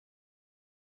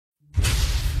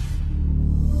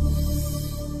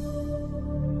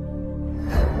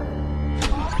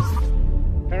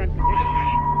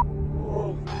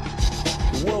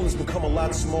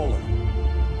lot smaller.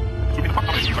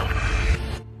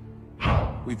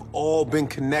 We've all been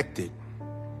connected.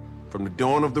 From the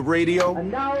dawn of the radio, and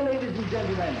now, ladies and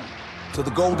gentlemen, to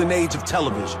the golden age of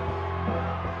television.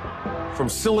 From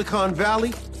Silicon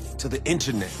Valley to the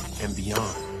internet and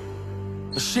beyond.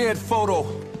 A shared photo,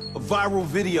 a viral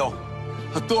video,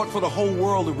 a thought for the whole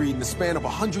world to read in the span of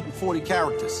 140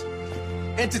 characters.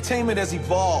 Entertainment has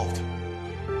evolved.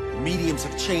 Mediums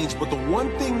have changed, but the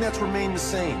one thing that's remained the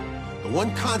same, the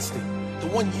one constant, the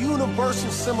one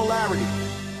universal similarity,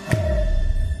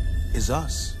 is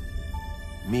us.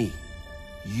 Me.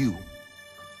 You.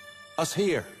 Us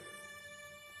here.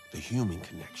 The human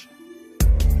connection.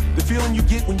 The feeling you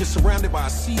get when you're surrounded by a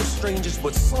sea of strangers,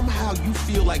 but somehow you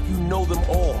feel like you know them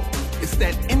all. It's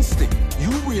that instant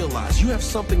you realize you have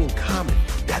something in common.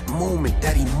 That moment,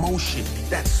 that emotion,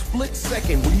 that split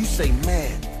second when you say,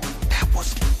 man, that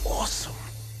was awesome.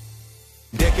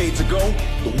 Decades ago,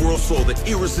 the world saw the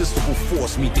irresistible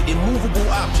force meet the immovable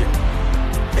object,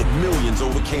 and millions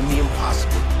overcame the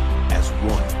impossible as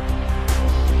one.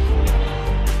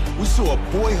 We saw a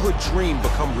boyhood dream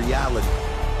become reality,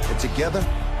 and together,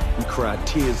 we cried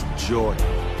tears of joy.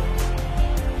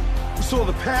 We saw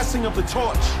the passing of the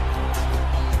torch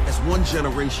as one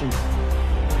generation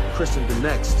christened the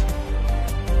next.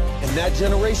 And that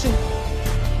generation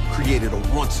created a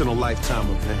once-in-a-lifetime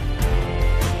event.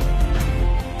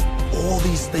 All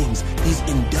these things, these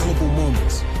indelible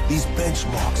moments, these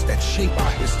benchmarks that shape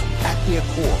our history, at their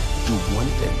core, do one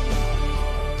thing.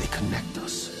 They connect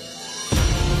us.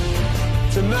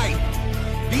 Tonight,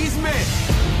 these men,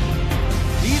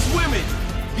 these women,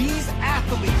 these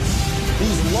athletes,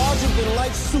 these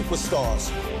larger-than-life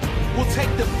superstars will take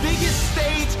the biggest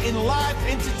stage in live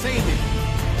entertainment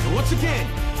and once again,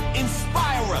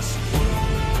 inspire us,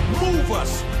 move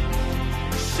us,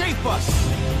 shape us.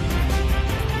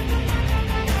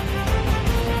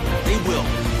 They will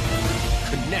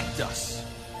connect us.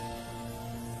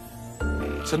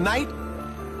 Tonight,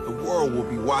 the world will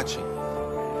be watching.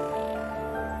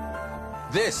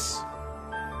 This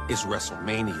is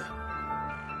WrestleMania.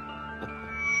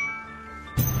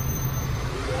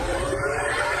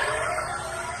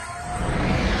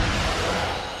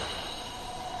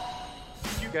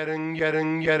 Getting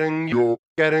yo.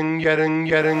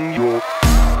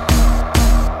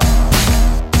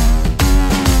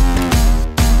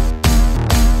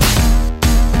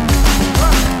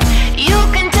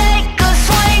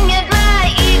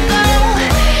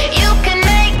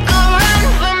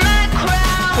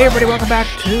 Hey everybody, welcome back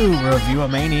to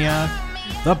Review-A-Mania,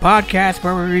 the podcast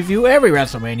where we review every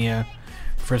WrestleMania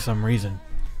for some reason.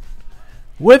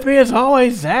 With me as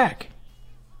always, Zach.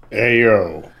 Hey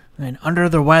yo. And under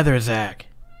the weather, Zach.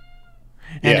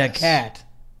 And yes. A cat.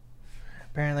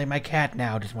 Apparently my cat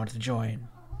now just wants to join.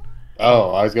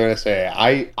 Oh, I was going to say,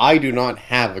 I do not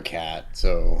have a cat,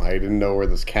 so I didn't know where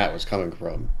this cat was coming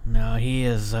from. No, he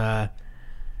is,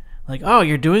 like, oh,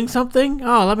 you're doing something?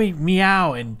 Oh, let me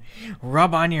meow and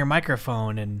rub on your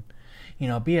microphone and,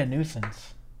 be a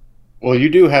nuisance. Well, you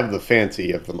do have the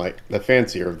fancier of the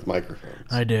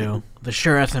microphones. I do. The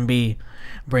Shure SMB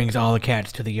brings all the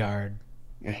cats to the yard.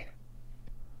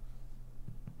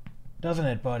 Doesn't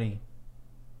it, buddy?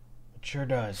 It sure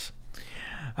does.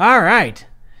 All right.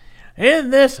 In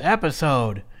this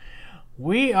episode,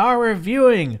 we are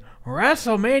reviewing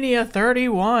WrestleMania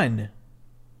 31.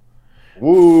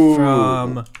 Woo.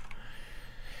 From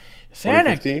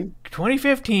 2015?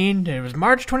 2015. It was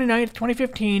March 29th,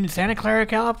 2015 in Santa Clara,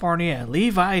 California at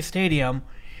Levi's Stadium,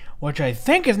 which I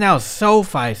think is now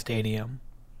SoFi Stadium.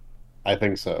 I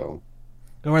think so.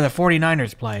 Where the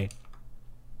 49ers play.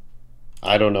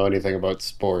 I don't know anything about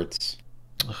sports.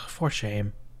 Ugh, for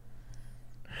shame.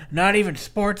 Not even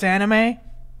sports anime?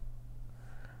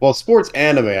 Well, sports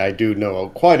anime I do know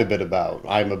quite a bit about.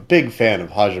 I'm a big fan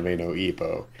of Hajime no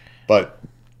Ippo, but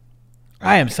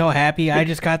I am so happy. I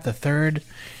just got the third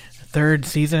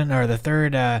season, or the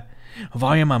third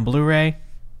volume on Blu-ray.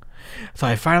 So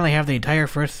I finally have the entire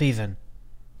first season.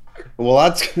 Well,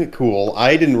 that's cool.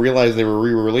 I didn't realize they were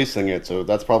re-releasing it, so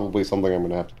that's probably something I'm going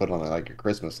to have to put on a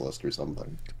Christmas list or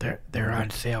something. They're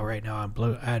on sale right now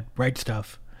on at Right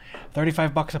Stuff.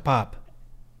 $35 a pop.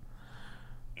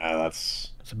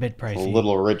 It's a bit pricey. A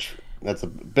little rich. That's a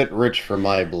bit rich for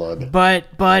my blood. But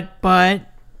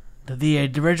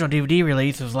the original DVD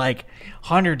release was like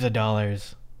hundreds of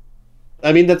dollars.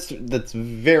 I mean, that's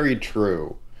very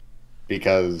true,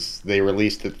 because they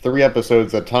released it 3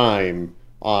 episodes at a time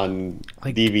on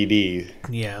DVD.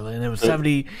 Yeah, and it was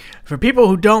 70. For people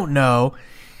who don't know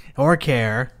or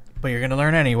care, but you're going to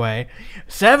learn anyway,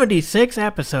 76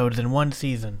 episodes in one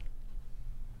season,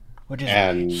 which is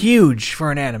huge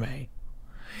for an anime.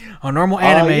 A normal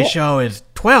anime Yeah. show is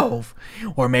 12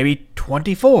 or maybe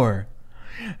 24.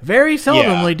 Very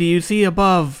seldomly do you see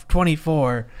above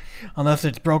 24 unless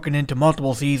it's broken into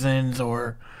multiple seasons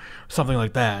or something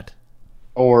like that.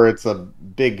 Or it's a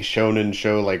big shonen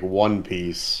show like One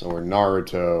Piece or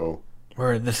Naruto.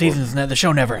 Where the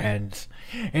show never ends.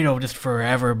 It'll just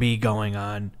forever be going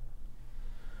on.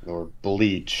 Or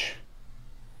Bleach.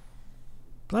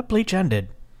 But Bleach ended.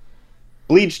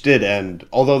 Bleach did end,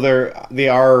 although they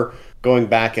are going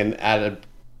back and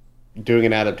doing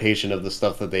an adaptation of the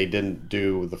stuff that they didn't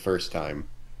do the first time.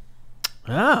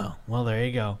 Oh, well, there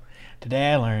you go.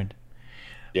 Today I learned.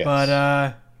 Yes.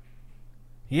 But,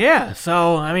 yeah,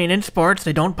 so, I mean, in sports,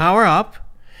 they don't power up.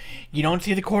 You don't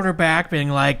see the quarterback being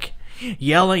like,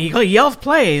 yelling. He yells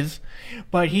plays,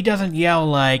 but he doesn't yell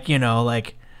like,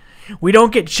 like, we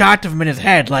don't get shots of him in his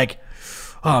head like,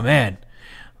 oh man,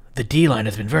 the D-line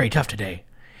has been very tough today.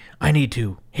 I need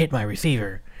to hit my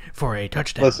receiver for a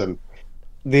touchdown. Listen,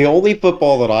 the only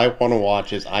football that I want to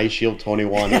watch is Ice Shield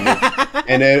 21.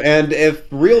 And if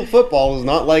real football is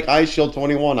not like Ice Shield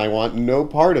 21, I want no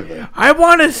part of it. I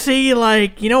want to see,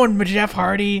 like, when Jeff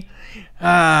Hardy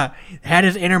had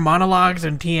his inner monologues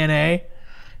in TNA?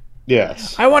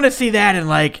 Yes. I want to see that in,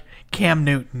 like, Cam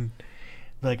Newton.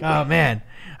 Like, oh man,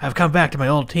 I've come back to my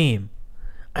old team.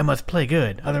 I must play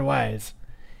good, otherwise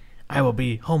I will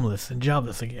be homeless and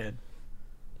jobless again.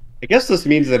 I guess this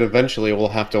means that eventually we'll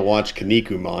have to watch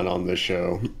Kinnikuman on this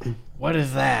show. What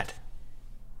is that?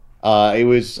 It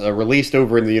was released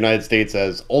over in the United States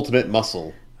as Ultimate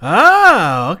Muscle.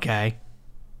 Oh, okay.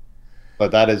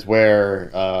 But that is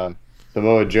where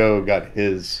Samoa Joe got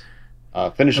his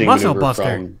finishing The Muscle maneuver Buster.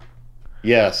 from.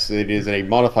 Yes, it is a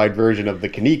modified version of the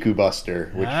Kaniku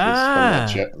Buster, which is from that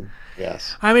show.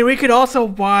 Yes. I mean, we could also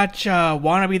watch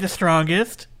Wanna Be the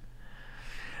Strongest.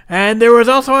 And there was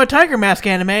also a Tiger Mask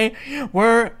anime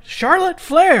where Charlotte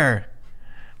Flair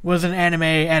was an anime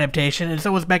adaptation, and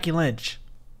so was Becky Lynch.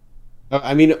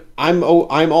 I mean, I'm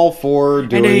all for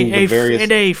doing the various.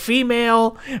 And a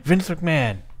female Vince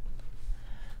McMahon.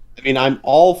 I mean, I'm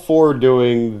all for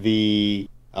doing the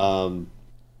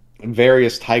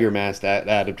various Tiger Mask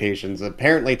adaptations.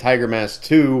 Apparently, Tiger Mask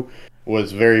 2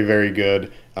 was very, very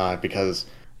good because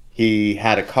he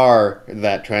had a car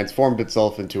that transformed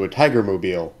itself into a Tiger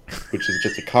Mobile, which is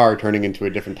just a car turning into a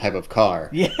different type of car.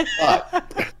 Yeah.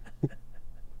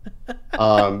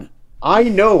 But I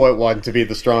know what One to Be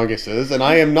the Strongest is, and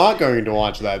I am not going to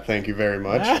watch that. Thank you very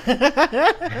much.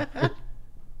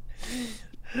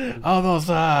 All those,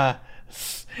 I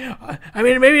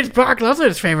mean, maybe it's Brock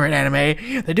Lesnar's favorite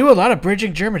anime. They do a lot of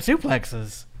bridging German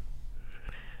suplexes.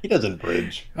 He doesn't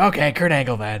bridge. Okay, Kurt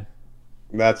Angle then.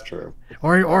 That's true.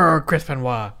 Or Chris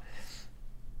Benoit.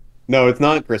 No, it's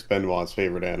not Chris Benoit's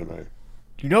favorite anime.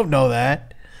 You don't know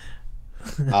that.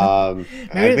 I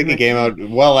think it came out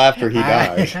well after he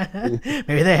died.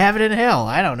 Maybe they have it in hell.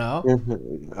 I don't know.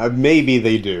 Maybe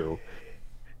they do.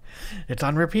 It's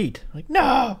on repeat. Like,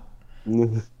 no!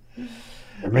 They're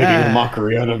making a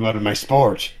mockery out of my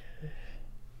sport.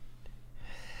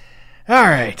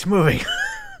 Alright, moving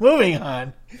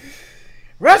on.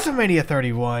 WrestleMania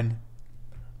 31.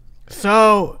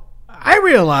 So, I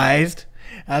realized,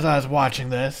 as I was watching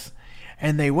this,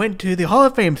 and they went to the Hall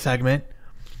of Fame segment,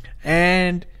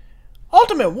 and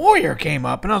Ultimate Warrior came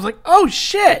up, and I was like, oh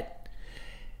shit!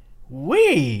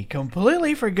 We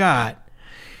completely forgot.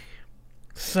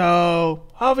 So,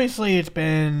 obviously it's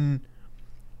been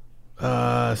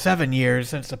 7 years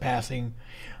since the passing,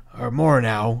 or more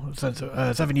now, since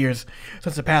 7 years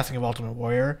since the passing of Ultimate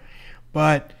Warrior.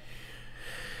 But,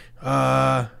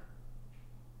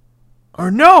 or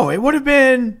no, it would have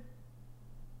been...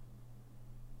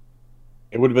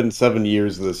 It would have been 7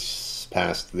 years this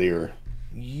past year.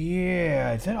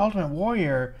 Yeah, it said Ultimate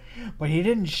Warrior, but he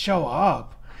didn't show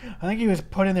up. I think he was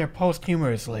put in there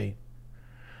posthumously.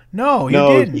 No, he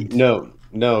didn't.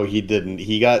 No, he didn't.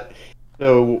 He got...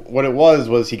 So, what it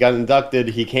was he got inducted,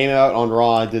 he came out on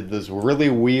Raw, did this really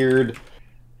weird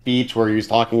speech where he was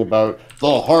talking about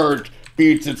the heart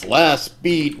beats its last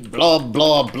beat, blah,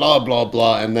 blah, blah, blah,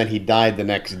 blah, and then he died the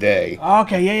next day.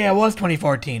 Okay, yeah, it was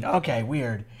 2014. Okay,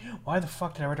 weird. Why the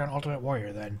fuck did I write down Ultimate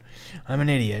Warrior then? I'm an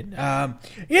idiot.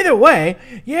 Either way,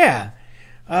 yeah.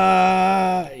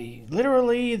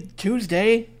 Literally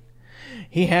Tuesday,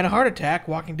 he had a heart attack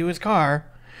walking to his car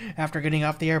after getting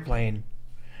off the airplane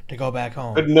to go back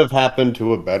home. Couldn't have happened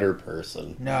to a better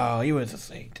person. No, he was a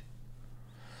saint.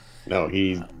 No,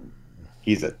 he's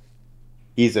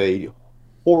a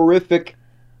horrific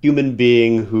human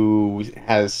being who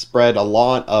has spread a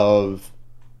lot of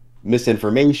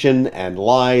misinformation and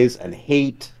lies and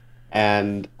hate,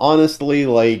 and honestly,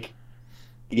 like,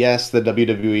 yes, the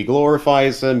WWE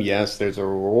glorifies him. Yes, there's a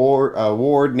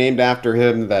award named after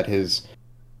him that his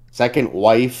second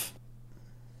wife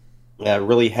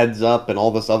really heads up and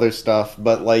all this other stuff.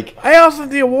 But like, I also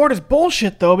think the award is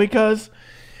bullshit though, because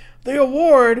the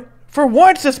award, for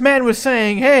once, this man was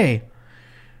saying, "Hey,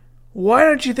 why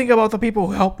don't you think about the people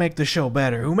who help make the show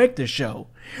better, who make the show,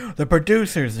 the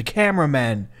producers, the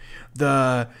cameramen,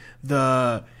 the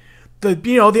the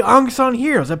unsung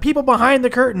heroes, the people behind the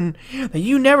curtain that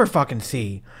you never fucking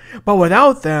see. But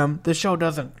without them, the show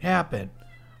doesn't happen."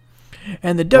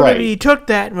 And the WWE took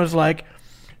that and was like,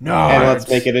 "No, and let's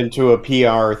make it into a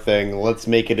PR thing. Let's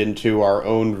make it into our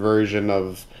own version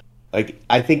of, like,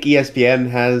 I think ESPN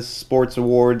has sports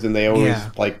awards, and they always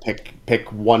like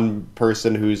pick one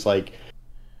person who's like,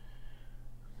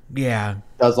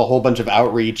 does a whole bunch of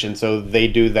outreach, and so they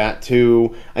do that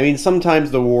too. I mean,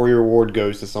 sometimes the Warrior Award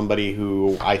goes to somebody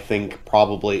who I think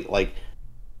probably like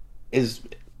is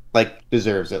like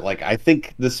deserves it. Like, I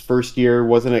think this first year,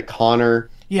 wasn't it Connor?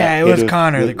 Yeah, it was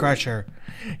Connor the Crusher.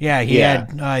 Yeah, he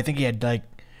had. I think he had like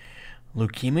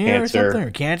leukemia or something,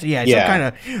 or cancer.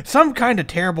 Yeah, some kind of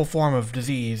terrible form of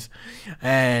disease,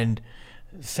 and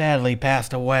sadly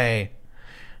passed away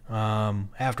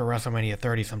after WrestleMania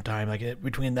 30 sometime, like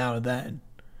between now and then.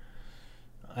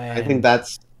 And I think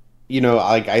that's,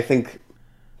 like, I think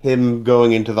him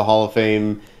going into the Hall of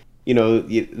Fame,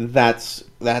 that's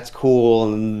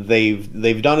cool, and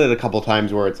they've done it a couple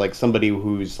times where it's like somebody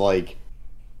who's like,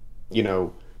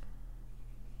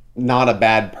 not a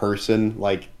bad person,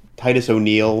 like Titus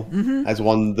O'Neil has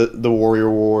won the Warrior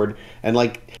Award, and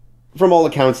like from all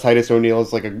accounts, Titus O'Neil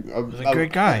is like a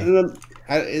great guy.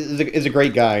 Is a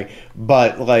great guy,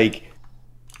 but like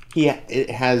it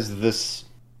has this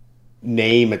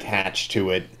name attached to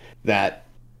it that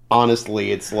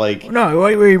honestly, it's like, no. What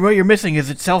you're missing is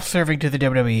it's self-serving to the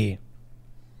WWE.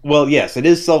 Well, yes, it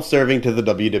is self-serving to the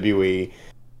WWE,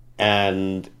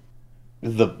 and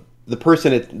the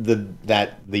person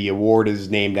that the award is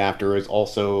named after is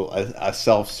also a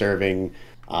self-serving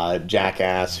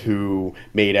jackass who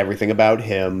made everything about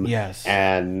him. Yes.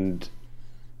 And,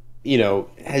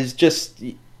 has just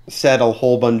said a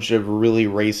whole bunch of really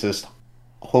racist,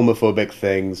 homophobic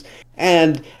things.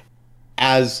 And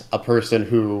as a person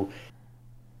who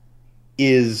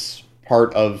is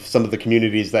part of some of the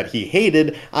communities that he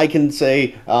hated, I can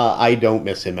say I don't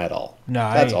miss him at all.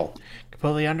 No, that's all.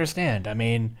 Completely understand. I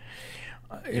mean,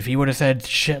 if he would have said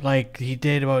shit like he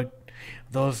did about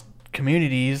those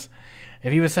communities,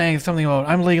 if he was saying something about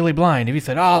 "I'm legally blind," if he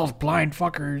said, "Oh, those blind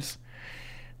fuckers,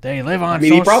 they live on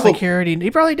Social Security,"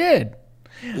 he probably did.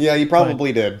 Yeah, he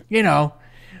probably did.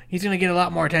 He's gonna get a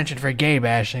lot more attention for gay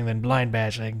bashing than blind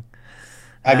bashing.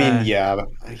 I mean, yeah.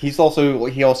 He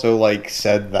also like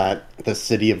said that the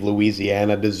city of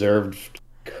Louisiana deserved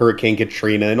Hurricane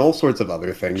Katrina and all sorts of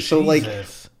other things. Jesus. So like,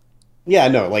 yeah,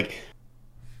 no, like,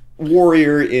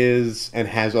 Warrior is and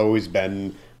has always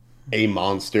been a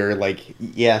monster. Like,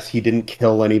 yes, he didn't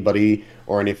kill anybody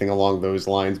or anything along those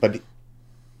lines, but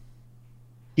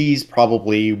he's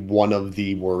probably one of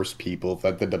the worst people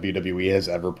that the WWE has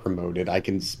ever promoted. I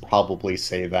can probably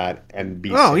say that and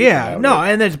be. Oh yeah, no,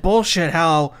 and it's bullshit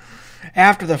how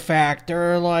after the fact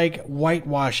they're like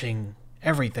whitewashing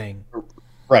everything.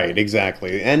 Right,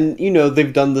 exactly, and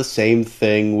they've done the same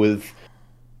thing with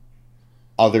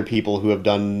other people who have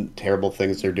done terrible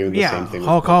things. They're doing the same thing.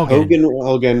 Hulk Hogan.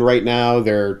 Hogan right now.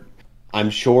 I'm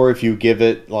sure if you give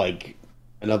it like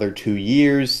another 2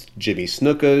 years, Jimmy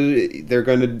Snuka, they're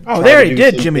going to. Oh, they already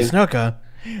did Jimmy Snuka.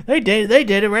 They did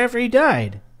it right after he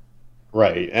died.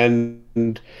 Right,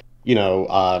 and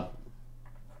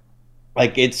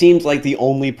like, it seems like the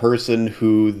only person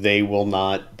who they will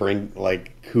not bring,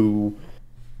 like, who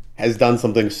has done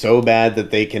something so bad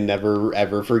that they can never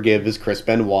ever forgive, is Chris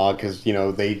Benoit, because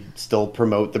they still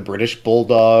promote the British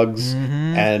Bulldogs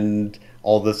and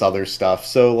all this other stuff.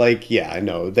 So like, yeah, I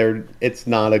know it's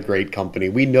not a great company.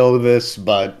 We know this,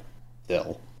 but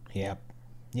still. Yep.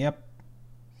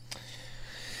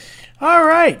 All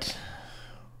right,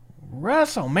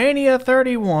 WrestleMania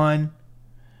 31.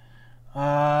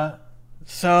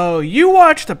 So you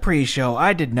watched the pre-show.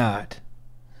 I did not.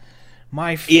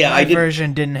 My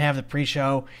version didn't have the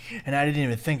pre-show, and I didn't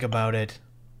even think about it.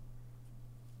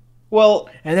 Well,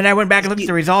 and then I went back and looked at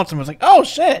the results and was like, "Oh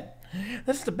shit,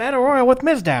 this is the Battle Royal with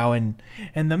Mizdow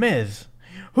and the Miz."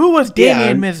 Who was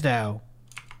Damien Mizdow?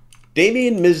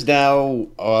 Damien Mizdow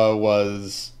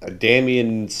was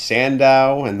Damien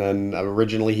Sandow, and then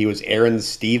originally he was Aaron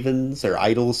Stevens or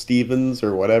Idol Stevens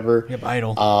or whatever. Yep,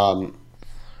 Idol.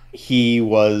 He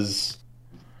was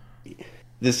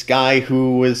this guy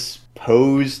who was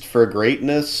posed for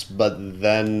greatness, but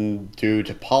then due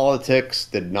to politics,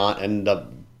 did not end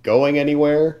up going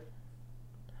anywhere.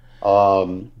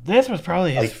 This was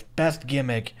probably his Like, best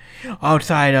gimmick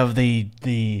outside of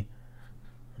the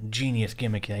genius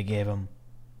gimmick they gave him.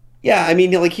 yeah, I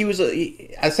mean, like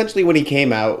essentially when he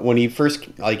came out, when he first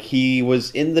he was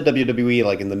in the WWE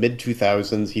like in the mid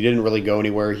 2000s. He didn't really go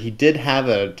anywhere. He did have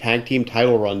a tag team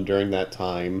title run during that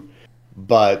time,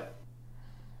 but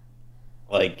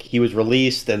like he was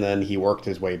released and then he worked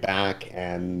his way back.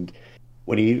 And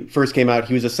when he first came out,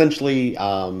 he was essentially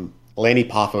Lanny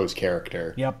Poffo's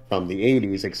character Yep. from the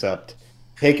 80s, except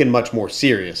taken much more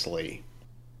seriously.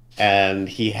 And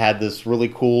he had this really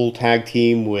cool tag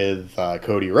team with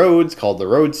Cody Rhodes called the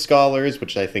Rhodes Scholars,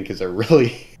 which I think is a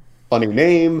really funny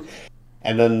name.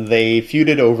 And then they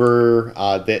feuded over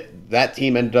that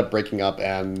team ended up breaking up,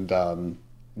 and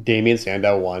Damian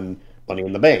Sandow won Money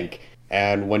in the Bank.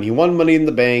 And when he won Money in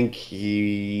the Bank,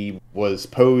 he was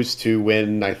posed to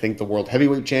win, I think, the World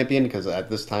Heavyweight Champion, because at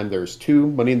this time there's 2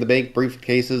 Money in the Bank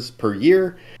briefcases per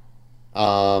year.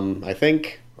 I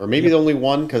think, or maybe only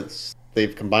one because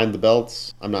they've combined the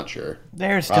belts. I'm not sure.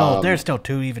 There's still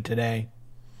 2 even today.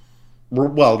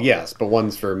 Well, yes, but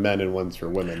one's for men and one's for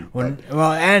women.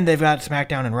 Well, and they've got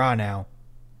SmackDown and Raw now.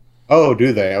 Oh,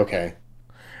 do they? Okay.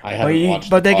 I haven't watched.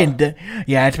 But they can.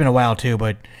 Yeah, it's been a while too.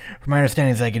 But from my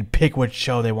understanding, is they can pick which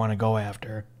show they want to go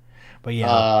after. But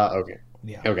yeah. Okay.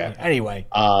 Yeah. Okay. Anyway.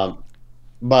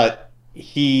 But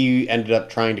he ended up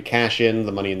trying to cash in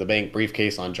the Money in the Bank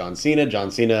briefcase on John Cena.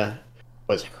 John Cena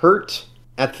was hurt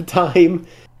at the time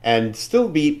and still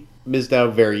beat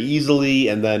Mizdow very easily,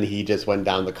 and then he just went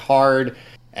down the card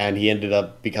and he ended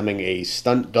up becoming a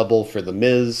stunt double for the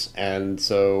Miz. And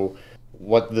so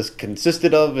what this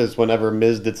consisted of is whenever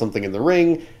Miz did something in the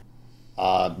ring,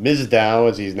 Mizdow,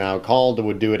 as he's now called,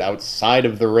 would do it outside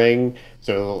of the ring.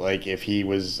 So like if he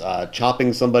was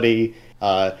chopping somebody,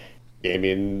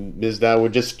 Damien Mizdow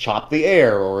would just chop the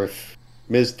air. Or if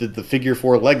Miz did the figure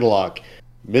 4 leg lock,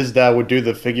 Mizdow would do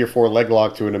the figure 4 leg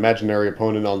lock to an imaginary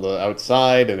opponent on the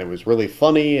outside, and it was really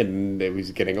funny, and it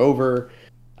was getting over.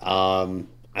 And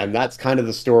that's kind of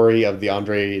the story of the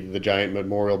Andre the Giant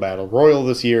Memorial Battle Royal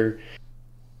this year,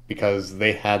 because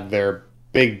they had their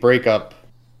big breakup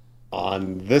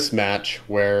on this match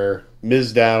where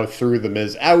Mizdow threw the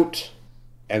Miz out,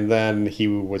 and then he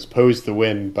was posed to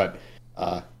win, but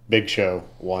Big Show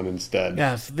won instead.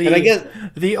 Yes. And I guess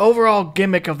The overall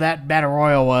gimmick of that Battle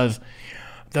Royal was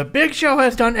the Big Show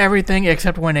has done everything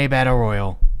except win a Battle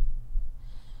Royal.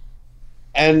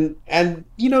 And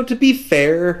you know, to be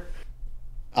fair,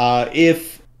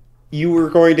 if you were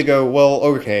going to go, well,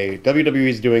 okay,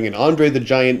 WWE's doing an Andre the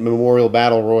Giant Memorial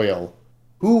Battle Royal,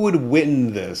 who would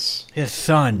win this? His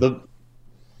son.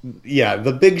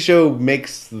 The Big Show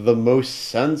makes the most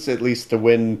sense, at least to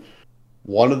win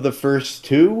one of the first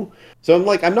 2. So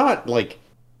I'm not like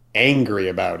angry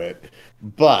about it,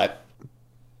 but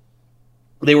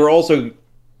they were also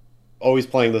always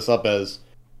playing this up as,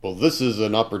 well, this is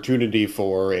an opportunity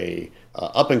for a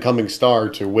up-and-coming star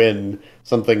to win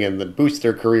something and then boost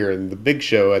their career. And the Big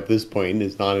Show at this point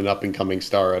is not an up-and-coming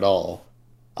star at all.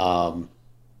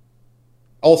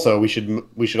 Also, we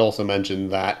should also mention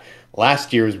that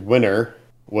last year's winner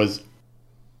was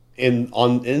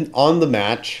on the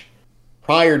match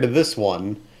prior to this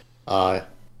one.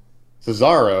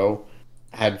 Cesaro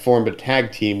had formed a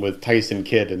tag team with Tyson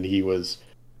Kidd, and he was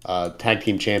tag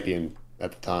team champion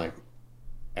at the time,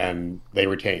 and they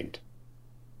retained.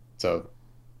 So,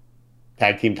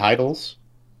 tag team titles,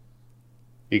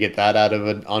 you get that out of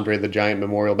an Andre the Giant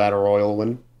Memorial Battle Royal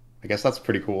win. I guess that's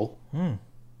pretty cool.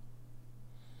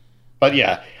 But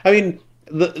yeah, I mean,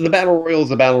 the Battle Royal is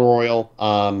a Battle Royal.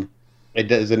 It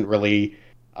doesn't really,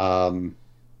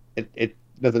 it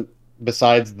doesn't,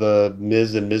 besides the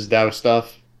Miz and Mizdow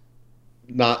stuff,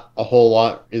 not a whole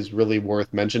lot is really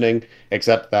worth mentioning,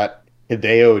 except that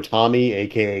Hideo Itami,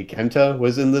 aka Kenta,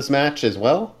 was in this match as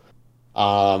well.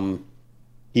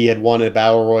 He had won a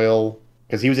Battle Royal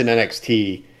because he was in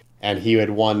NXT, and he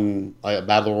had won a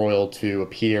Battle Royal to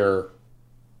appear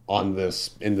in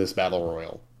this Battle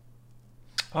Royal.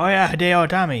 Oh yeah, Hideo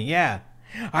Itami, yeah.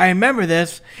 I remember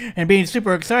this and being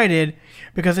super excited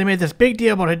because they made this big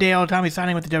deal about Hideo Itami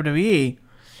signing with the WWE,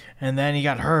 and then he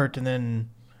got hurt, and then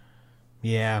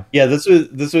yeah. Yeah, this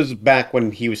was back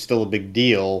when he was still a big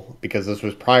deal, because this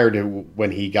was prior to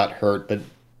when he got hurt, but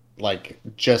like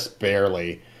just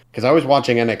barely. Because I was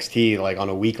watching NXT like on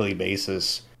a weekly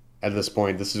basis at this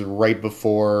point. This is right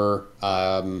before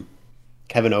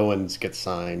Kevin Owens gets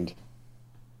signed.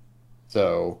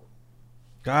 So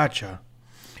Gotcha.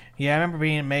 Yeah, I remember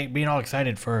being all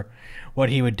excited for what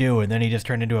he would do, and then he just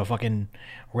turned into a fucking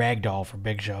ragdoll for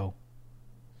Big Show.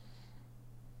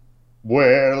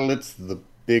 Well, it's the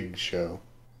Big Show.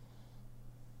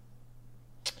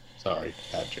 Sorry,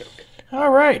 bad joke.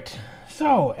 All right.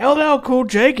 So, LL Cool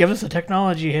J gives us a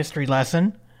technology history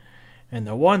lesson. And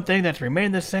the one thing that's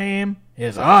remained the same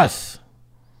is us.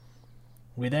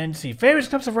 We then see famous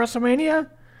clips of WrestleMania.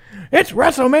 It's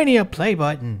WrestleMania play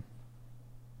button.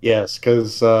 Yes,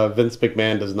 because Vince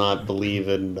McMahon does not believe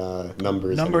in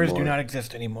numbers Numbers anymore, do not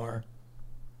exist anymore.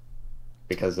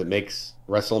 because it makes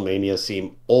WrestleMania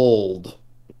seem old.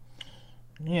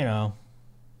 You know.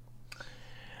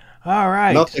 All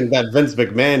right. Nothing that Vince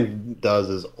McMahon does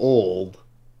is old.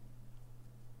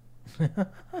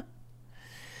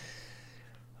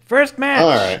 First match. All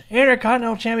right.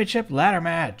 Intercontinental Championship ladder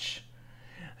match.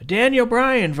 Daniel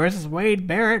Bryan versus Wade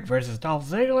Barrett versus Dolph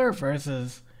Ziggler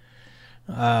versus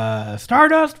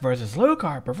Stardust versus Luke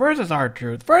Harper versus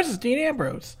R-Truth versus Dean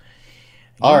Ambrose.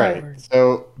 All right,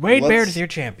 so Wade Barrett is your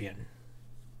champion.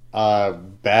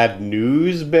 Bad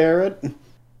news, Barrett.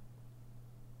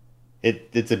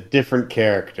 It's a different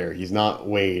character. He's not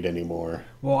Wade anymore.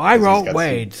 Well, I 'Cause he's wrote got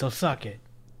Wade, so suck it.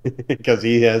 Because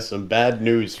he has some bad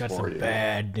news Got for some you.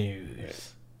 bad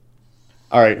news.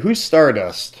 All right, who's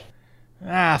Stardust?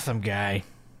 Some guy.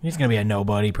 He's gonna be a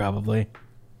nobody, probably.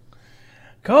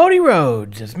 Cody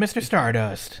Rhodes is Mr.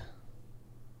 Stardust.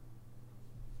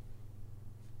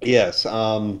 Yes.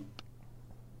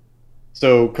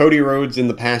 So Cody Rhodes in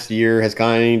the past year has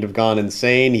kind of gone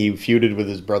insane. He feuded with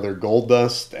his brother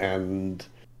Goldust and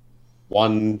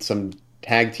won some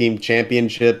tag team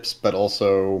championships, but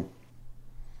also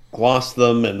lost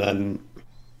them, and then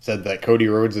said that Cody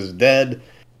Rhodes is dead.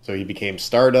 So he became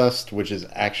Stardust, which is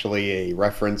actually a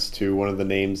reference to one of the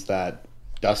names that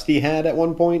Dusty had at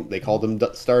one point. They called him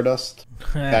Stardust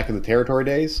back in the territory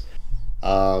days.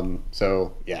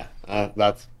 So yeah,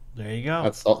 that's There you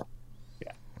go. all.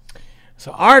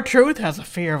 So R-Truth has a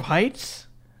fear of heights.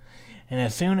 And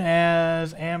as soon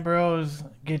as Ambrose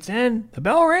gets in, the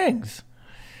bell rings.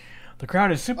 The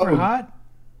crowd is super hot.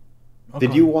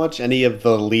 Did you watch any of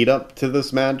the lead up to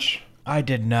this match? I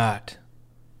did not.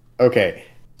 Okay,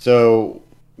 so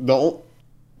the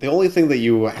only thing that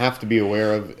you have to be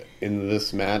aware of in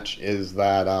this match is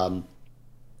that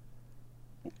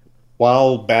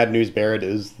while Bad News Barrett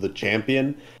is the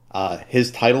champion,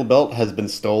 his title belt has been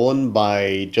stolen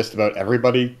by just about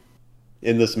everybody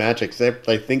in this match, except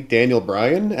I think Daniel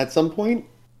Bryan at some point.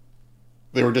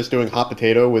 They were just doing hot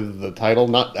potato with the title,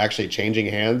 not actually changing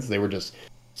hands. They were just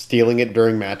stealing it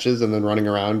during matches and then running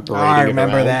around parading I it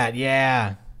remember around. that,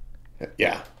 yeah.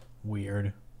 Yeah.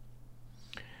 Weird.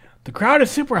 The crowd is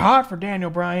super hot for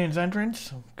Daniel Bryan's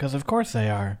entrance, because of course they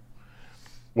are.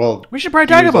 Well, We should probably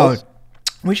talk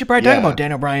about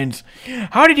Daniel Bryan's.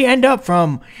 How did he end up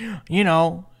from,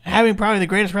 having probably the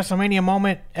greatest WrestleMania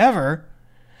moment ever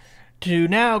to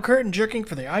now curtain jerking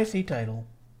for the IC title?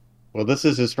 Well, this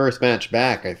is his first match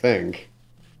back, I think.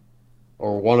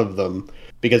 Or one of them.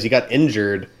 Because he got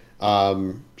injured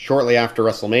shortly after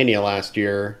WrestleMania last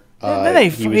year. And then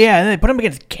they put him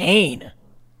against Kane.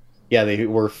 Yeah, he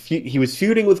was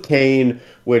feuding with Kane,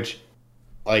 which,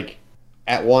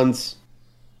 at once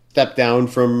stepped down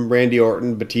from Randy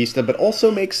Orton, Batista, but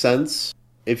also makes sense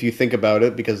if you think about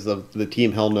it because of the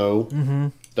Team Hell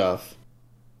No stuff.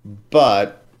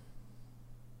 But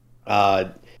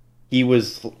he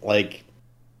was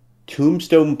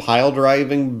tombstone pile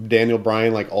driving Daniel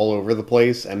Bryan all over the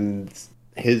place, and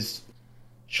his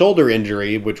shoulder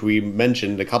injury, which we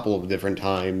mentioned a couple of different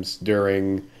times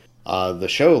during the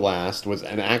show last, was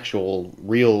an actual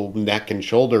real neck and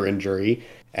shoulder injury,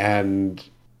 and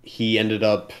he ended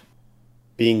up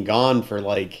being gone for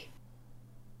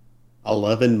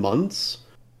 11 months.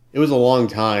 It was a long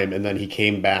time, and then he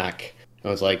came back. I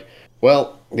was like,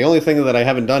 well, the only thing that I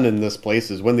haven't done in this place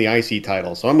is win the IC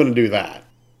title, so I'm going to do that.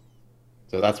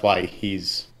 So that's why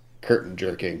he's curtain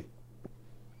jerking,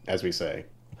 as we say.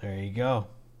 There you go.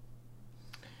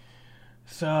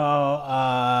 So,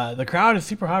 the crowd is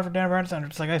super hot for Dan Bryan's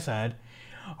entrance, like I said.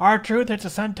 R-Truth hits a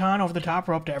senton over the top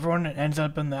rope to everyone and ends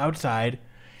up on the outside.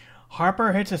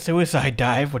 Harper hits a suicide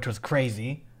dive, which was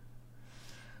crazy.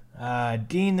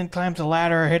 Dean then climbs a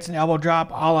ladder, hits an elbow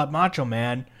drop a la Macho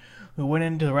Man, who went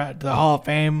into the Hall of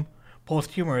Fame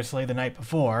posthumously the night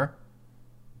before.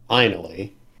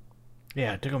 Finally.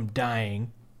 Yeah, it took him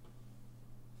dying.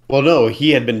 Well, no,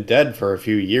 he had been dead for a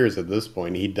few years at this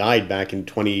point. He died back in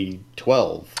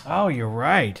 2012. Oh, you're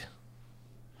right.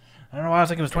 I don't know why I was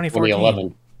thinking it was 2014.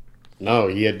 2011. No,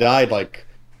 he had died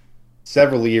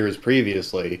several years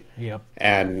previously. Yep.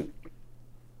 And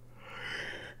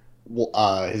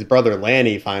his brother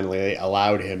Lanny finally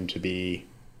allowed him to be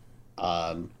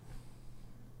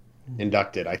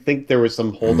inducted. I think there was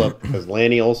some holdup because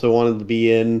Lanny also wanted to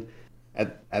be in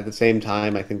at the same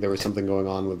time. I think there was something going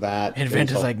on with that. And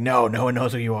Vince is like, no one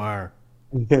knows who you are.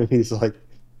 he's like,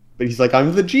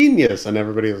 I'm the genius, and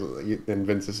and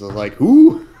Vince is like,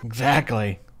 who?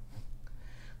 Exactly.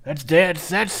 That's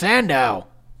Sandow.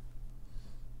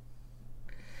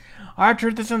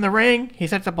 R-Truth is in the ring. He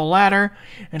sets up a ladder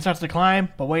and starts to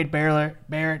climb, but Wade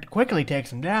Barrett quickly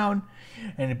takes him down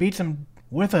and beats him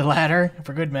with a ladder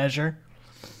for good measure.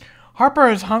 Harper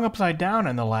is hung upside down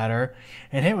on the ladder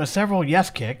and hit with several yes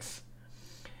kicks.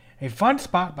 A fun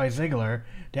spot by Ziggler,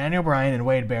 Daniel Bryan, and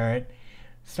Wade Barrett.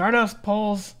 Stardust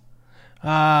pulls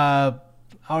out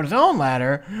his own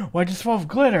ladder, which is full of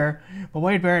glitter, but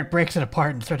Wade Barrett breaks it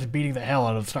apart and starts beating the hell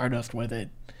out of Stardust with it.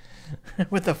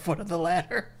 With the foot of the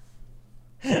ladder.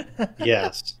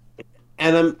 Yes.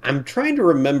 And I'm trying to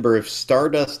remember if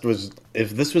this was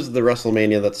the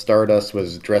WrestleMania that Stardust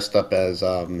was dressed up as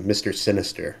Mr.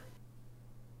 Sinister.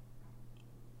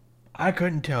 I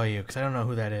couldn't tell you because I don't know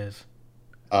who that is.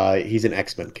 He's an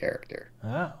X-Men character.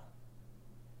 Oh.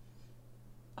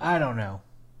 I don't know.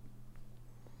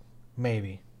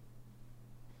 Maybe.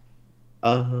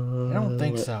 I don't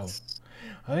think so.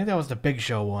 I think that was the Big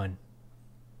Show one.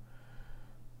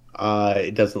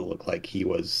 It doesn't look like he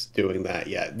was doing that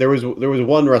yet. There was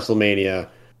one WrestleMania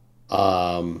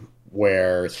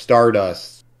where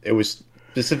Stardust, it was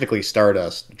specifically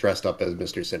Stardust dressed up as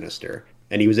Mr. Sinister,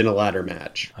 and he was in a ladder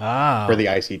match for the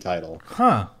IC title.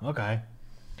 Huh, okay.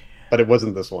 But it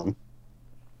wasn't this one.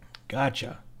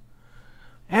 Gotcha.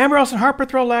 Ambrose and Harper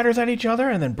throw ladders at each other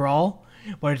and then brawl,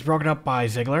 but it's broken up by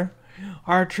Ziggler.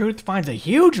 R-Truth finds a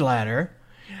huge ladder,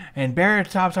 and Barrett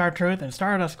stops R-Truth, and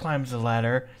Stardust climbs the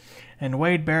ladder, and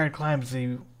Wade Barrett climbs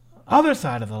the other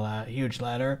side of the huge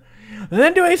ladder, and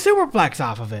then do a superplex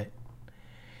off of it.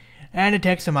 And it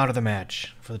takes him out of the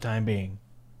match for the time being.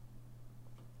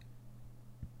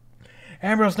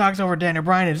 Ambrose knocks over Daniel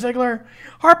Bryan and Ziggler.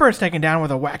 Harper is taken down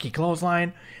with a wacky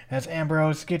clothesline as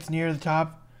Ambrose gets near the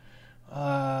top.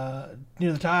 But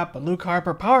Luke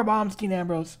Harper powerbombs Dean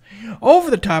Ambrose over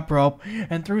the top rope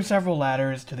and through several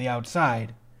ladders to the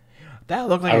outside. That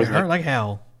looked like it hurt like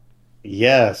hell.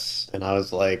 Yes, and I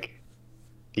was like,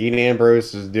 Dean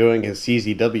Ambrose is doing his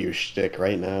CZW shtick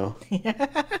right now. He's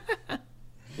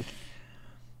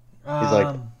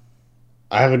like,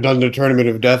 I haven't done the Tournament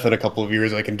of Death in a couple of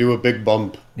years. I can do a big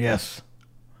bump. Yes.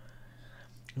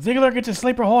 Ziggler gets a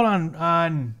sleeper hold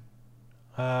on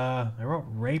I wrote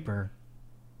Raper.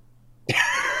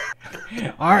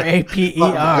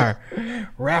 R-A-P-E-R.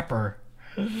 Rapper.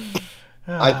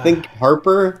 I think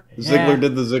Harper. Ziggler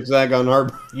did the zigzag on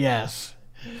Harper. Yes.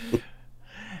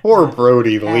 Poor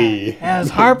Brody Lee.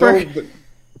 As Harper...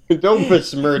 Don't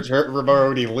besmirch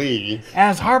Brody Lee.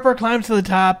 As Harper climbs to the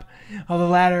top of the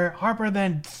ladder, Harper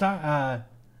then starts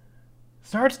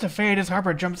to fade as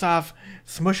Harper jumps off,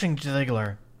 smushing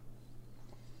Ziggler.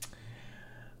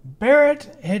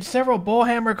 Barrett hits several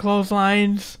bullhammer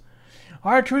clotheslines.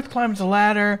 R-Truth climbs the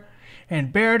ladder,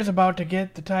 and Barrett is about to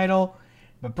get the title,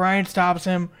 but Bryan stops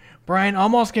him. Bryan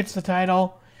almost gets the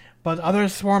title, but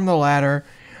others swarm the ladder.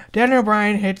 Daniel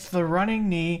Bryan hits the running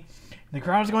knee. The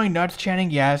crowd is going nuts,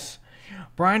 chanting yes.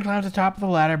 Bryan climbs the top of the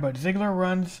ladder, but Ziggler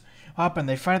runs up, and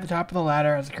they fight at the top of the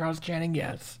ladder as the crowd is chanting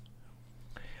yes.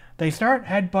 They start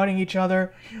headbutting each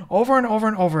other over and over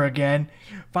and over again.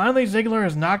 Finally, Ziggler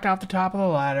is knocked off the top of the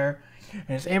ladder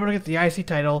and is able to get the IC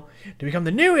title to become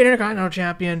the new Intercontinental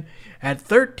Champion at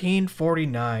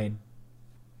 1349.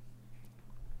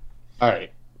 All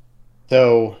right.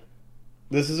 So,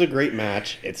 this is a great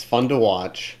match. It's fun to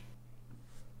watch.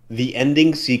 The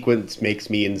ending sequence makes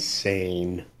me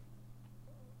insane.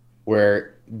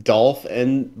 Where Dolph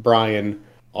and Bryan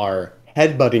are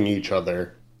headbutting each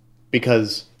other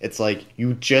because it's like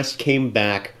you just came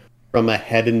back from a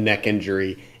head and neck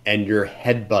injury and you're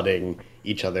headbutting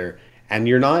each other. And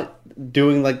you're not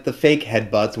doing like the fake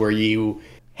headbutts where you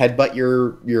headbutt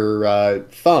your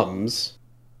thumbs.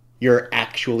 You're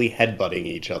actually headbutting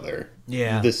each other.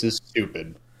 Yeah. This is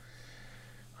stupid.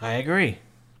 I agree.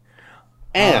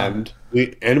 And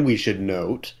we should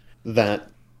note that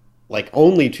like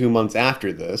only 2 months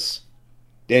after this,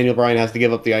 Daniel Bryan has to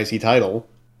give up the IC title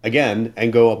again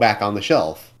and go back on the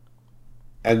shelf.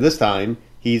 And this time,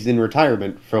 he's in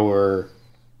retirement for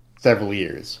several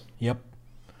years. Yep.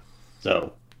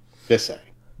 So, just saying.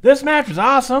 This match was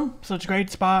awesome. Such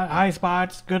great high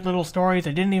spots, good little stories.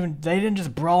 They didn't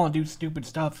just brawl and do stupid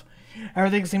stuff.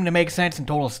 Everything seemed to make sense and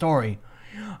told a story.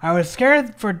 I was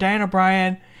scared for Daniel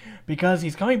Bryan because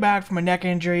he's coming back from a neck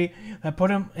injury that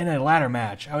put him in a ladder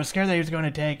match. I was scared that he was going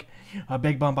to take a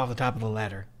big bump off the top of the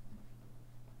ladder.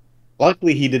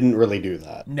 Luckily, he didn't really do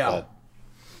that. No.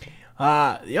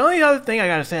 The only other thing I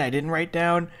gotta say I didn't write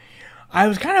down, I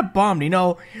was kind of bummed. You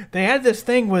know, they had this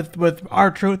thing with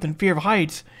R-Truth and Fear of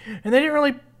Heights, and they didn't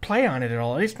really play on it at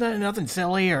all. It's nothing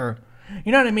silly or,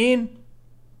 you know what I mean?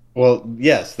 Well,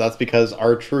 yes, that's because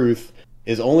R-Truth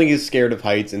is only as scared of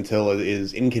heights until it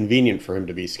is inconvenient for him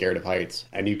to be scared of heights.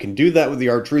 And you can do that with the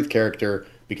R-Truth character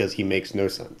because he makes no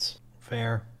sense.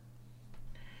 Fair.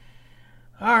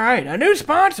 All right, a new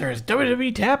sponsor is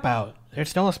WWE Tap Out. They're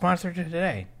still a sponsor to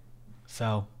today.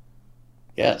 So.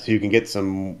 Yeah, so you can get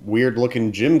some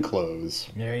weird-looking gym clothes.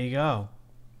 There you go.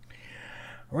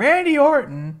 Randy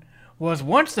Orton was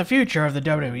once the future of the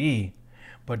WWE,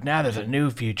 but now there's a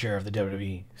new future of the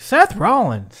WWE. Seth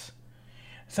Rollins.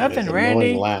 Seth and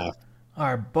Randy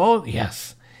are both,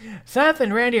 yes. Seth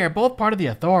and Randy are both part of the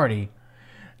Authority.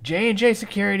 J&J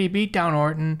Security beat down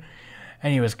Orton,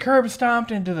 and he was curb stomped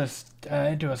into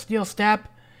a steel step,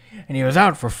 and he was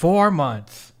out for 4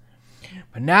 months.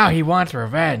 But now he wants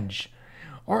revenge.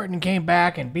 Orton came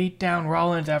back and beat down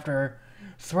Rollins after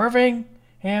swerving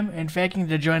him and faking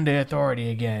to join the Authority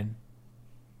again.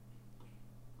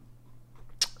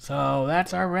 So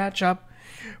that's our matchup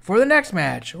for the next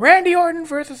match. Randy Orton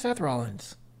versus Seth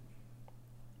Rollins.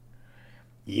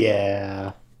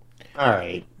 Yeah.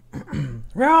 Alright.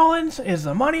 Rollins is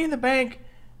the Money in the Bank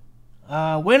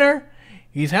winner.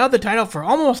 He's held the title for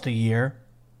almost a year.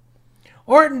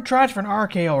 Orton tries for an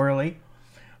RKO early,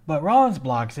 but Rollins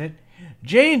blocks it.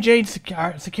 J&J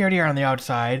Security are on the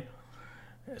outside.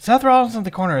 Seth Rollins in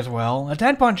the corner as well. A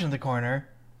 10-punch in the corner.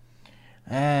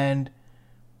 And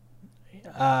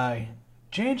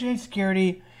J&J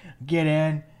Security get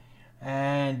in.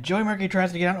 And Joey Mercury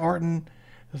tries to get on Orton.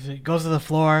 He goes to the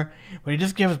floor. But he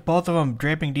just gives both of them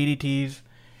draping DDTs.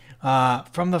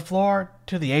 From the floor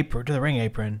to the apron, to the ring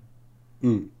apron. I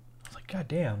was like, God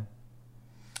damn.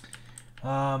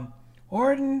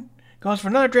 Orton goes for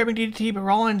another draping DDT, but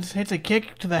Rollins hits a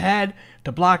kick to the head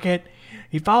to block it.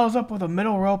 He follows up with a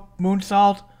middle rope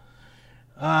moonsault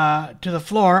to the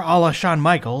floor, a la Shawn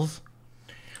Michaels.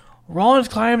 Rollins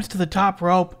climbs to the top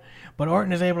rope, but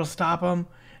Orton is able to stop him,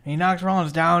 and he knocks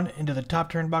Rollins down into the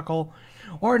top turnbuckle.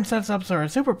 Orton sets up for a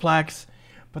superplex,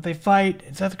 but they fight,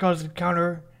 and Seth goes to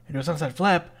counter into a sunset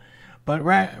flip, but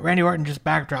Randy Orton just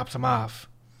backdrops him off.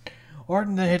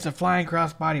 Orton then hits a flying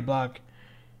crossbody block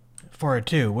for a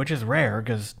 2, which is rare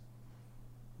because.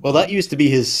 Well, that used to be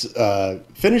his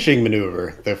finishing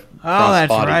maneuver. The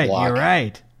that's right. Block. You're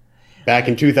right. Back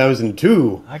in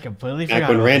 2002. I completely forgot. Back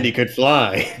when Randy could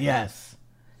fly. Yes.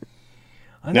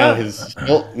 Now his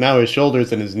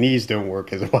shoulders and his knees don't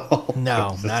work as well.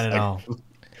 No, not at all.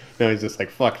 Now he's just like,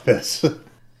 fuck this.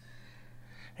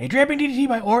 A draping DDT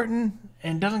by Orton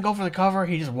and doesn't go for the cover.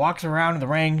 He just walks around in the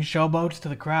ring, showboats to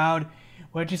the crowd,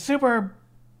 which is super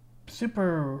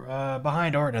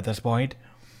behind Orton at this point.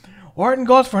 Orton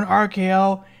goes for an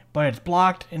RKO, but it's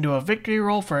blocked into a victory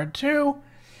roll for a 2.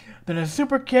 Then a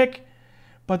super kick,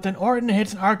 but then Orton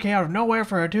hits an RKO out of nowhere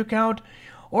for a 2 count.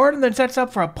 Orton then sets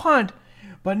up for a punt,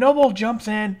 but Noble jumps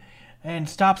in and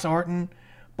stops Orton.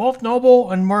 Both Noble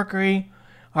and Mercury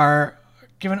are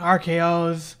given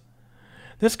RKOs.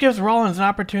 This gives Rollins an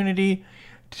opportunity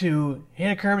to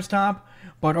hit a curb stomp,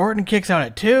 but Orton kicks out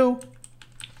at 2.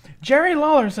 Jerry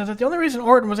Lawler says that the only reason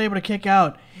Orton was able to kick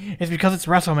out is because it's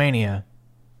WrestleMania.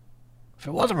 If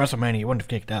it wasn't WrestleMania, he wouldn't have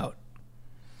kicked out.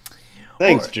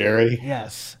 Thanks, Jerry.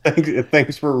 Yes.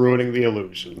 Thanks for ruining the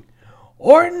illusion.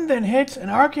 Orton then hits an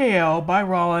RKO by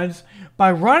Rollins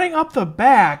by running up the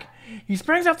back. He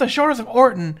springs off the shoulders of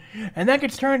Orton and then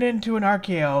gets turned into an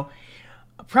RKO.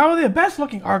 Probably the best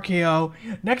looking RKO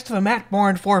next to the Matt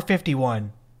Bourne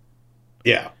 451.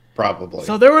 Yeah, probably.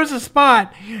 So there was a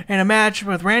spot in a match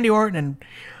with Randy Orton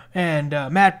and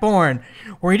Matt Bourne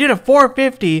where he did a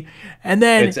 450 and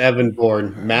then... It's Evan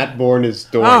Bourne. Matt Bourne is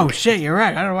Doink. Oh, shit, you're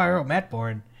right. I don't know why I wrote Matt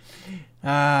Bourne.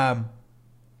 Anywho,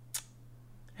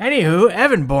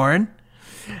 Evan Bourne.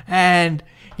 And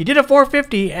he did a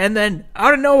 450 and then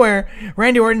out of nowhere,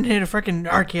 Randy Orton hit a freaking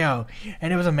RKO.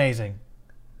 And it was amazing.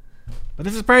 But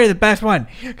this is probably the best one.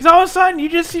 Because all of a sudden, you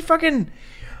just see fucking,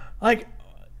 like,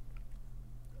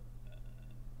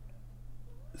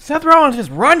 Seth Rollins just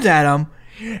runs at him.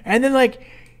 And then, like,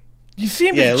 you see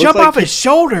him just jump off his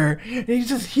shoulder. And he's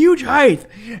just huge height.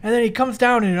 And then he comes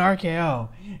down in an RKO.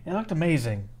 It looked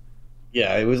amazing.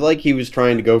 Yeah, it was like he was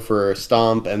trying to go for a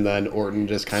stomp, and then Orton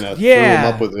just kind of threw him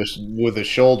up with his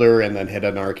shoulder and then hit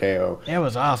an RKO. It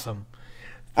was awesome.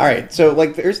 All right, so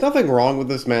like, there's nothing wrong with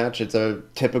this match. It's a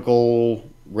typical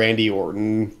Randy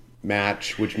Orton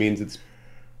match, which means it's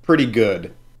pretty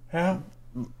good. Yeah.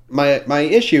 My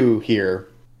issue here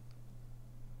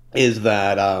is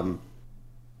that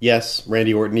yes,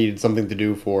 Randy Orton needed something to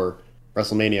do for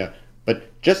WrestleMania,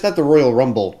 but just at the Royal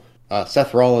Rumble,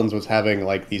 Seth Rollins was having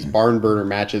like these barn burner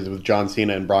matches with John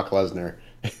Cena and Brock Lesnar.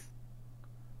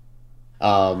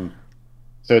 So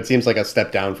it seems like a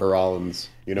step down for Rollins.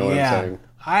 You know what I'm saying?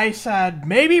 I said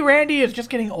maybe Randy is just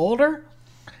getting older,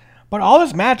 but all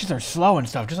his matches are slow and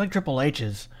stuff, just like Triple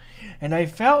H's. And I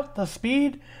felt the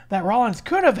speed that Rollins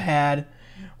could have had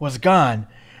was gone.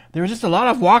 There was just a lot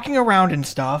of walking around and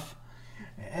stuff.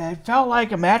 It felt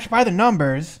like a match by the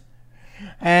numbers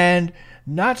and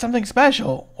not something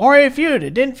special or a feud.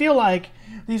 It didn't feel like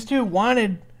these two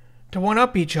wanted to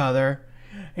one-up each other.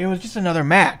 It was just another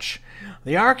match.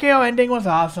 The RKO ending was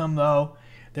awesome, though.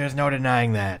 There's no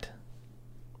denying that.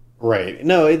 Right.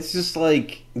 No, it's just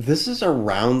like, this is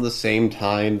around the same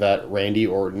time that Randy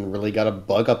Orton really got a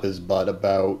bug up his butt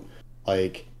about,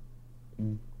 like,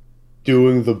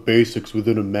 doing the basics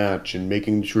within a match and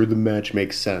making sure the match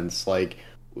makes sense. Like,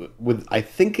 I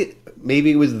think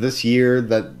maybe it was this year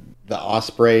that the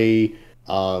Ospreay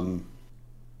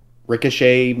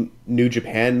Ricochet New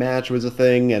Japan match was a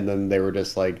thing, and then they were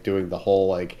just, like, doing the whole,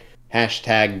 like,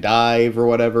 hashtag dive or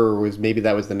whatever, or maybe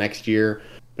that was the next year.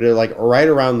 But like right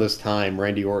around this time,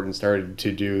 Randy Orton started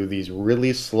to do these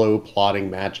really slow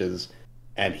plotting matches,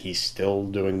 and he's still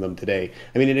doing them today.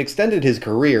 I mean, it extended his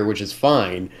career, which is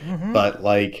fine, but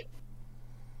like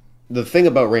the thing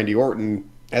about Randy Orton,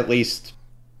 at least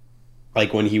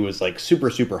like when he was like super,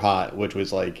 super hot, which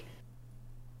was like,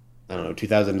 I don't know,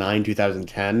 2009,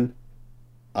 2010,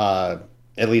 at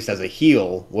least as a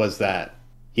heel, was that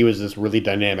he was this really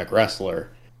dynamic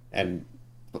wrestler, and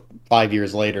 5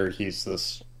 years later, he's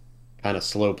this kind of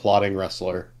slow plotting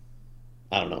wrestler.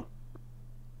 I don't know.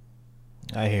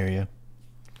 I hear you.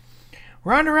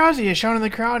 Ronda Rousey is shown in the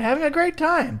crowd having a great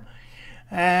time.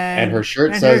 And her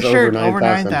shirt says over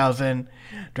 9,000.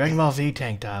 Dragon Ball Z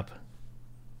tank top.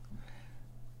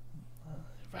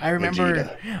 I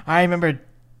remember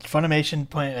Funimation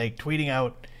tweeting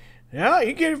out, "Yeah,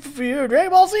 you get it for your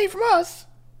Dragon Ball Z from us."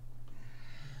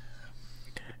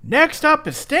 Next up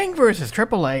is Sting versus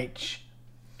Triple H.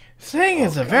 Sting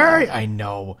is the very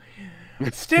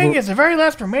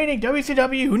last remaining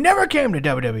WCW who never came to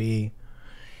WWE.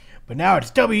 But now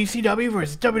it's WCW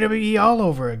versus WWE all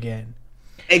over again.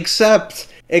 Except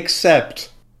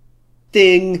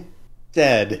Sting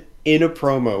said in a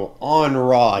promo on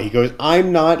Raw, he goes,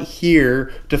 "I'm not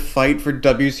here to fight for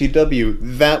WCW.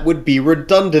 That would be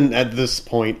redundant at this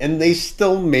point." And they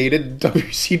still made it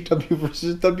WCW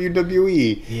versus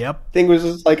WWE. Yep. Sting was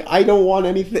just like, I don't want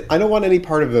any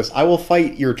part of this. I will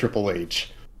fight your Triple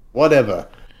H. Whatever.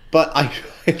 But I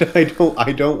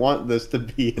don't want this to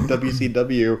be a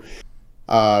WCW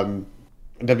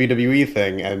WWE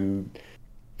thing. And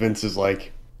Vince is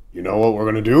like, "You know what we're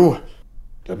gonna do?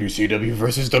 WCW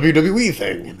versus WWE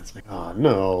thing." And it's like, oh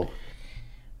no.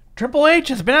 Triple H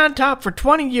has been on top for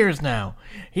 20 years now.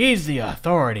 He's the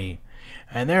authority.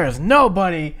 And there is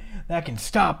nobody that can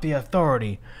stop the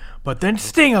authority. But then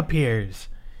Sting appears.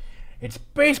 It's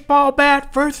baseball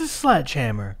bat versus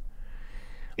sledgehammer.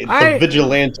 It's the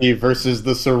vigilante versus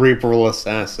the cerebral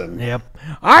assassin. Yep.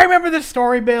 I remember this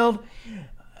story build.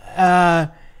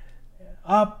 Where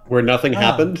nothing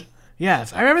happened?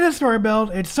 Yes, I remember this story build.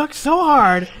 It sucked so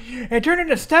hard, it turned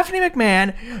into Stephanie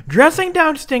McMahon dressing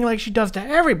down Sting like she does to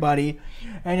everybody,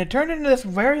 and it turned into this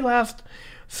very last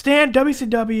stand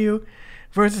WCW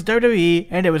versus WWE,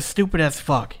 and it was stupid as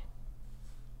fuck.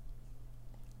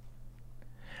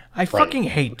 I fucking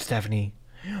hate Stephanie.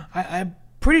 I'm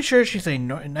pretty sure she's a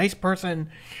nice person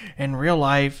in real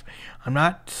life. I'm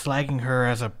not slagging her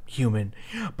as a human,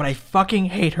 but I fucking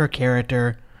hate her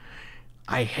character.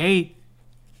 I hate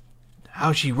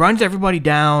how she runs everybody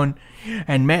down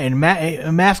and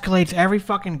emasculates every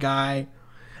fucking guy,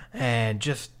 and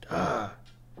just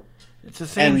it's the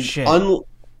same shit.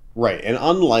 Right, and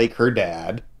unlike her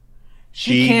dad,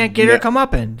 she can't get her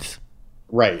comeuppance.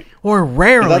 Right, or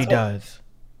rarely does.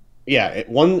 Yeah,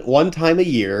 one time a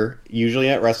year, usually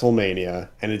at WrestleMania,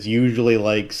 and it's usually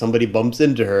like somebody bumps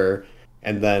into her,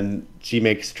 and then she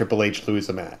makes Triple H lose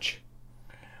a match.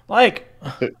 Like,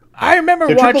 I remember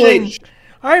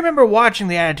watching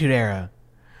the Attitude Era.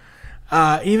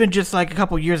 Even just like a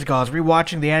couple years ago, I was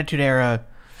rewatching the Attitude Era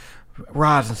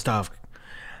Raws and stuff.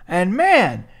 And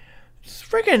man,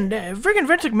 freaking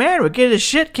Vince McMahon would get his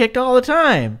shit kicked all the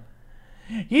time.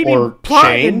 He'd be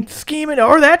plotting and scheming,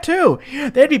 or that too.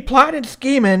 They'd be plotting and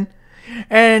scheming,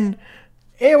 and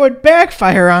it would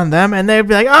backfire on them, and they'd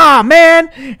be like, "Ah, man!"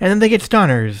 And then they get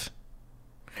stunners.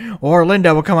 or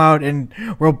Linda would come out and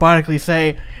robotically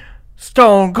say,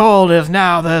 "Stone Cold is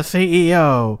now the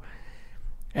CEO,"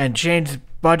 and Shane's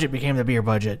budget became the beer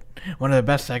budget. One of the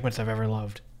best segments I've ever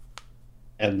loved.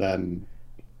 And then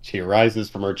she rises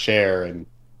from her chair and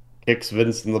kicks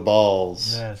Vince in the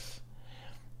balls.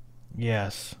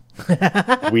 Yes.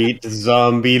 Sweet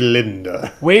zombie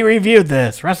Linda. We reviewed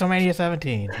this. WrestleMania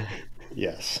 17.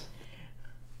 Yes.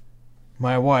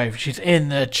 My wife, she's in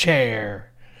the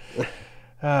chair.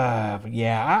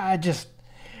 Yeah,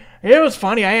 it was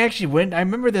funny. I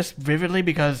remember this vividly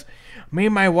because me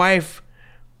and my wife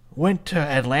went to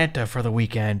Atlanta for the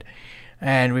weekend,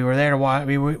 and we were there to watch.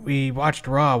 We watched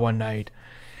Raw one night,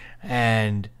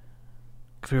 and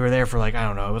cause we were there for like, I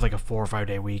don't know, it was like a 4 or 5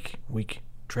 day week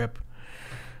trip,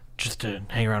 just to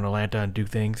hang around Atlanta and do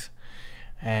things.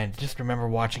 And just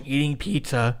remember eating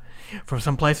pizza from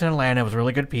some place in Atlanta. It was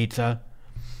really good pizza.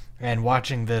 And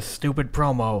watching this stupid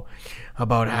promo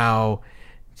about how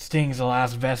Sting's the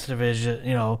last vestige,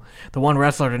 the one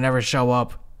wrestler to never show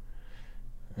up.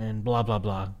 And blah, blah,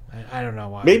 blah. I don't know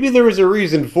why. Maybe there was a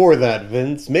reason for that,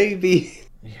 Vince. Maybe.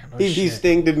 Yeah, Maybe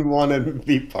Sting didn't want to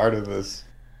be part of this.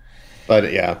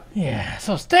 But yeah. Yeah,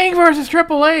 so Sting versus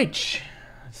Triple H.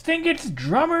 Sting gets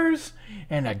drummers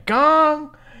and a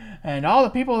gong and all the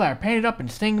people that are painted up in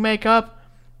Sting makeup.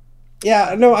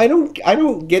 Yeah, no, I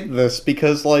don't get this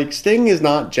because like Sting is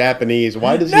not Japanese.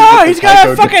 Why does he? No, he's got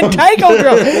a fucking taiko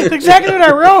drum. That's exactly what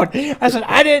I wrote. I said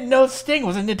I didn't know Sting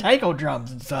was into taiko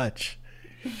drums and such.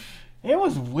 It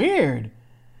was weird.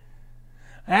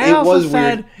 And I also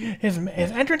said his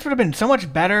entrance would have been so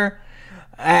much better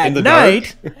at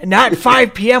night, not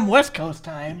 5 p.m. West Coast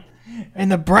time, in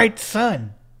the bright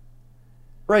sun.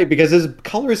 Right, because his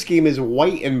color scheme is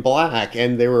white and black,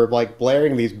 and they were like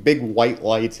blaring these big white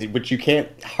lights, which you can't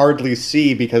hardly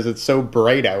see because it's so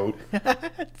bright out.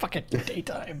 Fucking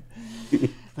daytime.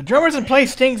 The drummers and play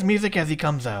Sting's music as he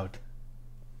comes out.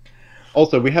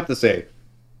 Also, we have to say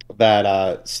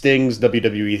that Sting's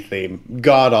WWE theme,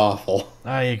 god awful.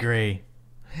 I agree.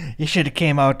 You should have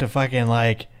came out to fucking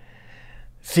like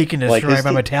Seek and Destroy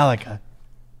by Metallica.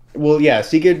 Well, yeah,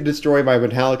 Seek and Destroy by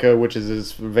Metallica, which is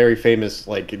his very famous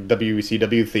like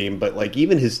WCW theme, but like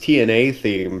even his TNA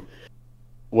theme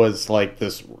was like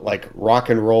this like rock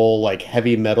and roll like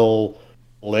heavy metal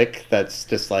lick that's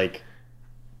just like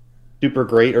super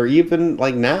great. Or even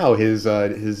like now his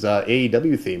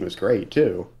AEW theme is great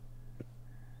too.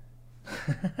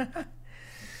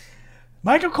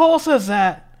 Michael Cole says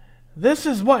that this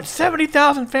is what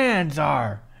 70,000 fans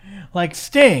are. Like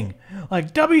Sting.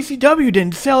 Like WCW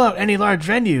didn't sell out any large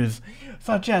venues,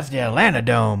 such as the Atlanta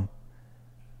Dome.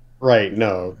 Right,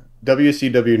 no.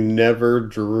 WCW never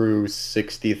drew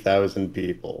 60,000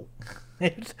 people.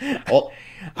 Or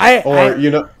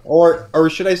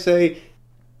should I say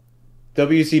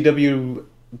WCW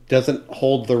doesn't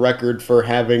hold the record for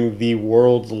having the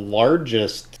world's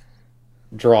largest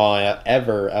draw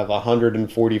ever of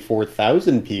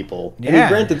 144,000 people. Yeah. I mean,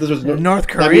 granted, this was North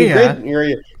Korea.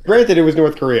 Granted, it was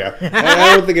North Korea.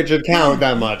 I don't think it should count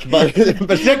that much, but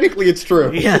technically, it's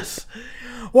true. Yes.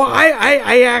 Well,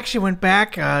 I actually went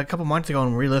back a couple months ago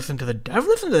and re-listened to I've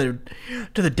listened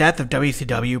to the death of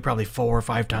WCW probably 4 or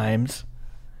 5 times,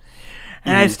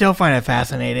 and I still find it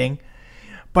fascinating.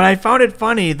 But I found it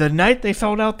funny the night they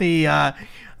sold out the Atlanta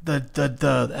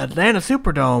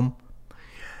Superdome.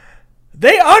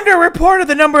 They underreported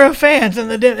the number of fans in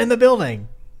the building.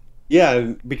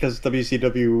 Yeah, because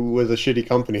WCW was a shitty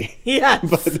company. Yes,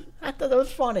 but I thought that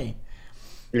was funny.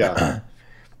 Yeah.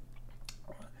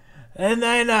 And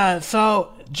then,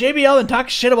 so JBL then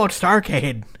talks shit about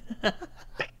Starrcade.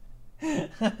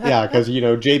 Yeah, because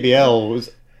JBL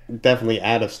was definitely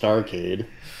at a Starrcade.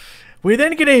 We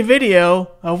then get a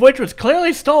video of which was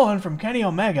clearly stolen from Kenny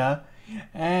Omega,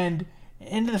 and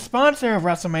into the sponsor of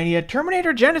WrestleMania,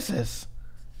 Terminator Genesis.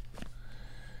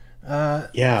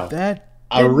 Yeah.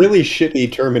 A really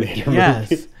shitty Terminator movie.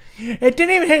 Yes. It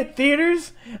didn't even hit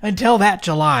theaters until that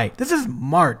July. This is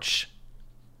March.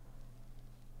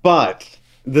 But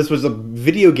this was a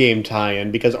video game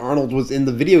tie-in because Arnold was in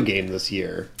the video game this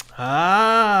year.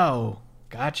 Oh,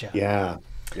 gotcha. Yeah.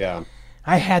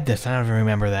 I had this. I don't even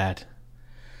remember that.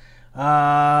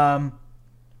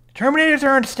 Terminators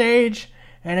are on stage,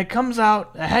 and it comes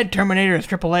out. A head Terminator is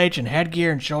Triple H in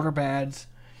headgear and shoulder pads.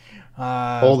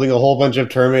 Holding a whole bunch of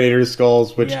Terminator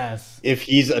skulls, which, if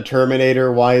he's a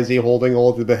Terminator, why is he holding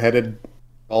all the beheaded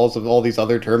skulls of all these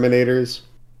other Terminators?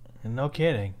 No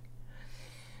kidding.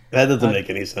 That doesn't make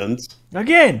any sense.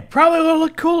 Again, probably will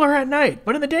look cooler at night,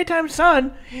 but in the daytime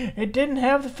sun, it didn't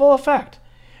have the full effect.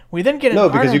 We then get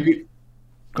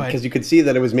Go ahead. because you could see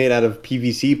that it was made out of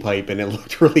PVC pipe and it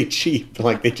looked really cheap.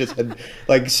 Like they just had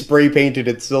like spray painted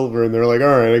it silver, and they're like,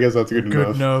 "All right, I guess that's good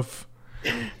enough." enough.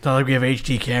 It's not like we have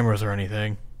HD cameras or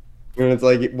anything. And it's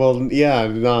like, well, yeah,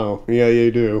 no, yeah,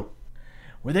 you do.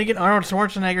 We then get Arnold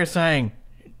Schwarzenegger saying,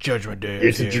 "Judgment Day is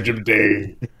It's a here. judgment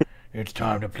day. It's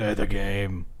time to play the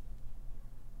game."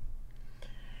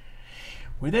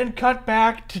 We then cut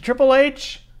back to Triple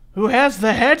H, who has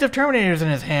the heads of Terminators in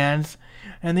his hands,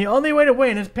 and the only way to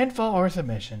win is pinfall or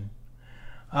submission.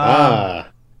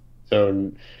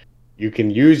 So you can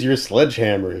use your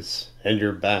sledgehammers and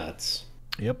your bats.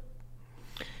 Yep.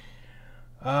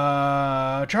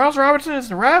 Charles Robinson is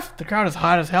the ref. The crowd is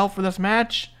hot as hell for this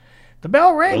match. The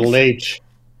bell rings. Little H.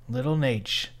 Little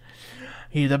Nate.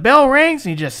 The bell rings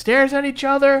and he just stares at each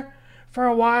other for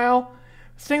a while.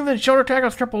 Sting then shoulder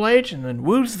tackles Triple H and then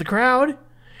woos the crowd.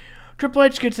 Triple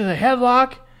H gets a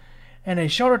headlock and a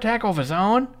shoulder tackle of his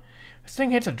own.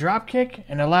 Sting hits a drop kick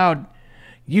and a loud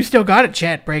 "You still got it"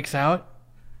 chant breaks out.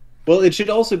 Well, it should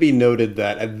also be noted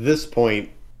that at this point,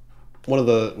 one of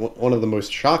the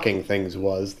most shocking things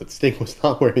was that Sting was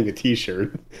not wearing a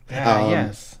T-shirt.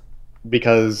 Yes.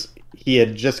 Because he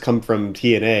had just come from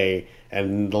TNA,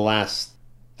 and the last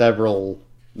several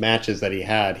matches that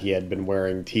he had been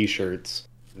wearing T-shirts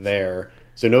there.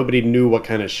 So nobody knew what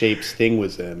kind of shape Sting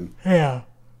was in. Yeah.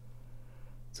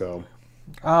 So.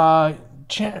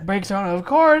 Chant breaks out. Of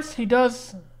course, he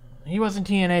was in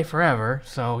TNA forever,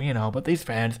 so, but these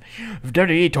fans,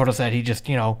 WWE told us that he just,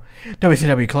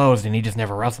 WCW closed and he just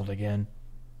never wrestled again.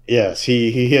 Yes,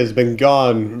 he has been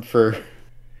gone for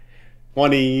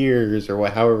 20 years or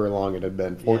however long it had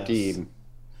been, 14. Yes.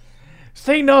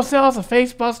 Sting no-sells a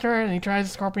face buster and he tries a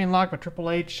scorpion lock, but Triple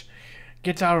H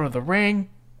gets out of the ring.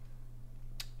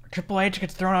 Triple H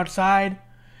gets thrown outside,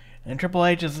 and Triple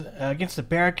H is against the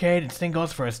barricade, and Sting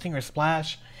goes for a Stinger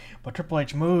Splash, but Triple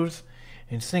H moves,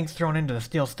 and Sting's thrown into the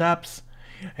steel steps.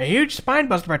 A huge spine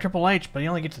buster by Triple H, but he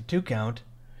only gets a 2 count.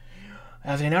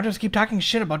 As the announcers keep talking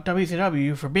shit about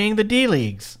WCW for being the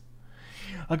D-Leagues.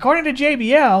 According to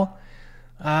JBL,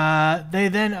 they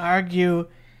then argue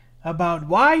about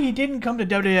why he didn't come to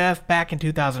WWF back in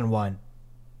 2001.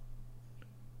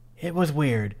 It was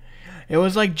weird. It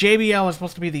was like JBL was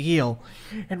supposed to be the heel,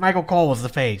 and Michael Cole was the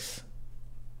face.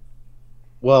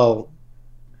 Well,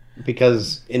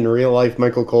 because in real life,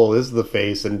 Michael Cole is the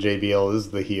face and JBL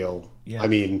is the heel. Yes. I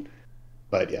mean,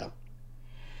 but yeah.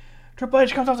 Triple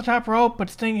H comes off the top rope, but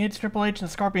Sting hits Triple H in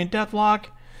the Scorpion Deathlock.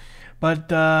 But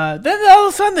then all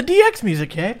of a sudden the DX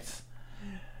music hits,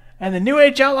 and the New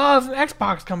Age Outlaws and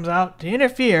X-Pac comes out to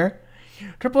interfere.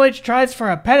 Triple H tries for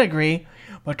a pedigree,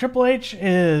 but Triple H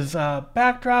is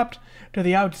backdropped to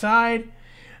the outside,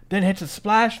 then hits a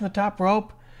splash from the top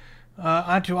rope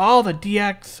onto all the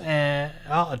DX and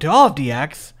to all of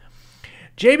DX.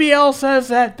 JBL says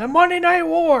that the Monday Night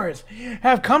Wars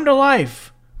have come to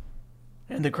life,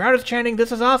 and the crowd is chanting,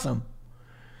 "This is awesome."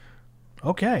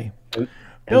 Okay.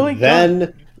 Billy then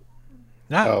Gunn.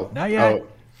 Not yet.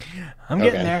 I'm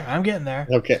getting there.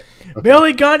 Okay.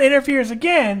 Billy Gunn interferes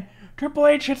again. Triple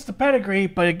H hits the pedigree,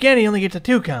 but again he only gets a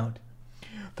 2 count.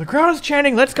 The crowd is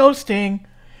chanting, "Let's go Sting,"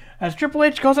 as Triple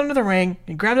H goes under the ring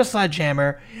and grabs a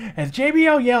sledgehammer, as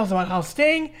JBL yells about how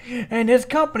Sting and his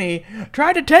company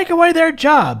tried to take away their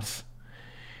jobs.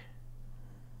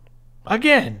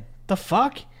 Again, the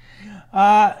fuck?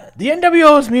 The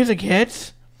NWO's music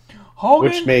hits.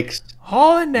 Hogan, Which makes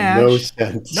Hall and Nash. no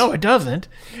sense. No, it doesn't.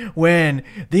 When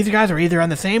these guys are either on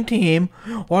the same team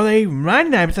or they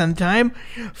 99% of the time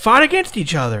fought against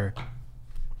each other.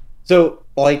 So,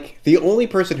 like, the only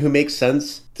person who makes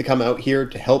sense to come out here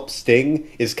to help Sting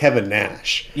is Kevin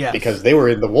Nash. Yes. Because they were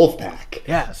in the Wolfpack.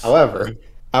 Yes.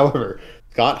 However,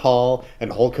 Scott Hall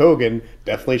and Hulk Hogan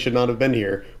definitely should not have been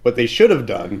here. What they should have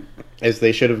done is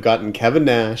they should have gotten Kevin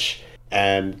Nash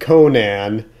and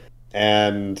Conan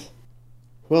and...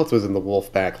 who else was in the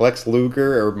Wolfpack? Lex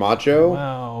Luger or Macho?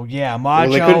 Oh, yeah.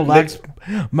 Well,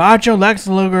 Macho, Lex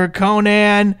Luger,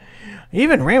 Conan.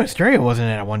 Even Rey Mysterio wasn't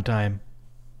in it at one time.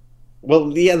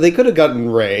 Well, yeah, they could have gotten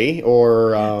Ray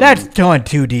or... That's going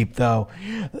too deep, though.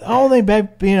 Only,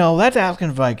 that's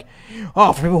asking for,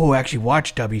 for people who actually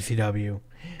watch WCW.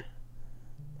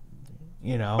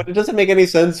 But it doesn't make any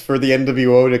sense for the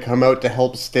NWO to come out to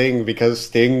help Sting because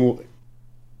Sting...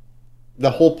 the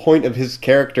whole point of his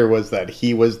character was that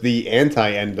he was the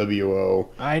anti-NWO.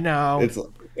 I know.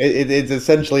 It's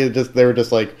essentially just they were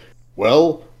just like,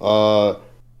 well,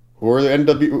 who are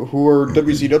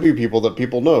WCW people that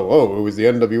people know? Oh, it was the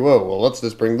NWO. Well, let's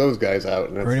just bring those guys out.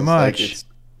 And it's pretty much.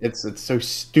 It's so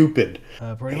stupid.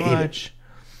 Pretty much.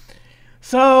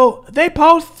 So they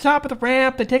post at the top of the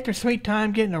ramp. They take their sweet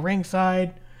time getting to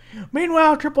ringside.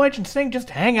 Meanwhile, Triple H and Sting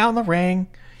just hang out in the ring.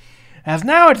 As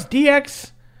now it's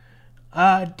DX,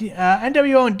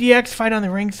 NWO and DX fight on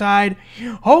the ringside.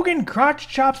 Hogan crotch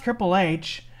chops Triple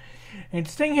H, and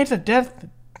Sting hits a death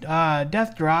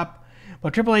drop,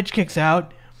 but Triple H kicks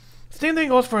out. Sting then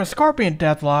goes for a scorpion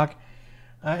deathlock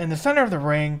in the center of the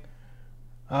ring.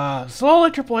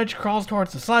 Slowly, Triple H crawls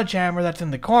towards the sledgehammer that's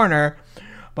in the corner,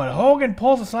 but Hogan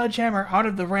pulls the sledgehammer out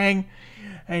of the ring,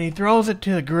 and he throws it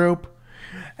to the group.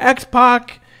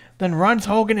 X-Pac then runs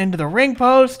Hogan into the ring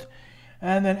post,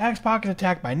 and then X-Pac is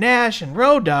attacked by Nash and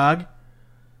Road Dogg,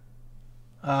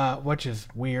 which is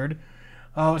weird.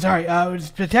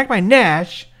 It's attacked by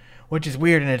Nash, which is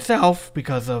weird in itself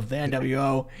because of the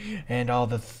NWO and all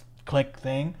the click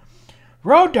thing.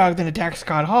 Road Dogg then attacks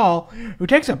Scott Hall, who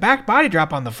takes a back body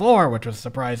drop on the floor, which was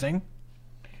surprising.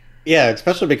 Yeah,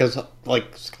 especially because,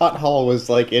 like, Scott Hall was,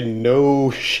 like, in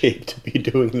no shape to be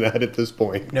doing that at this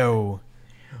point. No.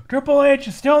 Triple H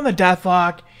is still in the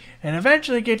deathlock and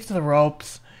eventually gets to the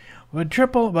ropes.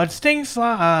 But Sting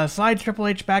slides Triple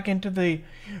H back into the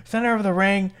center of the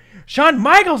ring. Shawn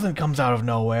Michaels then comes out of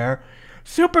nowhere,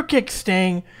 super kicks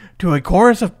Sting to a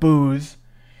chorus of boos.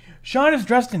 Shawn is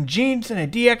dressed in jeans and a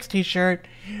DX t-shirt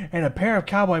and a pair of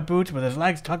cowboy boots with his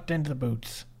legs tucked into the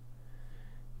boots.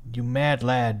 You mad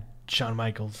lad, Shawn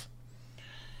Michaels.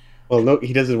 Well, no,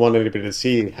 he doesn't want anybody to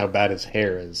see how bad his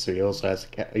hair is, so he also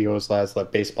has that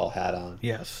baseball hat on.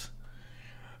 Yes.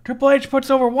 Triple H puts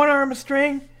over one arm of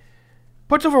Sting,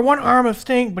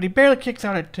 but he barely kicks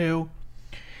out at two.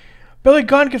 Billy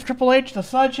Gunn gives Triple H the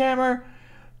sledgehammer,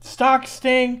 stalks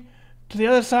Sting to the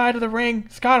other side of the ring.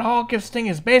 Scott Hall gives Sting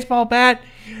his baseball bat,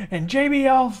 and JB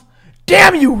yells,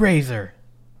 "Damn you, Razor!"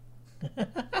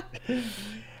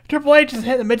 Triple H is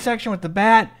hit in the midsection with the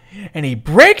bat, and he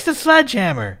breaks the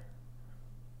sledgehammer.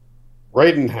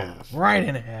 Right in half.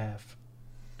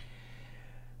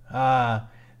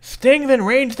 Sting then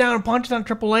rains down and punches on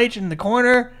Triple H in the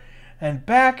corner, and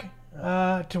back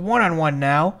to one-on-one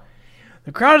now.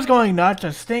 The crowd is going nuts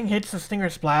as Sting hits the Stinger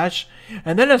Splash,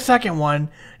 and then a second one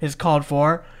is called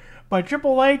for, but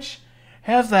Triple H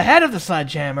has the head of the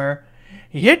sledgehammer.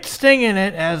 He hits Sting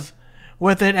as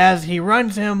he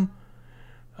runs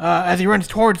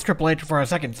towards Triple H for a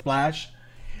second splash,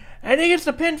 and he gets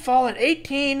the pinfall at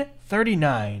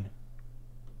 18:39.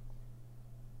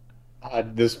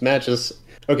 This match is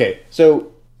okay.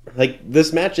 So, like,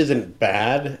 this match isn't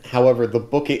bad. However, the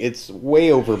booking, it's way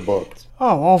overbooked.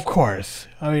 Oh, of course.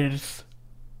 I mean, it's...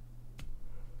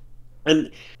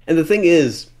 And the thing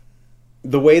is,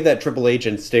 the way that Triple H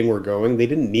and Sting were going, they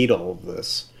didn't need all of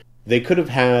this. They could have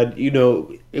had, it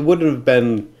wouldn't have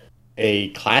been a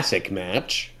classic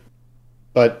match,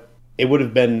 but it would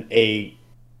have been a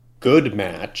good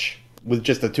match with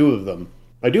just the two of them.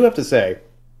 I do have to say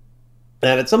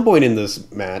that at some point in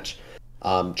this match,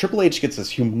 Triple H gets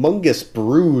this humongous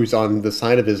bruise on the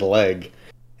side of his leg,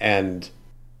 and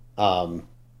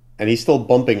he's still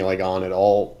bumping on it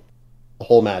all the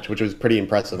whole match, which was pretty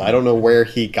impressive. I don't know where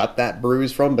he got that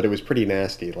bruise from, but it was pretty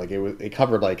nasty. Like it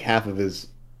covered like half of his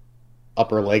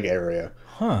upper leg area.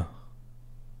 Huh.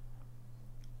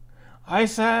 I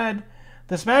said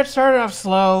this match started off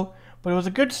slow, but it was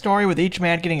a good story with each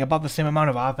man getting about the same amount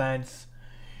of offense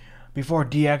before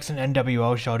DX and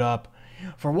NWO showed up.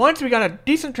 For once, we got a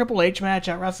decent Triple H match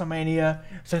at WrestleMania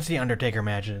since the Undertaker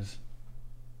matches.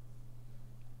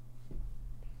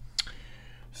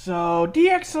 So,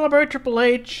 DX celebrate Triple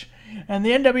H, and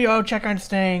the NWO check on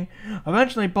Sting.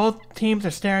 Eventually, both teams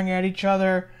are staring at each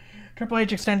other. Triple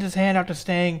H extends his hand out to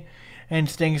Sting, and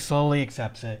Sting slowly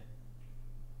accepts it.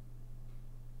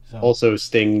 So. Also,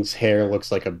 Sting's hair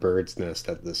looks like a bird's nest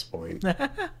at this point.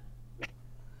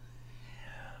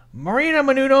 Marina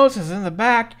Menounos is in the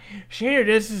back. She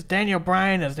introduces Daniel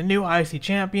Bryan as the new IC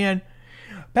champion.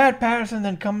 Pat Patterson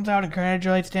then comes out and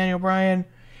congratulates Daniel Bryan.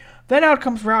 Then out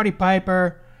comes Rowdy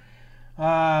Piper.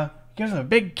 Gives him a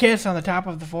big kiss on the top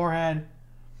of the forehead.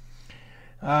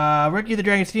 Ricky the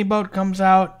Dragon Steamboat comes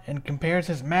out and compares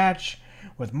his match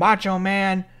with Macho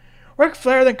Man. Ric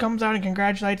Flair then comes out and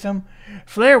congratulates him.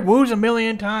 Flair woos a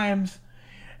million times.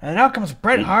 And out comes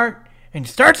Bret Hart and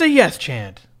starts a yes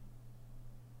chant.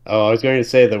 Oh, I was going to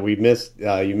say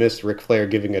that you missed Ric Flair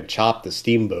giving a chop to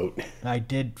Steamboat. I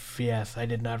did, yes, I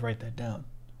did not write that down.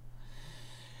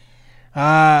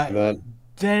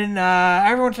 Then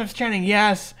everyone starts chanting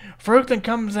yes. Farouk then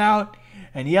comes out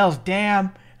and yells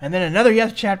damn, and then another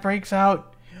yes chant breaks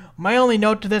out. My only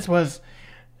note to this was,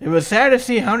 it was sad to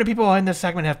see how many people in this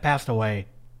segment have passed away.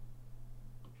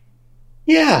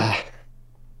 Yeah,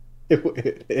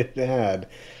 it had.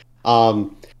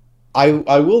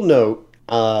 I will note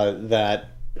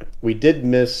that we did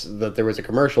miss that there was a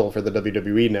commercial for the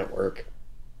WWE Network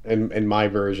in my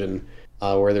version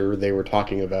where they were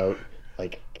talking about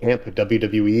like Camp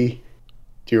WWE.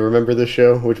 Do you remember this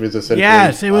show? Which was essentially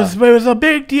Yes, it was a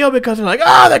big deal because they're like,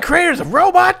 oh, the creators of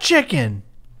Robot Chicken.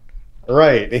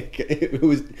 right. It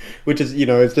was, which is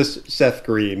it's just Seth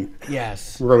Green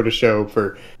Yes. wrote a show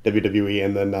for WWE,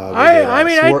 and then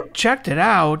I checked it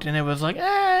out and it was like,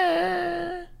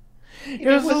 it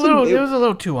was a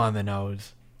little too on the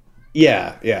nose.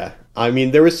 Yeah. I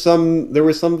mean, there was some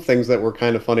things that were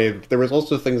kind of funny. There was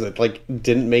also things that like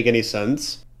didn't make any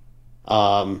sense,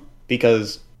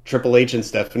 because Triple H and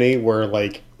Stephanie were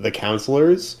like the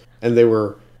counselors, and they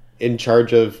were in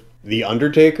charge of the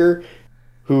Undertaker,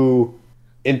 who,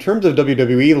 in terms of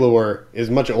WWE lore, is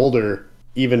much older,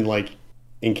 even like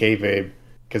in kayfabe,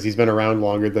 because he's been around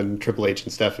longer than Triple H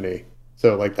and Stephanie.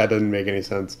 So like that doesn't make any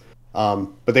sense. But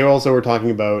they also were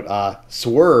talking about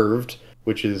Swerved,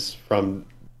 which is from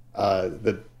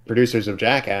the producers of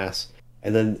Jackass,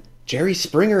 and then Jerry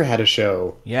Springer had a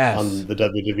show on the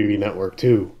WWE Network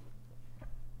too.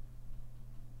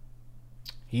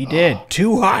 He did.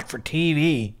 Too hot for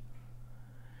TV.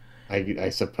 I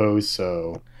suppose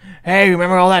so. Hey,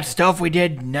 remember all that stuff we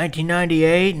did in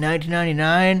 1998,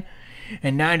 1999,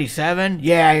 and 97?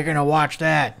 Yeah, you're going to watch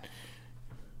that.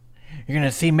 You're going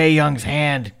to see Mae Young's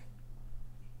hand.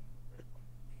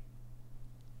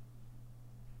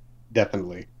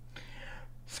 Definitely.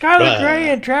 Skylar Grey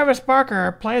and Travis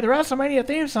Barker play the WrestleMania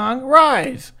theme song,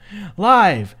 Rise,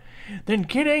 live. Then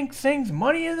Kid Ink sings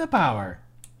Money in the Power.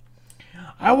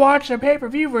 I watched a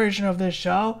pay-per-view version of this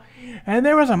show, and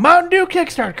there was a Mountain Dew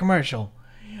Kickstart commercial.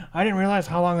 I didn't realize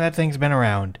how long that thing's been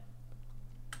around.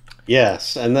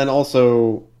 Yes, and then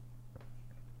also,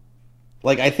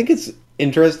 like, I think it's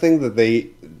interesting that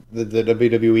the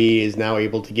WWE is now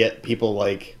able to get people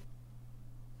like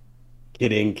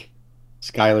Kid Ink,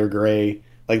 Skylar Grey.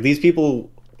 Like, these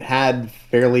people had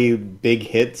fairly big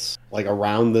hits, like,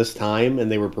 around this time,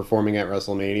 and they were performing at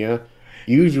WrestleMania.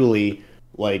 Usually,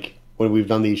 like, when we've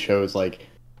done these shows, like,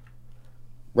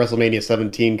 WrestleMania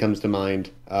 17 comes to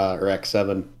mind, or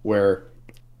X7, where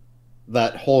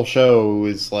that whole show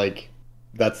is, like,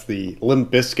 that's the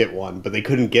Limp Bizkit one, but they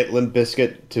couldn't get Limp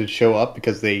Bizkit to show up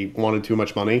because they wanted too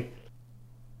much money.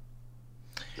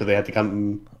 So they had to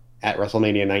come at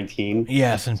WrestleMania 19.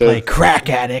 Yes, and play Crack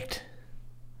Addict.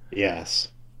 Yes.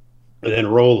 And then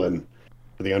Rollin'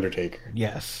 for The Undertaker.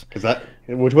 Yes.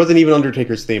 Which wasn't even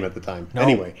Undertaker's theme at the time. No.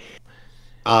 Anyway.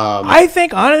 I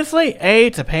think, honestly, A,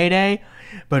 it's a payday,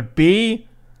 but B,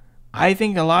 I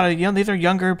think a lot of these are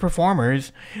younger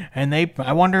performers, and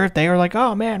I wonder if they were like,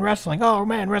 oh man, wrestling, oh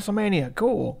man, WrestleMania,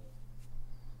 cool.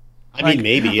 I mean,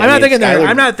 maybe.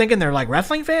 I'm not thinking they're like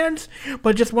wrestling fans,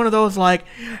 but just one of those like,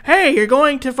 hey, you're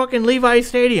going to fucking Levi's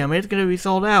Stadium, it's going to be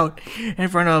sold out in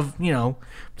front of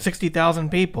 60,000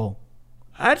 people.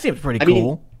 That seems pretty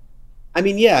cool.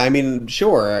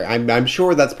 Sure. I'm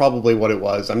sure that's probably what it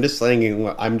was. I'm just thinking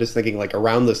like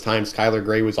around this time, Skylar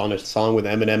Grey was on a song with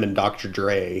Eminem and Dr.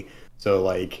 Dre. So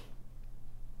like,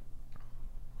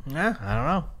 yeah, I don't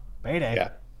know. Payday.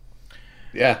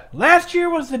 Yeah. Last year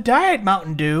was the Diet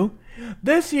Mountain Dew.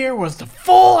 This year was the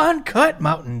full uncut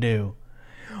Mountain Dew.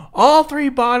 All 3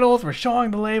 bottles were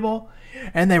showing the label,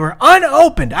 and they were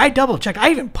unopened. I double checked.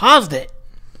 I even paused it.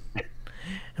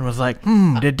 And was like,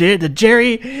 did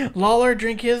Jerry Lawler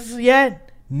drink his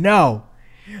yet? No.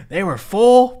 They were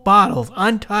full bottles,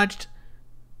 untouched,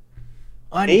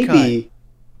 uncut. Maybe.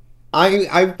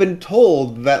 I've been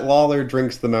told that Lawler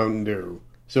drinks the Mountain Dew.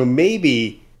 So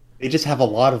maybe they just have a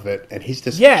lot of it, and he's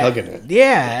just chugging it.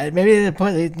 Yeah, maybe they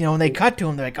put, when they cut to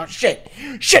him, they're like, oh, shit,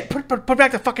 put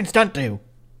back the fucking stunt Dew.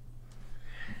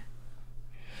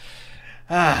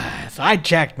 So I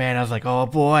checked, man. I was like, oh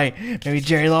boy, maybe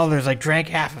Jerry Lawler's like drank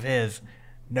half of his.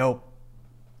 Nope.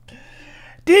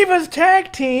 Divas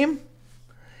Tag Team,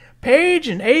 Paige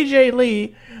and AJ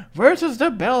Lee versus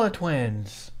the Bella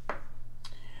Twins.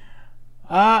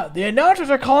 The announcers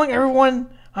are calling everyone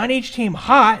on each team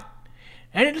hot,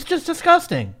 and it's just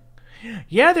disgusting.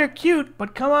 Yeah, they're cute,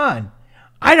 but come on.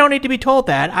 I don't need to be told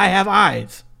that. I have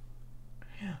eyes.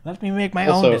 Let me make my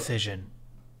own decision.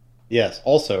 Yes,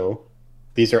 also,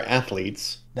 these are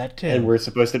athletes. That too. And we're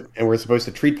supposed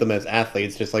to treat them as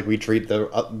athletes, just like we treat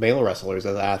the male wrestlers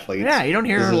as athletes. Yeah, you don't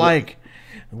hear like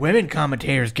women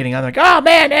commentators getting on like, oh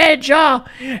man, Edge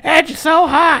is so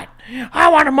hot. I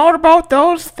want to motorboat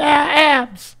those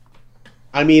abs.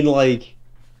 I mean, like,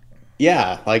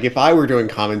 yeah, like if I were doing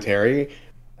commentary,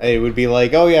 it would be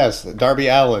like, oh yes, Darby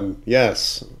Allin,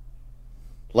 yes,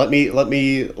 Let me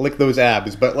lick those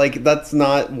abs, but like that's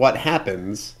not what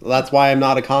happens. That's why I'm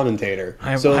not a commentator.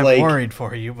 I'm like, worried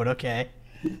for you, but okay.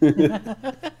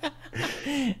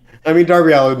 I mean,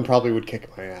 Darby Allin probably would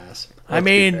kick my ass.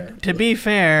 To be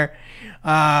fair,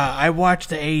 I watched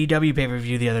the AEW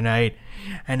pay-per-view the other night,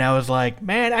 and I was like,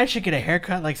 man, I should get a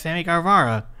haircut like Sammy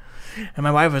Guevara. And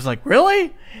my wife was like,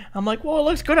 really? I'm like, well, it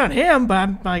looks good on him, but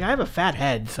I'm like, I have a fat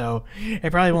head, so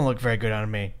it probably won't look very good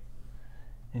on me.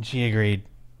 And she agreed.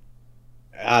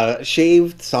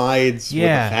 Shaved sides with a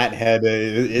Yeah. fat head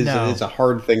is a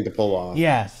hard thing to pull off.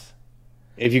 Yes.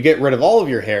 If you get rid of all of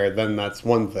your hair, then that's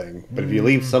one thing. But if you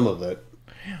leave some of it,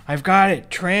 I've got it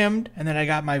trimmed, and then I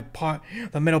got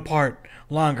the middle part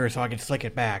longer so I can slick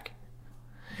it back.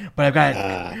 But I've got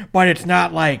it, but it's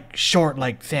not like short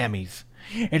like Sammy's.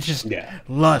 It's just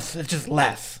less. It's just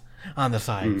less on the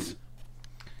sides.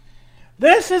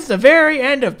 This is the very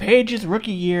end of Paige's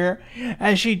rookie year,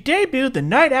 as she debuted the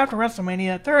night after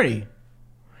WrestleMania 30,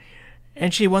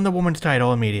 and she won the women's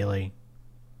title immediately.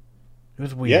 It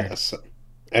was weird. Yes,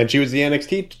 and she was the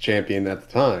NXT champion at the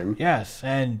time. Yes,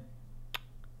 and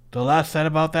the less said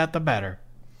about that, the better.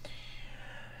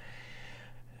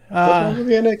 What was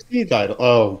the NXT title?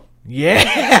 Oh,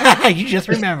 yeah, you just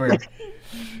remembered.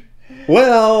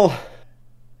 well,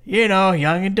 You know,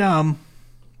 young and dumb,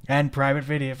 and private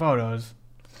video photos,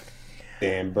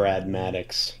 damn Brad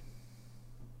Maddox.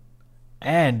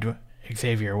 and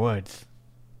Xavier Woods.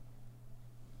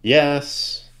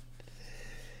 Yes,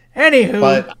 Anywho,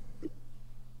 but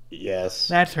yes,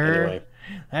 that's her. Anyway,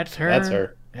 That's her. that's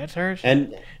her. That's her.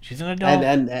 And She's an adult.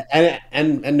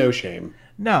 and no shame.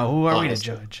 No, who are we to Honestly.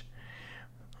 judge?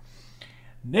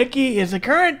 Nikki is the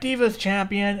current Divas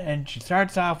champion, and she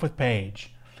starts off with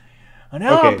Paige.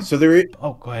 Okay, so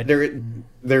Oh, go ahead.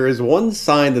 there is one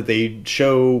sign that they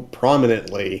show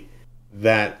prominently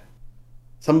that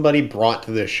somebody brought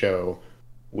to this show,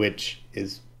 which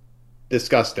is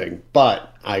disgusting.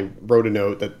 But I wrote a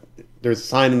note that there's a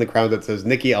sign in the crowd that says,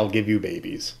 "Nikki, I'll give you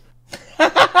babies."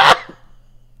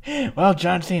 Well,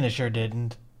 John Cena sure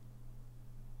didn't.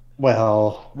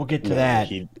 Well, We'll get to no,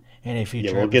 that in a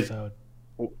future we'll get- episode.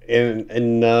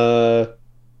 in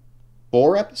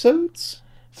 4 episodes.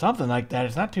 Something like that.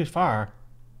 It's not too far.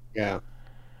 Yeah.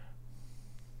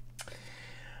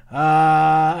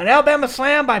 An Alabama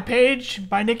slam by Paige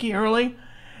by Nikki early.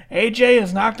 AJ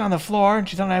is knocked on the floor, and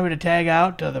she's unable to tag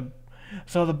out.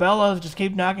 So the Bellas just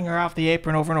keep knocking her off the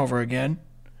apron over and over again.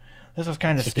 This was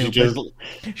kind of stupid.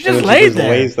 She just laid there.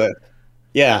 lays there.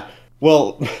 Yeah.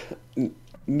 Well,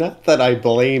 not that I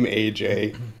blame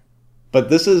AJ, but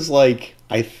this is like,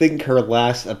 I think, her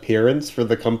last appearance for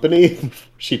the company.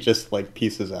 She just like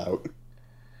pieces out.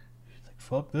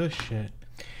 Fuck this shit.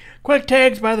 Quick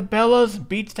tags by the Bellas,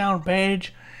 beats down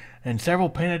Paige, and several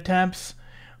pin attempts,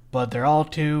 but they're all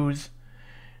twos.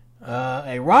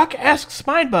 A Rock-esque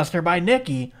spinebuster by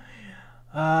Nikki,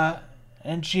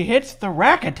 and she hits the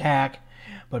rack attack,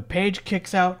 but Paige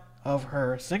kicks out of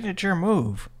her signature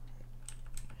move.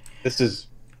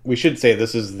 We should say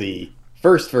this is the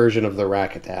first version of the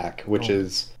rack attack, which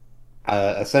is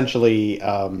essentially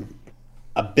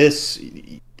Abyss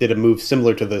did a move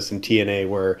similar to this in TNA,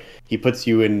 where he puts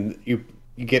you in, you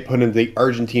get put in the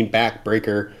Argentine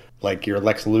backbreaker like your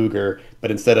Lex Luger, but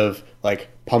instead of like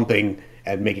pumping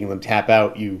and making them tap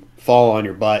out, you fall on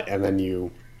your butt and then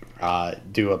you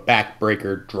do a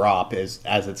backbreaker drop, as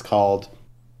it's called.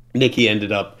 Nikki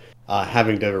ended up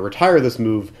having to retire this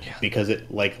move because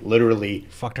it like literally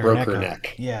Fucked her broke neck her up.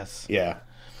 neck. Yes. Yeah.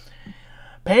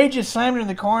 Paige is slammed in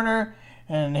the corner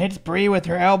and hits Brie with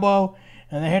her elbow,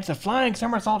 and then hits a flying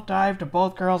somersault dive to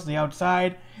both girls to the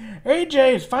outside.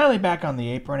 AJ is finally back on the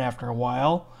apron after a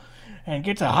while and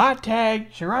gets a hot tag.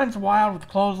 She runs wild with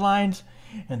clotheslines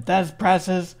and Thez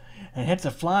presses and hits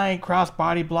a flying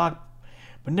cross-body block,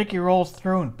 but Nikki rolls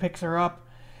through and picks her up.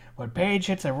 But Paige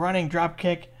hits a running drop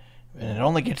kick, and it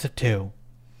only gets a 2.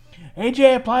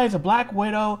 AJ applies a Black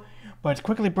Widow, but it's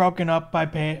quickly broken up by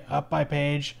Paige.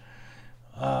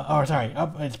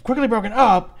 It's quickly broken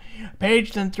up.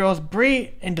 Paige then throws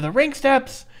Brie into the ring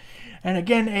steps, and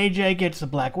again AJ gets the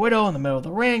Black Widow in the middle of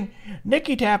the ring.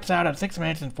 Nikki taps out at 6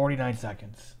 minutes and 49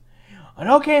 seconds. An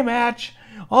okay match.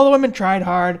 All the women tried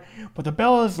hard, but the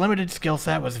Bella's limited skill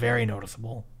set was very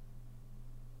noticeable.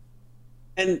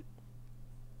 And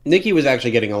Nikki was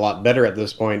actually getting a lot better at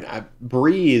this point.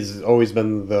 Brie has always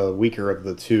been the weaker of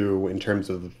the two in terms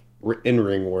of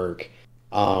in-ring work.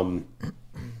 But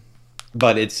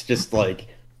it's just like,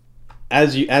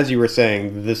 as you were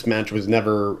saying, this match was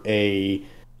never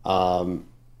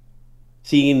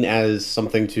seen as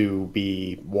something to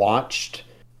be watched,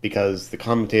 because the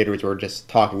commentators were just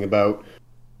talking about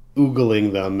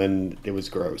oogling them, and it was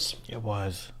gross. It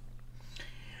was.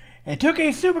 It took a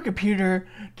supercomputer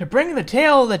to bring the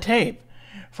tail of the tape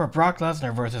for Brock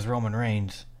Lesnar versus Roman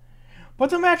Reigns. But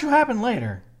the match will happen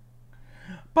later.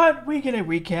 But we get a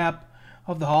recap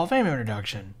of the Hall of Fame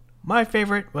introduction. My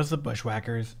favorite was the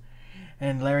Bushwhackers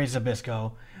and Larry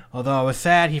Zbyszko, although I was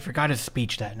sad he forgot his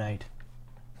speech that night.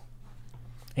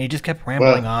 And he just kept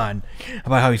rambling on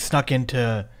about how he snuck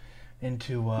into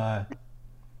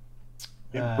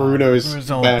Bruno's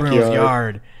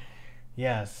yard.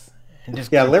 Yes. And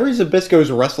just Larry Zbyszko's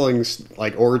wrestling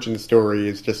origin story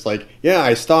is just like, yeah,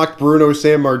 I stalked Bruno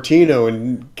Sammartino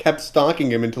and kept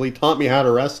stalking him until he taught me how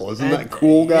to wrestle. Isn't that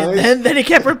cool, guys? And then he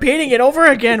kept repeating it over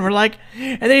again. We're like,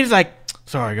 and then he's like,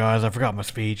 sorry guys, I forgot my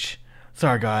speech.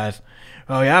 Sorry guys.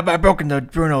 Oh yeah, I broke into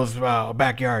Bruno's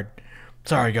backyard.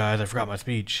 Sorry guys, I forgot my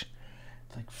speech.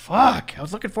 It's like, fuck. I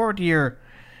was looking forward to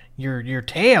your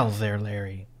tales there,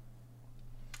 Larry.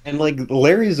 And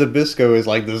Larry Zbyszko is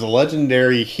this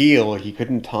legendary heel. He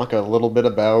couldn't talk a little bit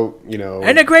about,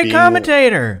 and a great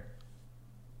commentator.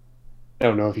 I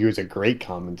don't know if he was a great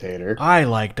commentator. I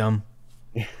liked him.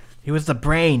 He was the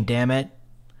brain, damn it.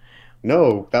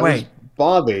 No, that was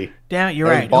Bobby. Damn it, you're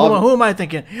right. Who am I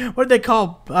thinking? What did they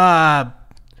call?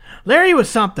 Larry was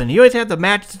something. He always had the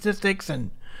match statistics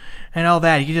and all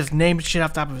that. He could just name shit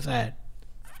off the top of his head.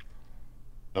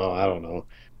 Oh, I don't know.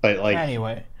 But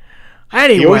Anyway.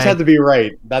 He always had to be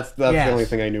right. That's the only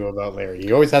thing I knew about Larry.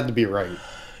 He always had to be right.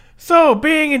 So,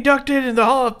 being inducted in the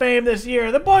Hall of Fame this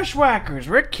year, the Bushwhackers,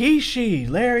 Rikishi,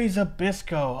 Larry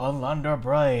Zbyszko, Alundra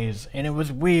Blaze. And it was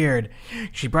weird.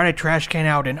 She brought a trash can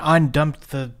out and undumped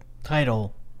the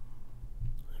title.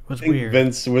 It was weird.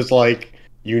 Vince was like,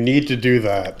 you need to do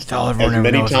that as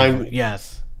many times.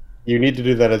 Yes. You need to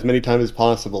do that as many times as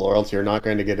possible, or else you're not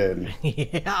going to get in.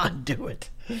 Yeah, do it.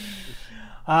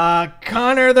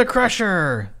 Connor the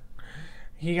Crusher.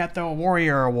 He got the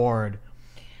Warrior Award.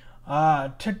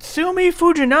 Tatsumi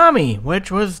Fujinami,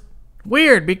 which was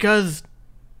weird because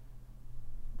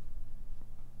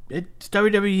it's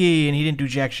WWE and he didn't do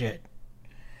jack shit.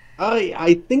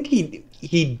 I think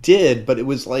he did, but it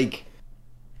was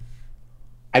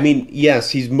yes,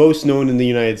 he's most known in the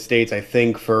United States, I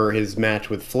think, for his match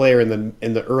with Flair in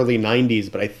the early 90s,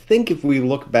 but I think if we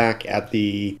look back at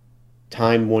the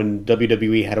time when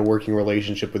WWE had a working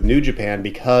relationship with New Japan,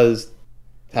 because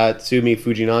Tatsumi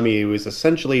Fujinami was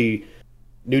essentially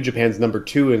New Japan's number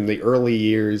 2 in the early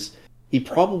years, he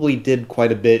probably did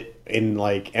quite a bit in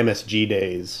MSG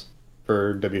days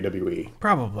for WWE.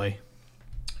 Probably.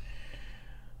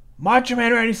 Macho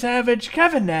Man Randy Savage,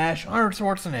 Kevin Nash, Arnold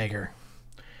Schwarzenegger.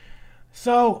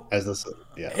 So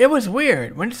it was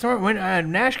weird when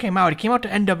Nash came out. He came out to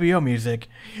NWO music,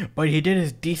 but he did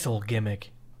his Diesel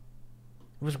gimmick.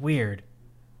 It was weird.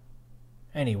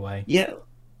 Anyway. Yeah.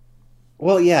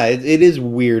 Well, yeah, it is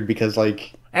weird because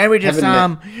and we just saw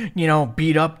him,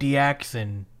 beat up DX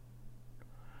and.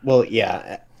 Well,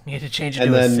 yeah. He had to change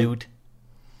into a suit.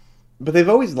 But they've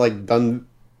always done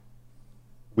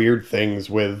weird things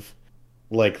with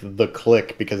the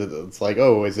Click, because it's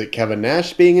is it Kevin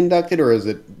Nash being inducted or is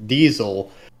it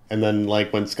Diesel? And then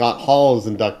when Scott Hall is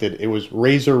inducted, it was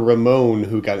Razor Ramon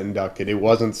who got inducted. It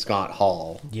wasn't Scott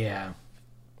Hall. Yeah.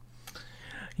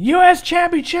 U.S.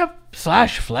 Championship /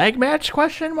 flag match ?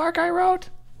 I wrote.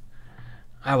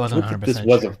 I wasn't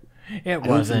 100% sure. It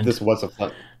wasn't. This was a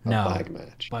flag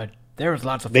match. But there was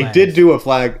lots of flags. They did do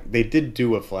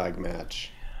a flag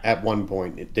match at one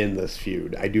point in this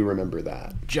feud. I do remember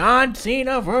that. John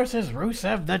Cena versus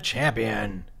Rusev, the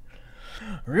champion.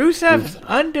 Rusev's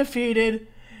undefeated,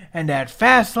 and at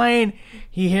Fastlane,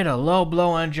 he hit a low blow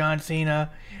on John Cena,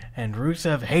 and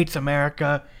Rusev hates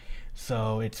America.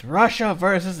 So it's Russia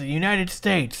versus the United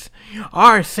States.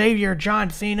 Our savior, John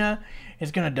Cena,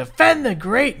 is going to defend the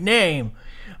great name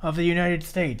of the United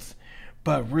States.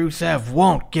 But Rusev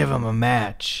won't give him a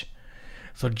match.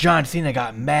 So John Cena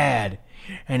got mad,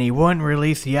 and he wouldn't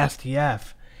release the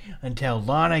STF until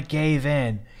Lana gave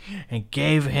in and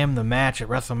gave him the match at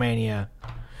WrestleMania.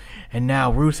 And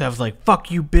now Rusev's like, fuck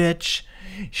you, bitch.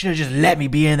 You should have just let me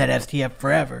be in that STF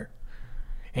forever.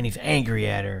 And he's angry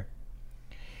at her.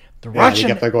 The Russian...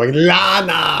 he kept on going,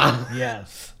 Lana!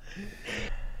 Yes.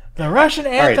 The Russian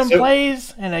anthem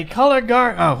plays, and a color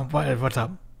guard... Oh, what's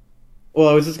up? Well,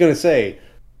 I was just going to say,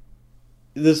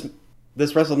 this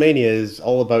WrestleMania is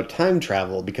all about time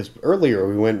travel, because earlier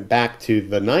we went back to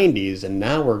the 90s, and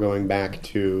now we're going back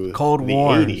to Cold the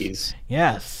Wars. 80s.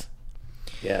 Yes.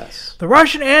 Yes. The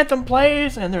Russian anthem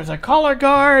plays, and there's a color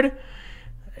guard.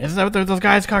 Isn't that what those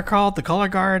guys are called? The color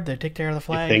guard? They take care of the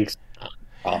flag? I think so.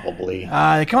 Probably.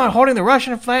 They come out holding the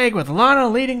Russian flag with Lana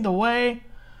leading the way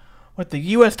with the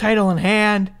U.S. title in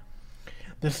hand.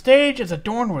 The stage is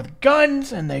adorned with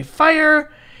guns, and they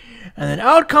fire, and then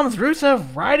out comes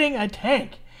Rusev riding a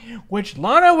tank, which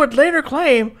Lana would later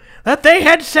claim that they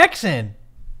had sex in.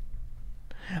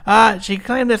 She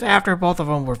claimed this after both of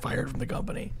them were fired from the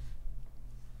company.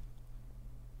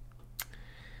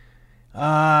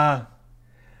 I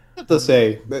have to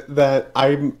say that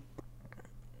I'm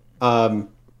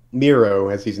Miro,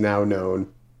 as he's now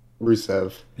known,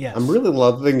 Rusev. Yes. I'm really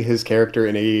loving his character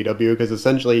in AEW because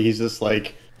essentially he's just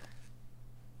like,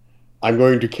 I'm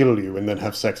going to kill you and then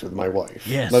have sex with my wife.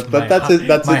 Yes,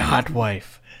 that's my hot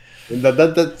wife.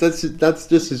 That's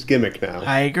just his gimmick now.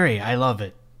 I agree. I love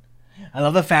it. I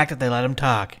love the fact that they let him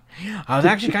talk. I was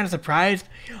actually kind of surprised.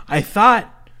 I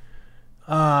thought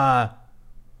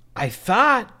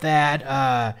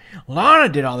that Lana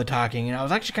did all the talking, and I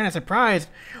was actually kind of surprised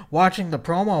watching the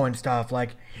promo and stuff,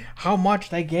 like how much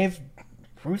they gave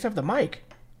Rusev the mic.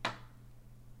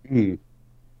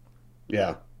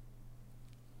 Yeah.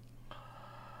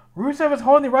 Rusev is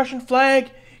holding the Russian flag.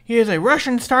 He has a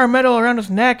Russian Star medal around his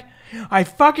neck. I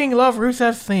fucking love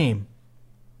Rusev's theme.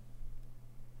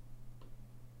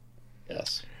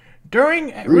 Yes.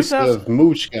 During Rusev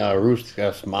Mushka,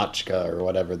 Rusev Machka, or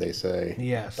whatever they say.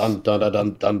 Yes. Dun dun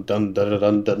dun dun dun dun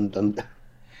dun dun dun.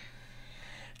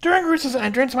 During Rusev's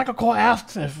entrance, Michael Cole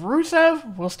asks if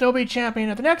Rusev will still be champion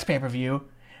at the next pay-per-view,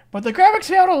 but the graphics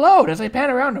fail to load as they pan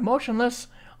around to motionless,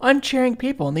 uncheering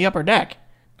people in the upper deck.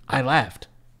 I laughed.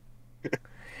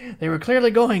 They were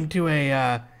clearly going to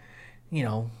a,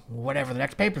 whatever the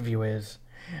next pay-per-view is,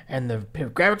 and the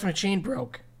graphics machine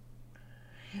broke.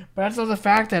 But that's also the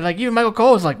fact that, like, even Michael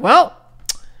Cole was like, well,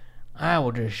 I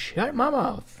will just shut my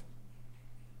mouth.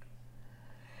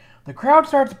 The crowd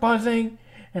starts buzzing,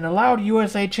 and a loud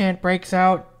USA chant breaks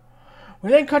out. We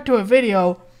then cut to a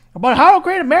video about how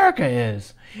great America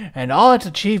is, and all its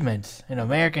achievements in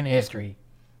American history.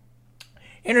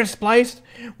 Interspliced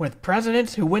with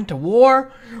presidents who went to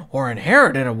war, or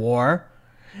inherited a war,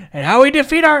 and how we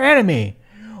defeat our enemy,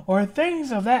 or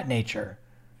things of that nature.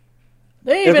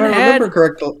 They even had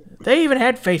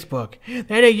Facebook.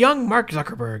 They had a young Mark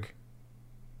Zuckerberg.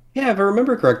 Yeah, if I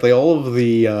remember correctly, all of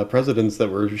the presidents that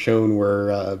were shown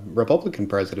were Republican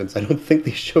presidents. I don't think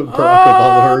they showed Barack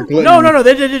Obama or Clinton. No,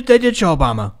 they did show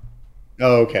Obama.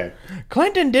 Oh, okay.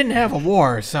 Clinton didn't have a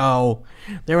war, so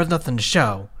there was nothing to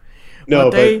show. No,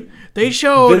 but they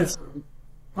showed.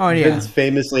 Vince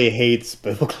famously hates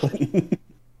Bill Clinton.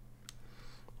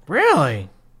 Really?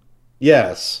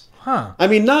 Yes. Huh. I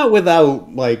mean, not without,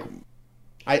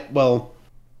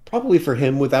 probably for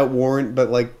him without warrant,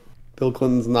 but, Bill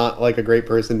Clinton's not, a great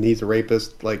person. He's a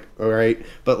rapist, alright.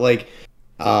 But,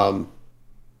 during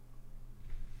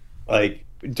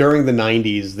the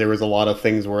 90s, there was a lot of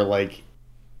things where,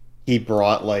 he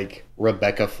brought,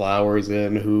 Rebecca Flowers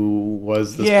in, who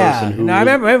was this person who... Yeah, I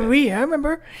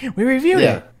remember. We reviewed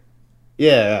it.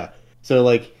 Yeah.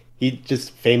 So, he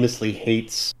just famously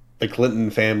hates the Clinton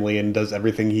family and does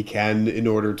everything he can in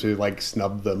order to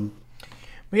snub them.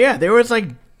 But yeah, there was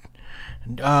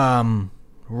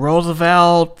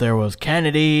Roosevelt, there was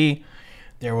Kennedy,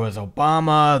 there was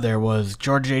Obama, there was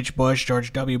George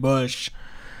W. Bush,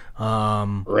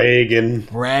 Reagan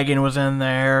was in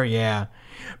there. Yeah,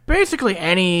 basically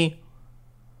any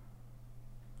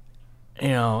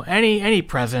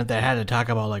president that had to talk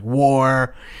about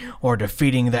war or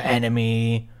defeating the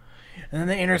enemy. And then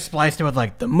they interspliced it with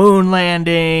the moon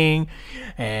landing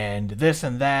and this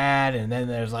and that, and then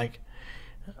there's and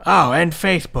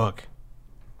Facebook.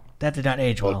 That did not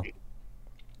age well.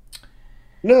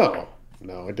 No,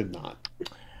 it did not.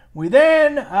 We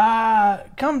then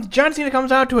John Cena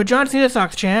comes out to a John Cena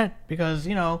sucks chant because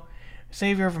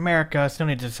Savior of America still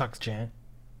needs a sucks chant.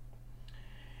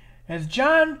 As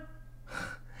John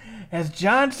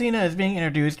Cena is being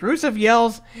introduced, Rusev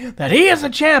yells that he is the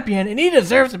champion and he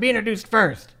deserves to be introduced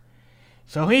first.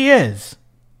 So he is.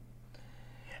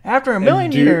 After a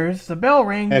million years, the bell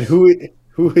rings. And who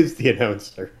is the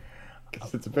announcer?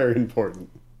 Because it's very important.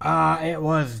 It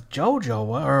was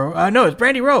JoJo, no, it's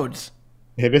Brandy Rhodes.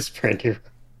 It is Brandy.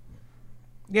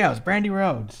 Yeah, it was Brandy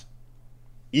Rhodes.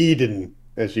 Eden,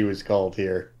 as she was called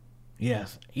here.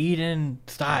 Yes, Eden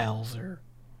Styles or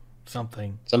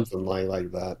something. Something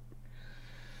like that.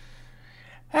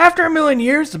 After a million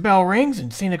years, the bell rings,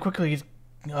 and Cena quickly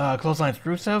clotheslines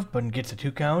Rusev, but gets a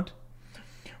 2 count.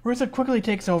 Rusev quickly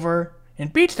takes over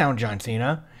and beats down John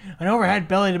Cena. An overhead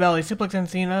belly-to-belly suplex on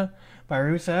Cena by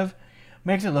Rusev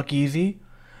makes it look easy.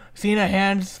 Lana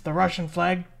hands the Russian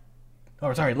flag to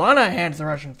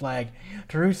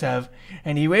Rusev,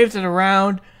 and he waves it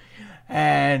around,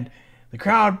 and the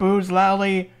crowd boos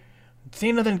loudly.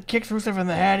 Cena then kicks Rusev in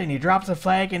the head, and he drops the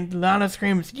flag, and Lana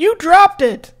screams, "You dropped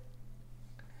it!"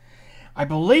 I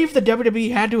believe the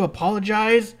WWE had to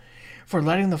apologize for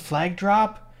letting the flag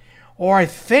drop, or I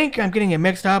think I'm getting it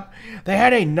mixed up. They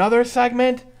had another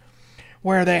segment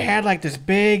where they had like this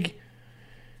big,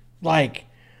 like,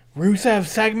 Rusev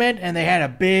segment, and they had a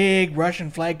big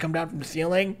Russian flag come down from the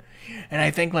ceiling, and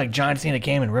I think like John Cena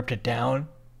came and ripped it down.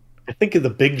 I think the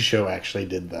Big Show actually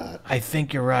did that. I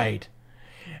think you're right.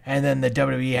 And then the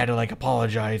WWE had to like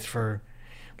apologize for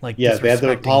like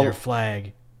disrespecting their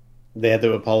flag. They had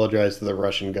to apologize to the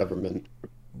Russian government.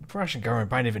 The Russian government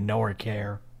probably didn't even know or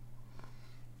care.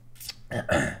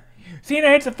 Cena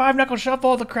hits a 5-knuckle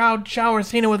shuffle. The crowd showers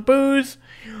Cena with boos.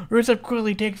 Rusev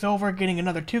quickly takes over, getting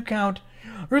another 2 count.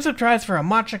 Rusev tries for a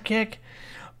matcha kick,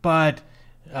 but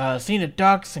Cena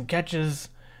ducks and catches.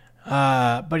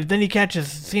 But then he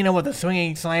catches Cena with a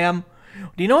swinging slam.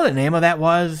 Do you know what the name of that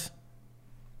was?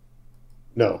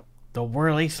 No. The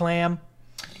Whirly Slam.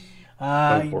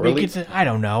 I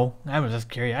don't know. I was just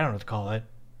curious. I don't know what to call it.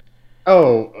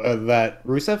 Oh, that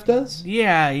Rusev does?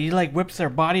 Yeah, he like whips their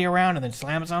body around and then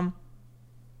slams them.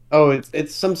 Oh,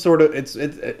 it's some sort of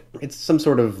it's some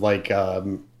sort of like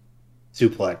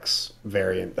suplex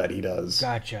variant that he does.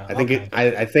 Gotcha. I think okay.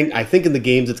 I think in the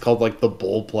games it's called like the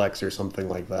bullplex or something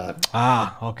like that.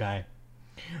 Ah, okay.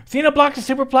 Cena blocks a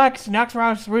superplex, knocks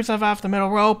Rusev off the middle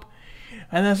rope,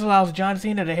 and this allows John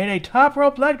Cena to hit a top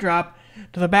rope leg drop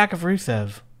to the back of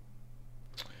Rusev.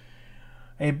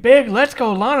 A big "Let's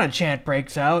Go Lana" chant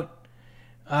breaks out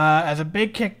as a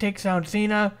big kick takes down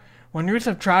Cena. When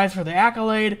Rusev tries for the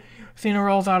accolade, Cena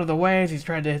rolls out of the way as he's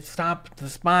trying to stomp the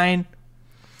spine.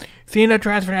 Cena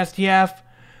tries for an STF,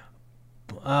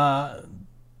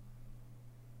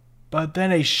 but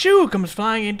then a shoe comes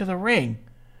flying into the ring.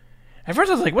 At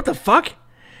first I was like, what the fuck?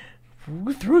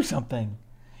 Who threw something?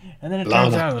 And then it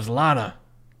turns out it was Lana.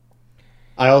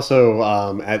 I also,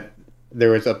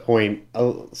 there was a point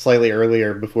slightly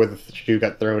earlier before the shoe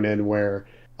got thrown in where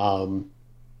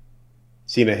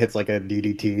Cena hits like a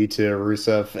DDT to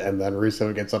Rusev, and then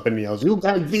Rusev gets up and yells, "You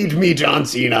can't beat me, John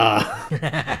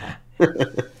Cena!"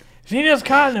 Cena's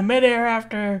caught in midair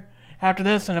after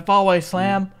this in a fallaway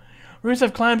slam.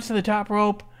 Rusev climbs to the top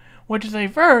rope, which is a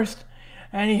first,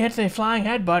 and he hits a flying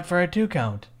headbutt for a 2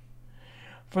 count.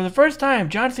 For the first time,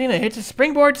 John Cena hits a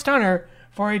springboard stunner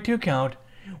for a 2 count,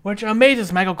 which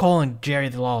amazes Michael Cole and Jerry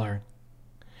the Lawler.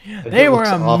 They were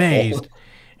amazed. Awful.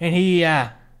 And he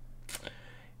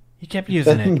kept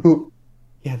using it.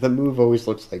 Yeah, the move always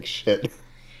looks like shit.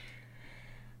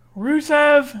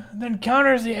 Rusev then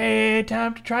counters the AA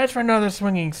attempt, tries for another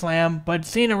swinging slam, but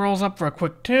Cena rolls up for a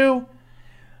quick 2.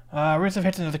 Rusev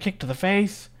hits another kick to the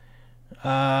face. He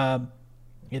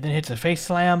then hits a face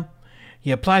slam.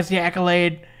 He applies the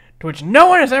accolade, to which no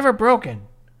one has ever broken.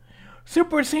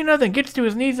 Super Cena then gets to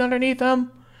his knees underneath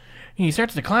him. He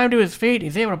starts to climb to his feet.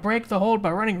 He's able to break the hold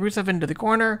by running Rusev into the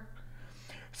corner.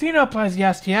 Cena applies the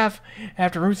STF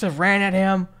after Rusev ran at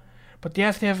him, but the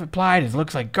STF applied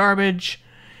looks like garbage,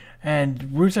 and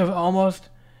Rusev almost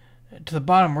to the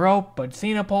bottom rope, but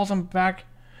Cena pulls him back.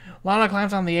 Lana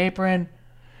climbs on the apron,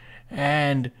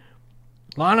 and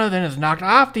Lana then is knocked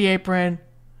off the apron.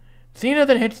 Cena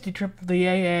then hits the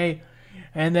AA,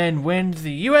 and then wins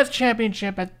the U.S.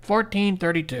 Championship at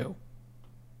 14:32.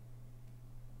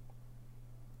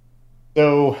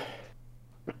 So,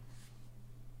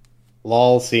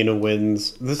 lol, Cena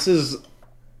wins. This is...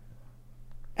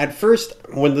 At first,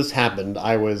 when this happened,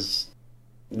 I was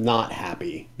not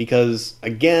happy. Because,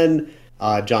 again,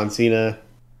 John Cena,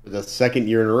 the second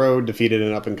year in a row, defeated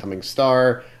an up-and-coming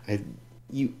star.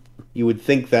 You would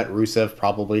think that Rusev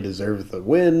probably deserved the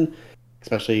win,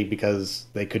 especially because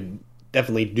they could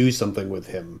definitely do something with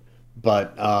him.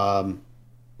 But,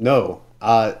 no.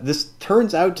 This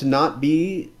turns out to not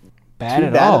be too bad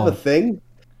of a thing,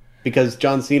 because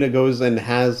John Cena goes and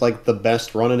has like the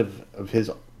best run of his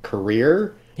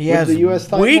career. He has the US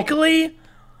title. Weekly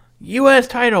U.S.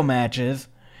 title matches,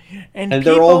 and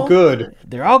they're all good.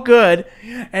 They're all good,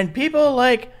 and people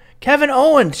like Kevin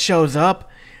Owens shows up,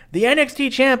 the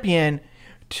NXT champion,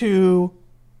 to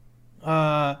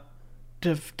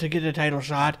get a title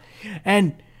shot.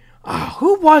 And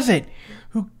who was it?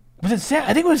 Who was it?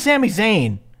 I think it was Sami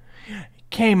Zayn.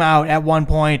 Came out at one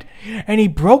point, and he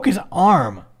broke his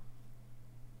arm.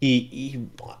 He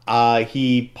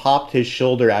popped his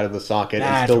shoulder out of the socket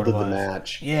and still did the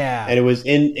match. Yeah, and it was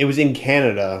in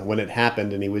Canada when it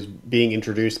happened, and he was being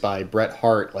introduced by Bret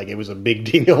Hart like it was a big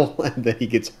deal, and then he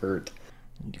gets hurt.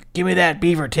 Give me that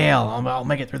beaver tail. I'll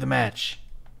make it through the match.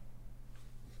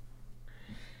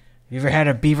 You ever had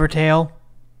a beaver tail?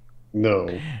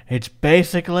 No. It's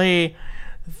basically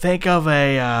think of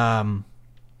a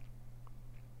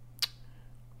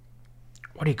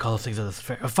what do you call those things? A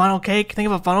funnel cake. Think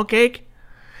of a funnel cake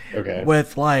Okay.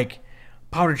 with like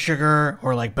powdered sugar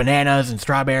or like bananas and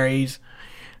strawberries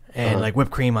and like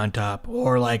whipped cream on top,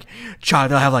 or like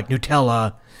they'll have like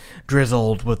Nutella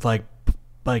drizzled with like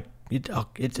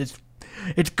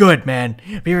it's good, man.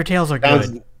 Beaver tails are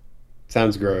good.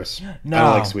 Sounds gross. No. I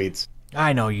don't like sweets.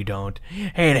 I know you don't.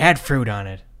 Hey, it had fruit on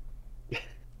it.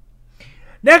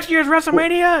 Next year's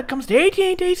WrestleMania comes to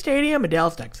AT&T Stadium in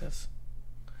Dallas, Texas.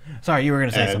 Sorry, you were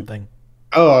going to say something.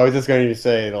 Oh, I was just going to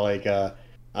say, like, I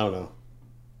don't know,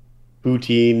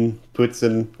 Putin,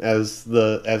 as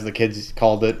the kids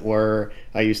called it, where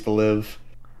I used to live,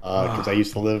 because I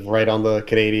used to live right on the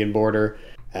Canadian border,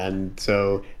 and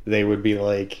so they would be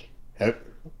like,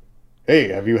 "Hey,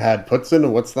 have you had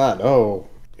Putin? What's that? Oh,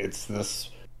 it's this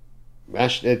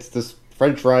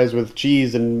French fries with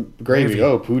cheese and gravy.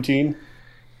 Oh, poutine."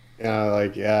 No,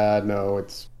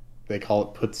 they call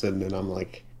it Putin, and I'm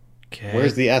like, Okay.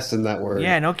 where's the S in that word?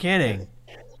 Yeah, no kidding.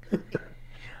 When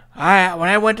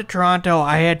I went to Toronto,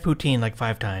 I had poutine like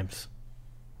 5 times.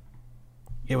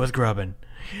 It was grubbin'.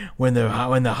 When the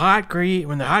hot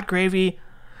gravy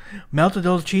melted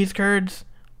those cheese curds,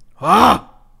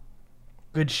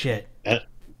 good shit. And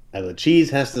the cheese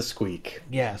has to squeak.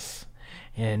 Yes.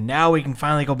 And now we can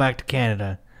finally go back to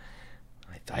Canada.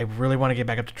 I really want to get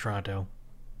back up to Toronto.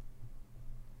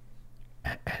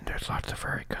 And there's lots of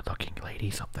very good-looking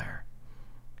ladies up there.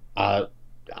 I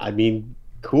mean,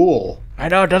 cool. I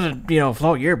know it doesn't,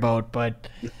 float your boat, but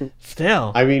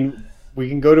still. I mean, we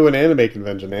can go to an anime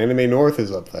convention. Anime North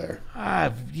is up there.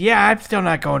 Yeah, I'm still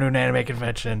not going to an anime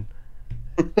convention.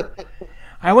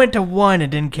 I went to one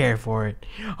and didn't care for it.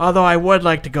 Although I would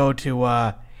like to go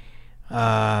to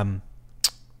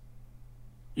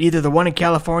either the one in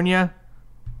California,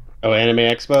 Oh, Anime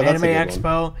Expo? That's Anime a good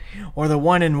Expo, or the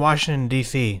one in Washington,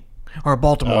 D.C. or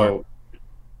Baltimore.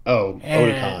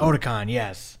 Otakon. Otakon,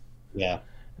 yes. Yeah.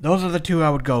 Those are the 2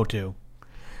 I would go to.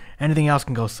 Anything else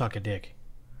can go suck a dick.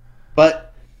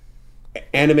 But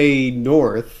Anime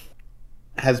North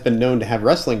has been known to have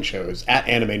wrestling shows at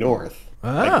Anime North.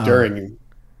 Like during...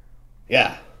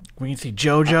 Yeah. We can see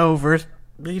JoJo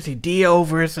we can see Dio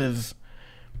versus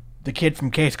the kid from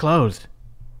Case Closed.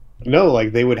 No,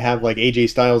 like they would have like AJ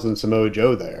Styles and Samoa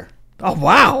Joe there. Oh,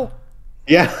 wow.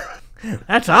 Yeah.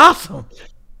 That's awesome.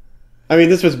 I mean,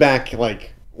 this was back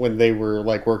like when they were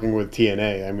like working with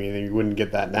TNA. I mean, you wouldn't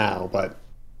get that now, but...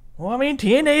 Well, I mean,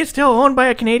 TNA is still owned by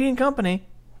a Canadian company.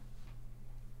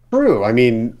 True. I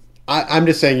mean, I'm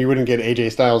just saying you wouldn't get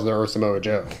AJ Styles or Samoa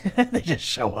Joe. They just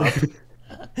show up.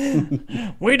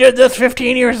 We did this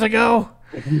 15 years ago.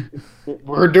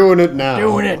 We're doing it now.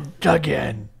 Doing it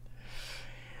again.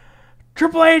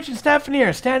 Triple H and Stephanie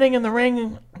are standing in the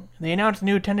ring. They announced a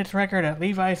new attendance record at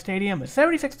Levi's Stadium at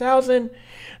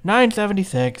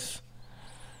 76,976.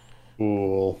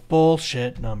 Cool.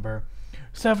 Bullshit number.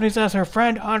 Stephanie says her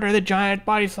friend Andre the Giant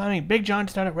body slamming Big John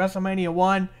Studd at WrestleMania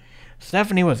 1.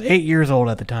 Stephanie was 8 years old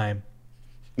at the time.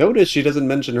 Notice she doesn't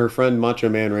mention her friend Macho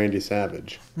Man Randy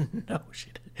Savage. No,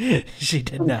 she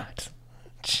did not.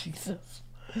 Jesus.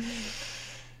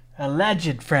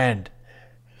 Alleged friend.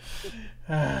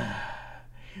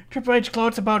 Triple H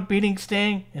gloats about beating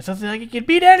Sting and says like he could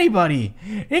beat anybody.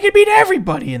 He could beat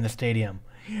everybody in the stadium,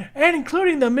 and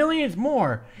including the millions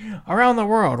more around the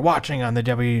world watching on the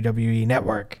WWE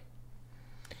Network.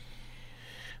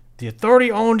 The Authority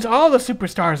owns all the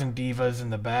superstars and divas in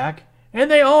the back,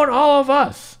 and they own all of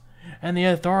us. And the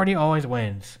Authority always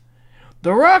wins.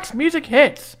 The Rock's music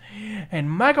hits, and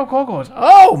Michael Cole goes,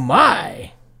 "Oh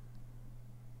my!"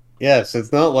 Yes,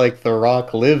 it's not like The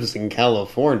Rock lives in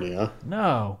California.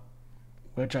 No,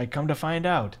 which I come to find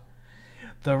out.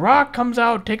 The Rock comes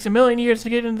out, takes 1 million years to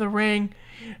get into the ring,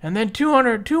 and then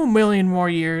 2 million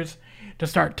more years to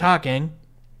start talking.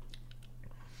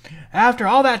 After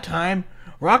all that time,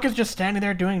 Rock is just standing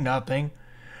there doing nothing.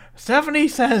 Stephanie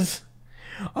says,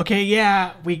 "Okay,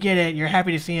 yeah, we get it. You're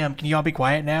happy to see him. Can you all be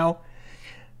quiet now?"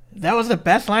 That was the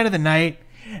best line of the night,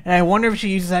 and I wonder if she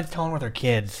uses that tone with her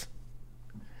kids.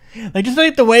 Like, just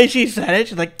like the way she said it,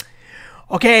 she's like,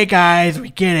 "Okay, guys, we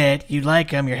get it. You like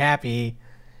him. You're happy.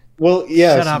 Well,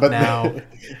 yes, Shut up but now."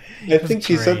 I think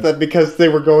she said that because they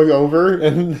were going over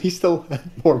and he still had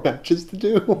more matches to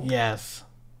do. Yes.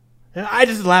 I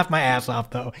just laughed my ass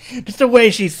off, though. Just the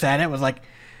way she said it was like,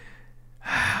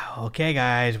 "Okay,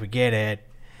 guys, we get it.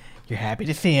 You're happy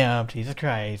to see him. Jesus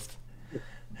Christ."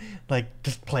 Like,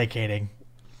 just placating.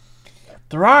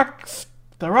 The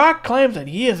Rock claims that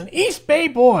he is an East Bay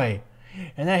boy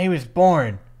and that he was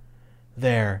born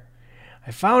there.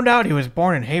 I found out he was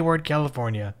born in Hayward,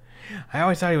 California. I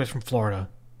always thought he was from Florida.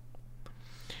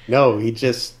 No,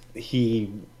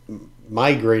 he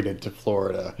migrated to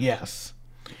Florida. Yes.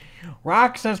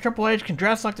 Rock says Triple H can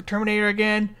dress like the Terminator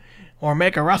again or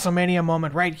make a WrestleMania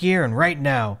moment right here and right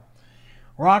now.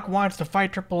 Rock wants to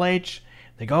fight Triple H.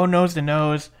 They go nose to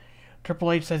nose.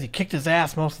 Triple H says he kicked his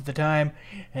ass most of the time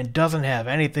and doesn't have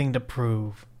anything to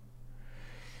prove.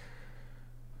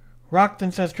 Rock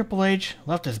then says Triple H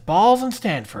left his balls in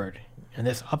Stanford, and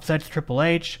this upsets Triple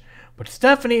H, but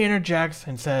Stephanie interjects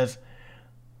and says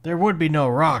there would be no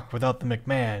Rock without the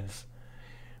McMahons.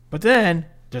 But then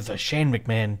there's a Shane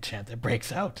McMahon chant that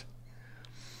breaks out.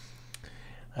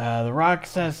 The Rock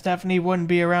says Stephanie wouldn't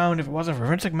be around if it wasn't for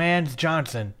Vince McMahon's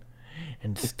Johnson,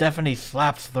 and Stephanie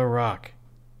slaps The Rock.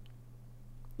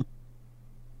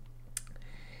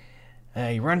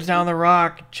 He runs down The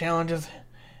Rock, challenges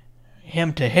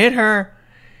him to hit her,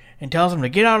 and tells him to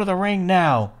get out of the ring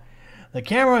now. The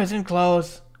camera is in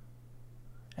close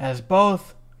as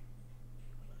both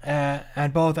as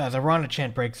a Ronda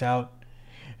chant breaks out.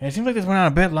 And it seems like this went on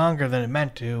a bit longer than it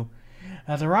meant to.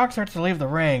 As The Rock starts to leave the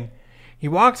ring, he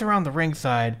walks around the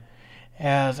ringside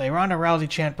as a Ronda Rousey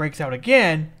chant breaks out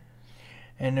again,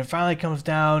 and it finally comes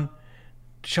down,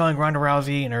 showing Ronda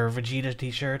Rousey in her Vegeta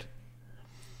t-shirt.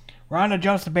 Ronda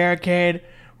jumps the barricade.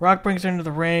 Rock brings her into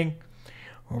the ring.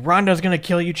 Ronda's gonna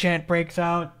kill you chant breaks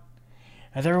out.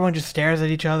 As everyone just stares at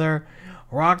each other,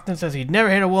 Rock then says he'd never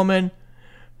hit a woman.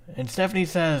 And Stephanie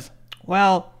says,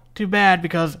 well, too bad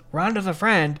because Ronda's a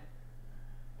friend.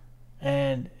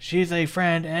 And she's a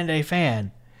friend and a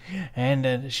fan.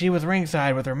 And she was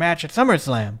ringside with her match at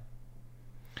SummerSlam.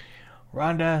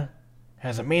 Ronda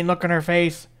has a mean look on her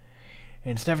face.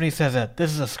 And Stephanie says that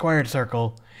this is a squared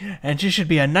circle, and she should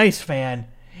be a nice fan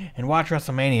and watch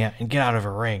WrestleMania and get out of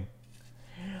her ring.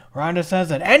 Ronda says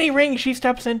that any ring she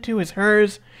steps into is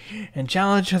hers and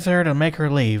challenges her to make her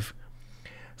leave.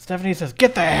 Stephanie says,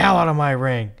 get the hell out of my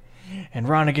ring. And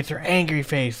Ronda gets her angry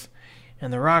face.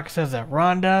 And The Rock says that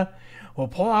Ronda will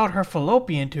pull out her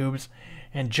fallopian tubes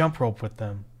and jump rope with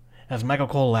them as Michael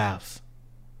Cole laughs.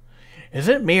 Is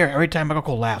it me or every time Michael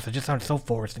Cole laughs, it just sounds so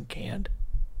forced and canned?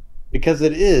 Because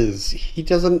it is. He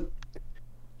doesn't.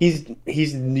 He's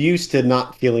used to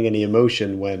not feeling any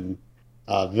emotion when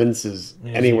Vince is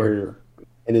anywhere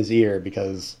in his ear,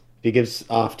 because if he gives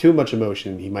off too much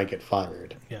emotion, he might get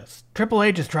fired. Yes. Triple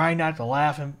H is trying not to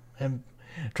laugh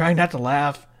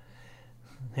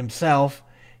himself.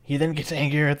 He then gets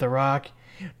angrier at The Rock,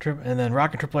 and then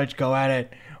Rock and Triple H go at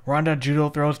it. Ronda judo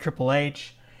throws Triple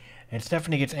H, and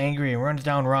Stephanie gets angry and runs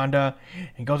down Ronda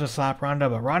and goes to slap Ronda,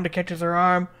 but Ronda catches her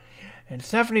arm. And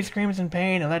Stephanie screams in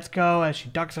pain and lets go as she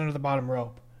ducks under the bottom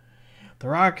rope. The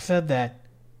Rock said that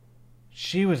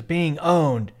she was being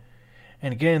owned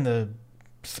and getting the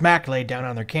smack laid down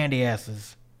on their candy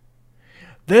asses.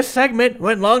 This segment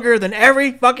went longer than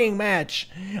every fucking match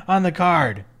on the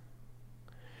card.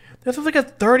 This was like a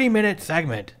 30-minute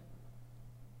segment.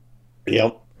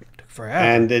 Yep. It took forever.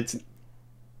 And it's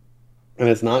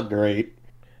not great.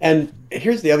 And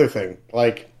here's the other thing.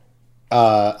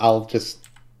 I'll just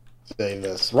say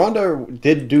this. Ronda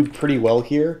did do pretty well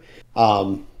here.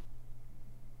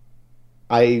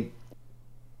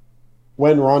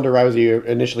 When Ronda Rousey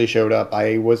initially showed up,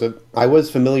 I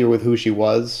was familiar with who she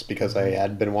was because I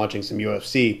had been watching some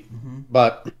UFC. Mm-hmm.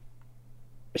 But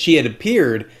she had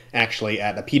appeared actually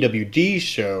at a PWG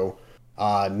show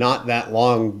not that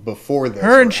long before this.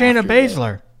 Her and Shayna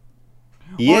Baszler.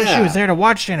 Yeah. Or she was there to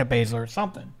watch Shayna Baszler or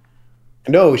something.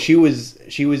 No, she was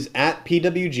at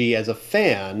PWG as a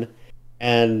fan,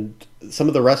 and some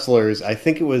of the wrestlers, I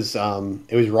think it was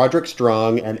Roderick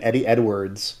Strong and Eddie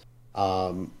Edwards,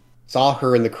 saw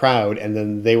her in the crowd, and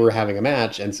then they were having a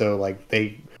match, and so one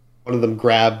of them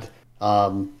grabbed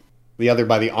the other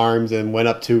by the arms and went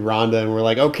up to Ronda and were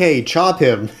like, "Okay, chop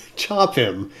him,"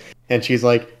 and she's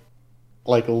like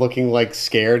looking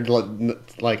scared,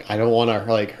 like I don't want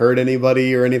to hurt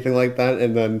anybody or anything like that,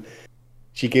 and then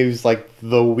she gives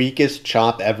the weakest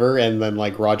chop ever, and then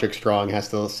Roderick Strong has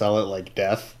to sell it like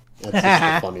death. That's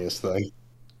just the funniest thing.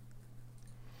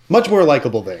 Much more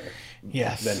likable there,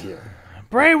 yes, than here.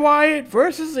 Bray Wyatt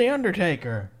versus The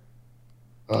Undertaker.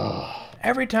 Ugh.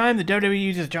 Every time the WWE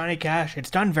uses Johnny Cash, it's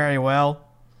done very well.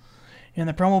 And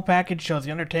the promo package shows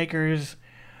The Undertaker's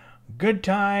good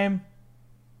time,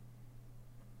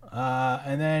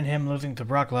 and then him losing to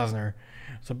Brock Lesnar.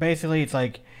 So basically, it's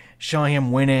showing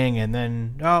him winning, and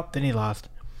then he lost.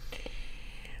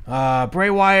 Bray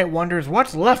Wyatt wonders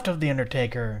what's left of The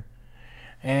Undertaker,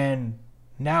 and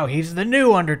now he's the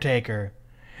new Undertaker.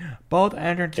 Both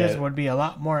entrances would be a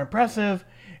lot more impressive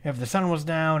if the sun was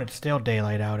down. It's still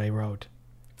daylight out, I wrote.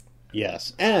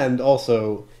 Yes, and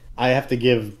also I have to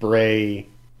give Bray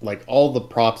like all the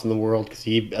props in the world because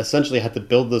he essentially had to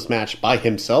build this match by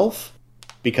himself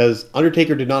because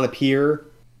Undertaker did not appear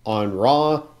on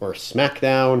Raw or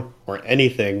SmackDown or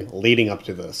anything leading up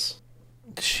to this.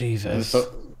 Jesus.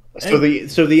 So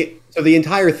the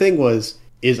entire thing was,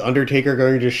 is Undertaker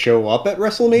going to just show up at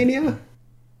WrestleMania?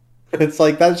 It's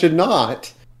like that should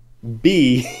not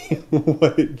be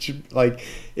what it should like.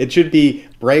 It should be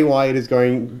Bray Wyatt is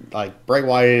going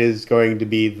to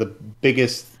be the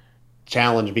biggest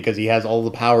challenge because he has all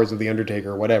the powers of the Undertaker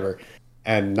or whatever,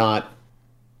 and not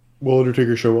will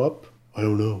Undertaker show up? I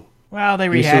don't know. Well, they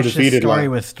rehashed this story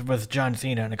with John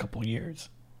Cena in a couple years.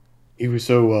 He was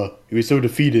so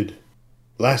defeated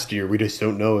last year. We just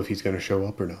don't know if he's going to show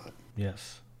up or not.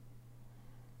 Yes.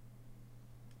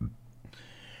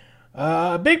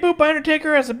 Big boot by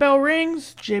Undertaker as the bell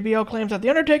rings. JBL claims that The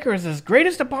Undertaker is his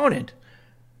greatest opponent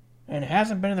and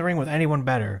hasn't been in the ring with anyone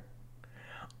better.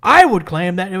 I would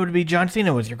claim that it would be John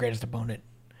Cena was your greatest opponent.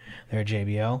 There,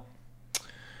 JBL.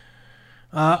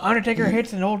 Undertaker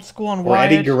hits an old school on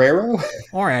Wyatt. Or Eddie Guerrero?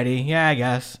 Or Eddie, yeah, I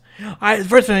guess. The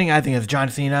first thing I think is John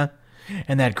Cena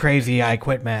and that crazy I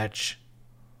Quit match.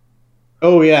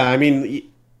 Oh, yeah. I mean,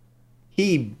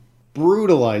 he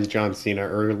brutalized John Cena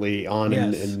early on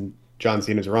in John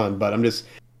Cena's run, but I'm just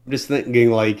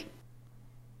thinking like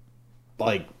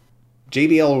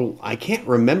JBL. I can't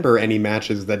remember any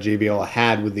matches that JBL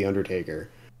had with the Undertaker.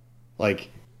 Like,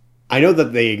 I know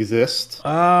that they exist,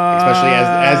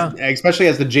 especially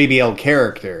as the JBL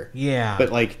character. Yeah,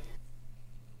 but like,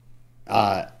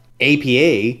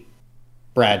 APA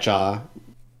Bradshaw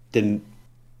didn't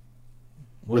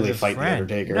really fight the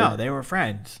Undertaker. No, they were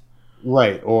friends.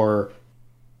 Right, or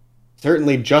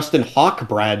certainly Justin Hawk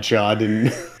Bradshaw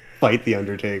didn't fight the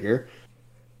Undertaker.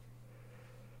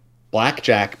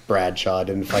 Blackjack Bradshaw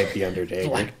didn't fight the Undertaker.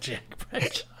 Blackjack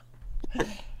Bradshaw.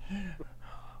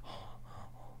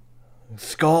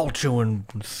 Skull chewing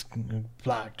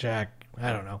Blackjack.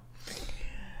 I don't know.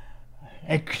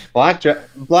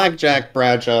 Blackjack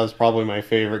Bradshaw is probably my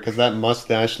favorite because that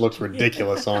mustache looks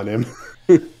ridiculous on him.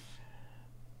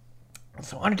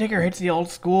 So Undertaker hits the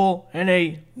old school, and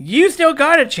a "You Still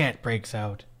Got It" chant breaks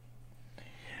out.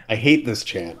 I hate this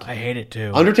chant. I hate it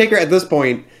too. Undertaker at this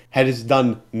point has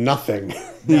done nothing.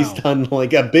 No. He's done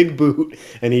like a big boot,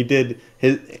 and he did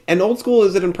his. And old school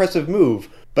is an impressive move,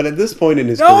 but at this point in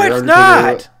his career, it's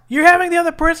not. You're having the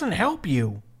other person help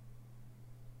you.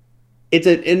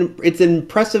 It's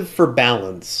impressive for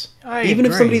balance. Even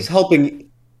if somebody's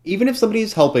helping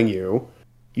you,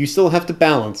 you still have to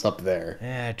balance up there.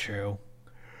 Yeah, true.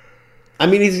 I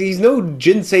mean, he's no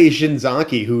Jinsei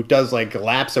Shinzaki who does like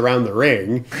laps around the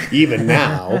ring even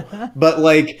now, but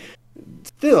like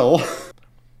still.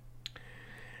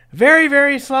 Very,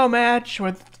 very slow match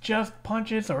with just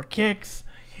punches or kicks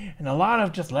and a lot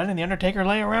of just letting the Undertaker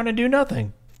lay around and do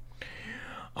nothing.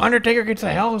 Undertaker gets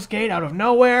a Hell's Gate out of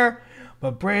nowhere,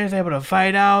 but Bray is able to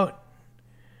fight out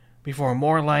before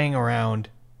more laying around.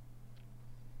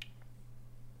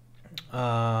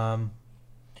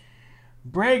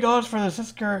 Bray goes for the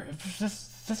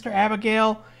Sister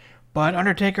Abigail, but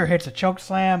Undertaker hits a choke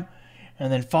slam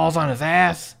and then falls on his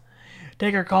ass.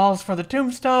 Taker calls for the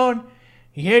tombstone.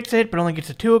 He hits it, but only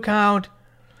gets a 2 count.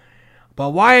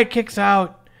 But Wyatt kicks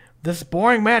out. This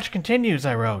boring match continues,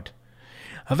 I wrote.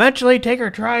 Eventually, Taker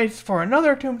tries for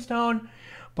another tombstone,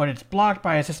 but it's blocked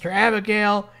by his Sister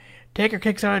Abigail. Taker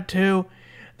kicks out at 2.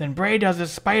 Then Bray does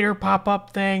this spider pop-up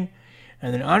thing.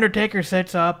 And then Undertaker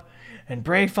sits up, and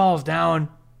Bray falls down,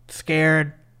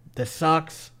 scared. This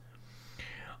sucks.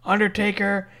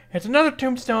 Undertaker hits another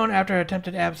tombstone after an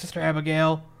attempted Sister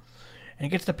Abigail,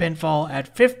 and gets the pinfall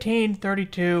at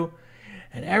 15:32.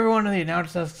 And everyone in the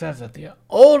announce desk says that the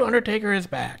old Undertaker is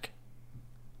back.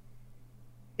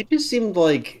 It just seemed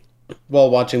like, while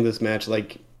watching this match,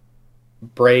 like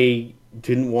Bray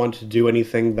didn't want to do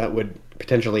anything that would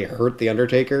potentially hurt the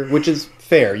Undertaker, which is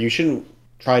fair. You shouldn't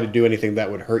try to do anything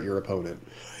that would hurt your opponent.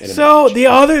 So the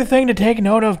other thing to take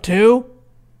note of too,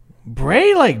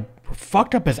 Bray like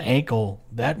fucked up his ankle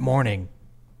that morning.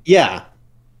 Yeah,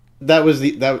 that was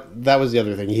the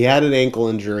other thing. He had an ankle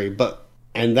injury,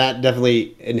 and that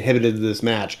definitely inhibited this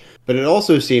match. But it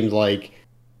also seemed like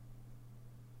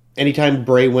anytime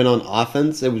Bray went on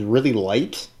offense, it was really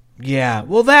light. Yeah,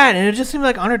 well and it just seemed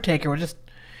like Undertaker was just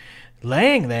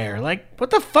laying there, like, what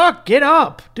the fuck? Get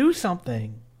up, do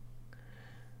something.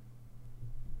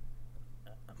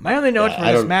 My only notes for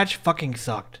this match fucking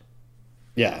sucked.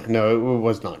 Yeah, no, it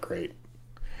was not great.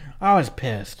 I was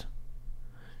pissed.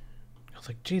 I was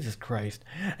like, Jesus Christ.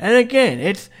 And again,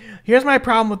 here's my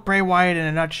problem with Bray Wyatt in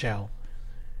a nutshell.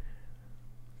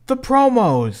 The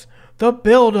promos. the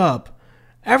build-up,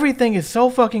 everything is so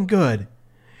fucking good.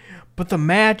 But the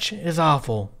match is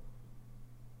awful.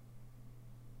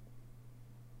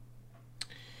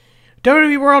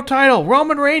 WWE World Title,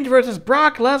 Roman Reigns versus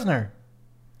Brock Lesnar.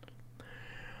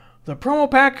 The promo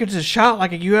package is shot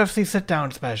like a UFC sit-down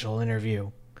special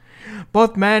interview.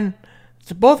 Both men's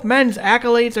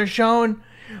accolades are shown.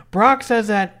 Brock says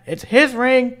that it's his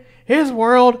ring, his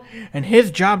world, and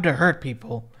his job to hurt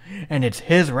people. And it's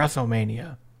his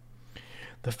WrestleMania.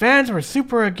 The fans were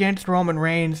super against Roman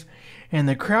Reigns, and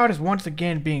the crowd is once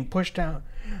again being pushed down.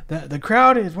 The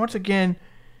crowd is once again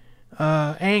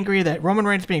angry that Roman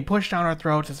Reigns is being pushed down our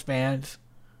throats as fans.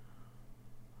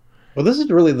 Well, this is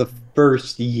really the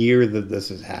first year that this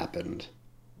has happened,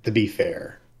 to be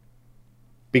fair.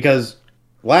 Because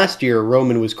last year,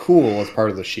 Roman was cool as part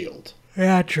of the Shield.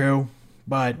 Yeah, true.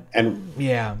 But,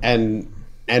 yeah. And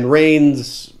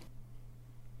Reigns,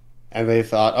 and they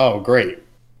thought, oh, great.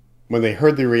 When they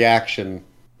heard the reaction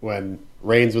when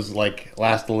Reigns was, like,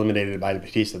 last eliminated by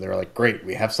Batista, they were like, great,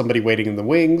 we have somebody waiting in the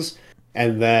wings.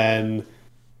 And then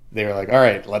they were like, all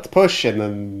right, let's push. And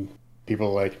then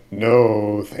people were like,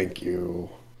 no, thank you.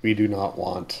 We do not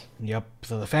want. Yep,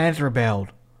 so the fans rebelled.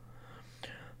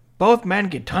 Both men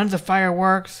get tons of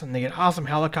fireworks, and they get awesome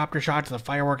helicopter shots of the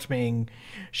fireworks being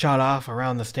shot off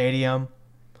around the stadium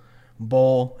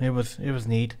bowl. It was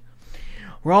neat.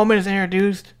 Roman is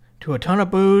introduced to a ton of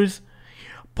boos.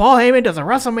 Paul Heyman does a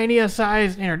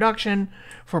WrestleMania-sized introduction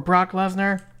for Brock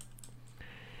Lesnar.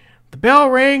 The bell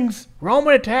rings,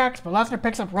 Roman attacks, but Lesnar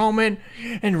picks up Roman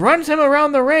and runs him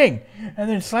around the ring and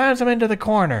then slams him into the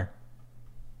corner.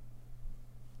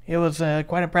 It was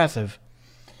quite impressive.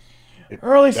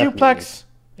 Early suplex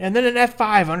and then an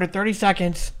F5 under 30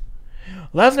 seconds.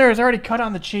 Lesnar is already cut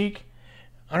on the cheek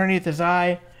underneath his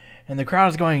eye, and the crowd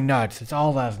is going nuts. It's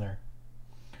all Lesnar.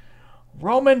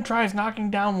 Roman tries knocking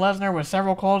down Lesnar with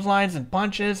several clotheslines and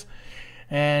punches,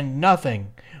 and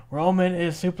nothing. Roman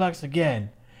is suplexed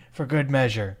again for good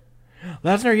measure.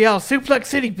 Lesnar yells, "Suplex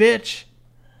City, bitch!"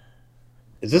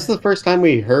 Is this the first time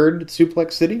we heard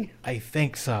Suplex City? I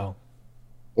think so.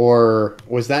 Or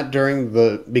was that during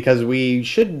the... Because we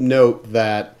should note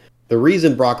that the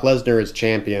reason Brock Lesnar is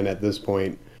champion at this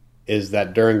point is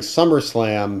that during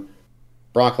SummerSlam,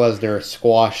 Brock Lesnar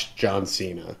squashed John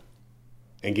Cena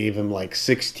and gave him like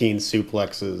 16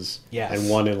 suplexes and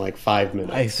won in like 5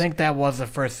 minutes. I think that was the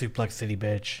first Suplex City,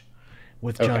 bitch,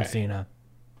 with John Cena.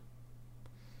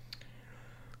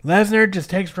 Lesnar just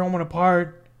takes Roman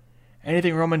apart.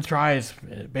 Anything Roman tries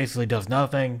basically does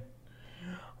nothing.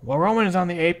 While Roman is on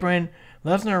the apron,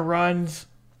 Lesnar runs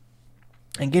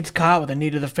and gets caught with a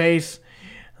knee to the face.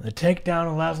 The takedown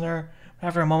of Lesnar.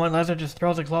 After a moment, Lesnar just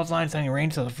throws a clothesline, sending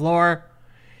Reigns to the floor.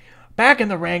 Back in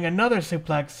the ring, another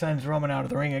suplex sends Roman out of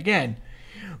the ring again.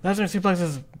 Lesnar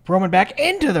suplexes Roman back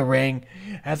into the ring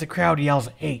as the crowd yells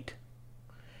 8.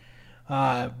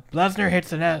 Lesnar hits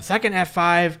the second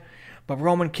F5, but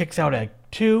Roman kicks out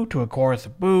at 2 to a chorus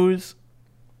of boos.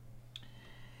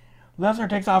 Lesnar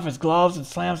takes off his gloves and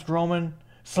slaps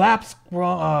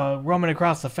Roman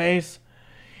across the face.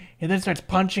 He then starts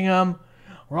punching him.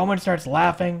 Roman starts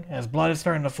laughing as blood is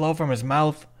starting to flow from his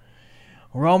mouth.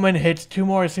 Roman hits 2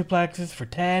 more suplexes for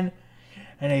 10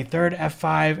 and a third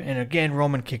F5, and again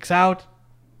Roman kicks out.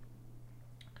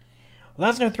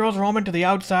 Lesnar throws Roman to the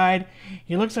outside.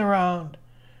 He looks around.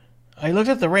 He looks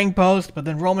at the ring post, but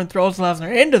then Roman throws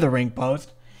Lesnar into the ring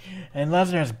post, and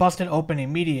Lesnar is busted open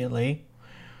immediately.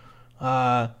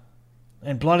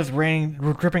 And blood is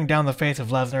dripping down the face of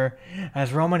Lesnar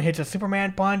as Roman hits a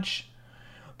Superman punch.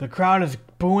 The crowd is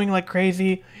booing like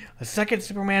crazy. A second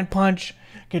Superman punch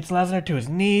gets Lesnar to his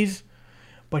knees,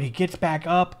 but he gets back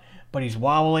up, but he's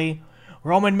wobbly.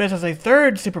 Roman misses a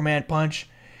third Superman punch,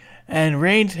 and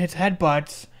Reigns hits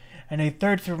headbutts, and a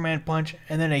third Superman punch,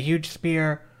 and then a huge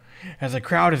spear as the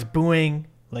crowd is booing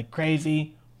like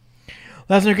crazy.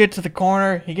 Lesnar gets to the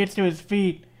corner. He gets to his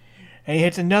feet, and he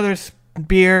hits another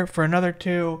spear for another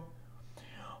 2.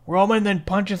 Roman then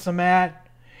punches the mat,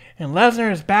 and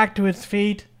Lesnar is back to his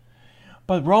feet.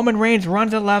 But Roman Reigns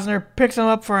runs at Lesnar, picks him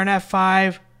up for an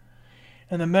F5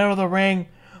 in the middle of the ring,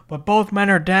 but both men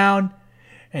are down,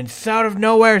 and out of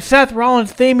nowhere, Seth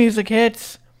Rollins' theme music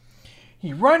hits.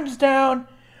 He runs down.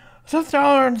 Seth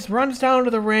Rollins runs down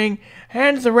to the ring,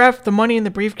 hands the ref the money in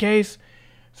the briefcase.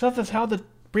 Seth has held the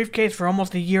briefcase for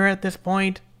almost a year at this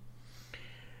point.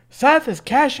 Seth is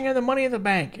cashing in the Money in the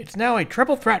Bank. It's now a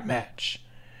triple threat match.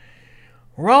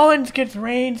 Rollins gets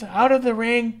Reigns out of the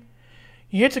ring.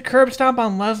 He hits a curb stomp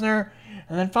on Lesnar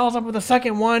and then follows up with a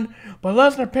second one, but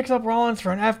Lesnar picks up Rollins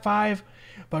for an F5,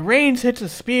 but Reigns hits a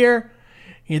spear.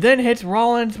 He then hits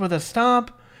Rollins with a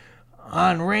stomp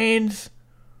on Reigns.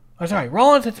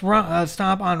 Rollins hits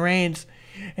stomp on Reigns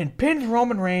and pins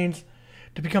Roman Reigns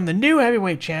to become the new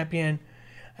heavyweight champion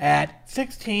at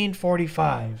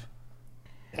 1645.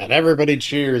 And everybody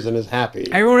cheers and is happy.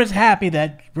 Everyone is happy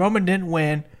that Roman didn't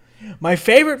win. My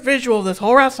favorite visual of this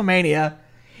whole WrestleMania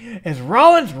is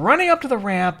Rollins running up to the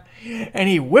ramp and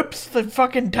he whips the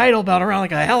fucking title belt around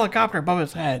like a helicopter above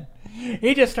his head.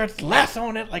 He just starts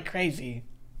lassoing it like crazy.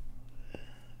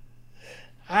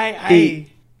 I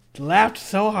laughed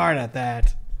so hard at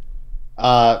that.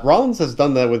 Rollins has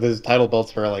done that with his title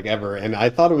belts for like ever, and I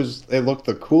thought it looked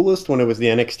the coolest when it was the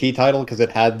NXT title because it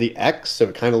had the X, so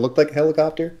it kind of looked like a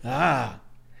helicopter.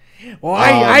 Well,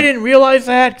 I didn't realize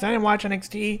that because I didn't watch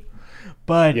NXT,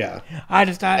 but yeah, I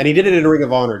just thought. And he did it in Ring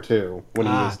of Honor too when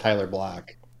he was Tyler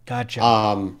Black.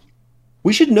 Gotcha.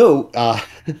 We should note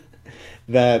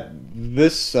that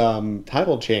this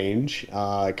title change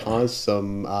caused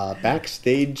some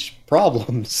backstage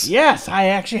problems. Yes, I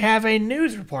actually have a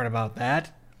news report about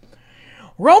that.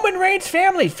 Roman Reigns'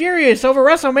 family furious over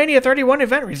WrestleMania 31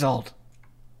 event result.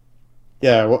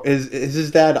 Yeah, well, is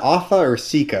his dad Afa or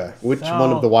Sika? Which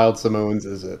one of the Wild Samoans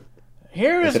is it?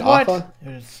 Here's it what Afa?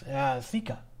 It's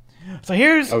Sika. So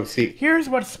here's what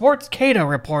Sportskeeda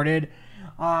reported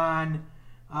on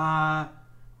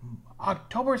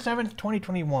October 7th,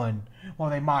 2021. Well,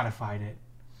 they modified it.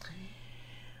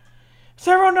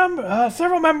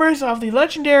 Several members of the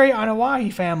legendary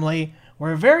Anoa'i family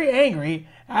were very angry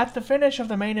at the finish of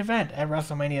the main event at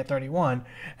WrestleMania 31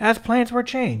 as plans were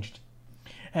changed.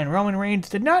 And Roman Reigns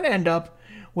did not end up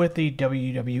with the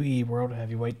WWE World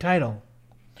Heavyweight title.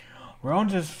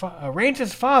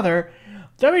 Reigns' father,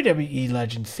 WWE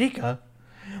legend Sika,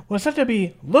 was said to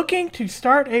be looking to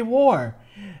start a war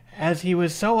as he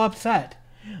was so upset,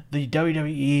 the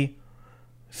WWE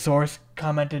source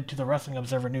commented to the Wrestling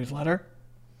Observer newsletter.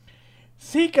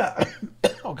 Sika,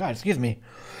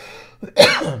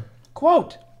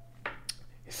 quote,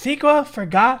 Sika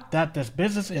forgot that this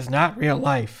business is not real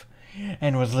life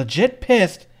and was legit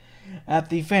pissed at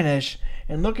the finish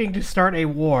and looking to start a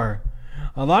war.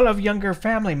 A lot of younger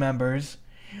family members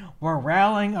were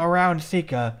rallying around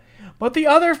Sika, but the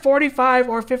other 45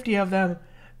 or 50 of them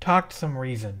talked some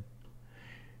reason.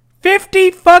 50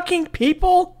 fucking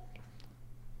people?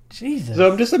 Jesus.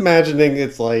 So I'm just imagining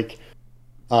it's like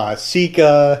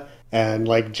Sika and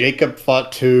like Jacob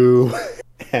Fatu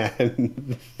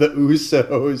and the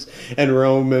Usos and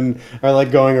Roman are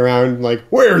like going around like,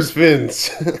 where's Vince?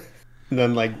 And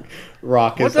then like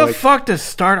Rock is like... What the fuck does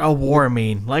start a war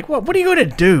mean? Like, what are you going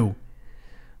to do?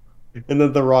 And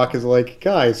then the Rock is like,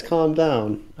 guys, calm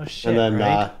down. Oh shit, and then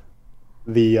right?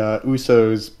 The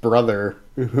Usos' brother,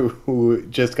 who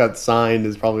just got signed,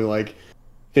 is probably like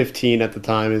 15 at the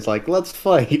time, is like, let's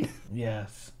fight.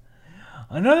 Yes.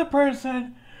 Another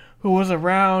person who was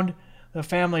around the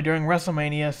family during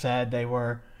WrestleMania said they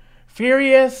were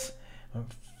furious,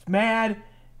 mad,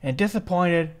 and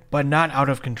disappointed, but not out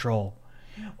of control.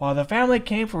 While the family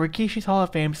came for Rikishi's Hall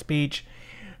of Fame speech,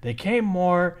 they came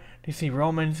more to see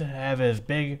Roman have his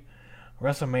big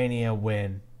WrestleMania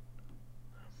win.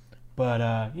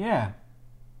 But, yeah.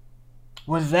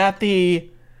 Was that the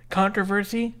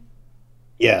controversy?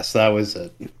 Yes, that was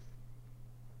it.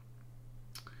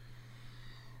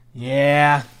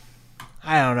 Yeah.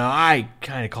 I don't know. I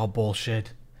kind of call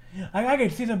bullshit. I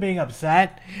could see them being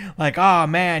upset. Like, oh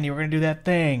man, you were going to do that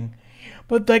thing.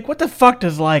 But, like, what the fuck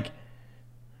does, like,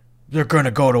 they're going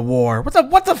to go to war?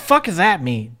 What the fuck does that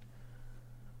mean?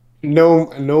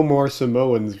 No more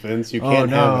Samoans, Vince. You can't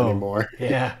have any more.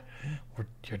 Yeah.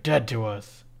 You're dead to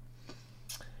us.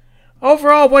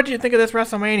 Overall, what did you think of this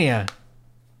WrestleMania?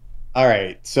 All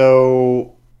right,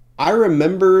 so I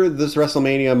remember this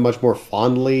WrestleMania much more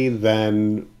fondly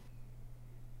than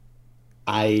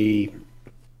I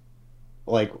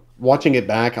like watching it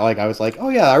back. Like I was like, oh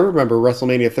yeah, I remember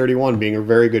WrestleMania 31 being a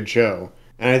very good show,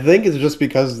 and I think it's just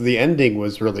because the ending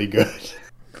was really good.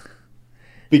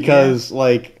 Because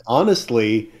like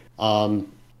honestly,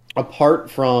 apart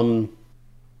from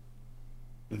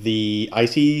the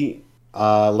IC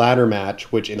ladder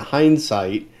match, which in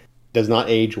hindsight does not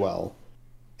age well,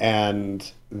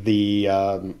 and the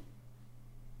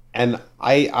and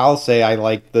I'll say I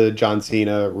like the John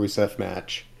Cena Rusev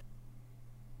match.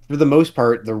 For the most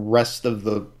part, the rest of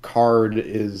the card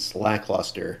is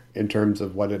lackluster in terms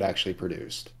of what it actually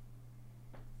produced.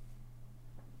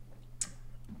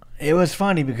 It was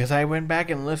funny because I went back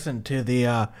and listened to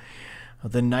the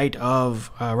night of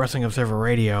Wrestling Observer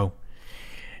Radio,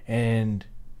 and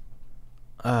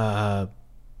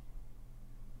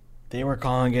they were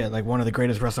calling it like one of the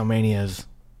greatest WrestleManias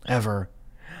ever.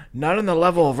 Not on the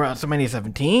level of WrestleMania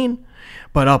 17,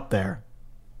 but up there.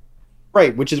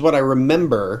 Right, which is what I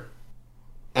remember.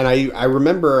 And I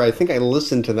remember, I think I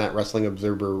listened to that Wrestling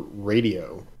Observer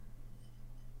radio.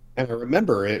 And I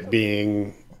remember it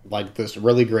being like this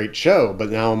really great show, but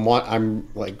now I'm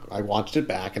like, I watched it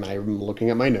back and I'm looking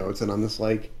at my notes and I'm just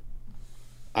like,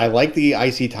 I like the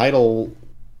IC title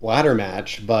ladder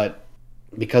match, but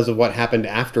because of what happened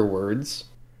afterwards,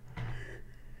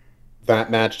 that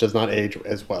match does not age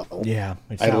as well. Yeah,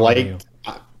 it's I not liked,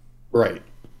 right.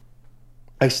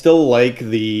 I still like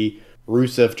the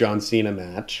Rusev John Cena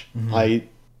match. Mm-hmm. I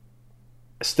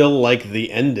still like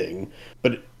the ending,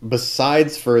 but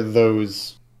besides for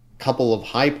those couple of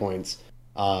high points,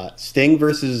 Sting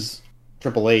versus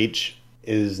Triple H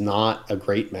is not a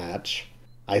great match.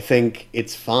 I think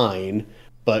it's fine,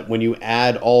 but when you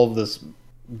add all of this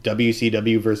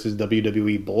WCW versus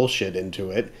WWE bullshit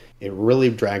into it, it really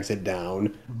drags it down.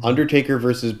 Mm-hmm. Undertaker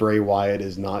versus Bray Wyatt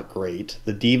is not great.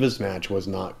 The Divas match was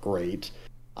not great.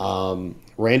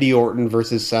 Randy Orton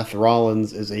versus Seth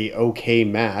Rollins is a okay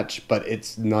match, but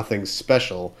it's nothing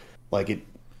special. Like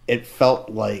it felt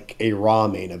like a Raw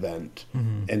main event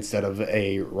instead of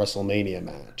a WrestleMania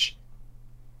match.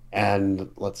 And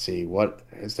let's see, what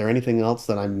is there anything else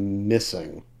that I'm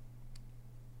missing?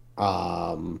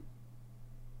 Not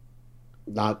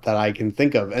that I can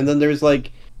think of. And then there's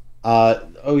like,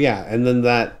 and then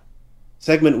that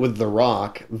segment with The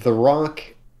Rock. The Rock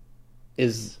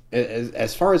is,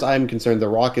 as far as I'm concerned, The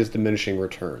Rock is diminishing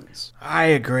returns. I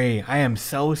agree. I am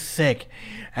so sick.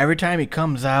 Every time he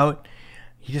comes out,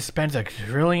 he just spends a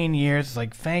trillion years. It's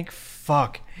like, thank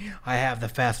fuck I have the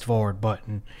fast forward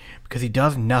button, because he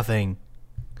does nothing.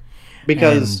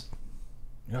 Because,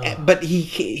 but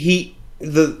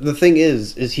the thing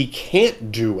is he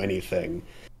can't do anything.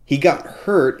 He got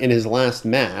hurt in his last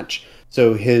match,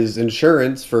 so his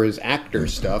insurance for his actor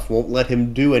stuff won't let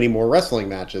him do any more wrestling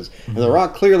matches. And The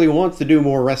Rock clearly wants to do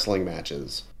more wrestling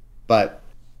matches, but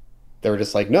they were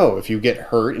just like, no, if you get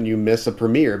hurt and you miss a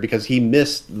premiere, because he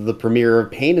missed the premiere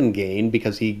of Pain and Gain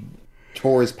because he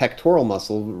tore his pectoral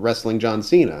muscle wrestling John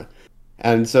Cena.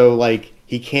 And so, like,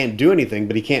 he can't do anything,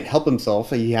 but he can't help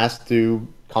himself. He has to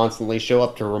constantly show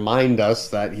up to remind us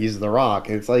that he's The Rock.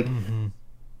 And it's like,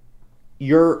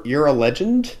 you're a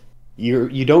legend.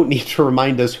 You don't need to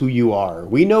remind us who you are.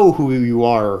 We know who you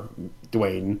are,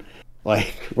 Dwayne.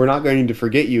 Like, we're not going to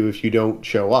forget you if you don't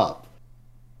show up.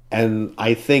 And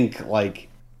I think, like,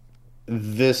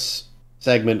 this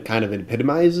segment kind of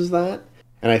epitomizes that.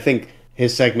 And I think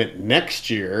his segment next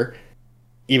year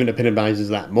even epitomizes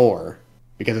that more.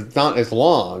 Because it's not as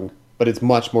long, but it's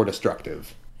much more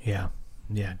destructive. Yeah,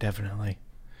 definitely.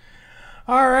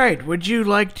 All right, would you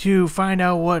like to find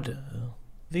out what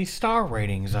the star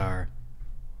ratings are?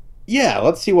 Yeah,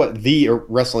 let's see what the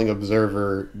Wrestling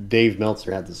Observer Dave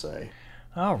Meltzer had to say.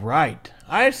 All right,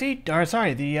 the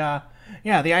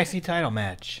IC title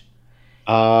match.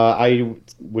 I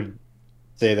would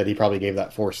say that he probably gave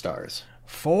that 4 stars.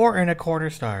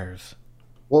 4.25 stars.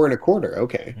 4.25,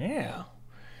 okay. Yeah.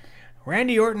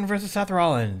 Randy Orton versus Seth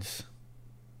Rollins.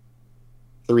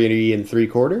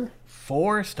 3.75.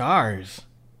 4 stars.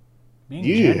 Being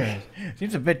generous.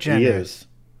 Seems a bit generous.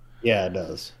 Yeah, it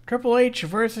does. Triple H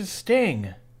versus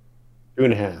Sting.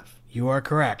 2.5. You are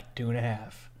correct.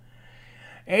 2.5.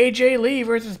 AJ Lee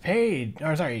versus Paige.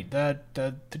 The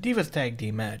Divas Tag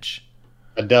Team match.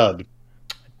 A dud.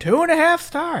 2.5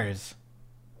 stars.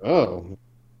 Oh.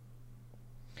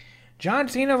 John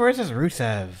Cena versus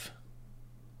Rusev.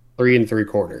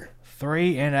 3.75.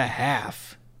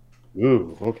 3.5.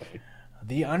 Ooh, okay.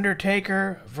 The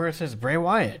Undertaker versus Bray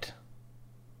Wyatt.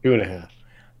 2.5.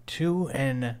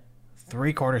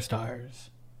 2.75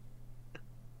 stars.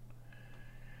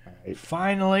 All right.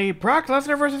 Finally, Brock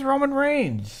Lesnar versus Roman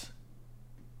Reigns.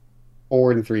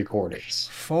 4.75.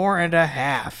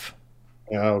 4.5.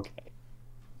 Okay.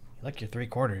 You like your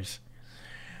 3/4.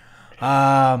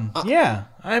 Yeah.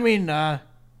 I mean,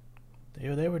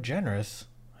 they were generous.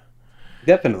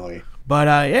 Definitely.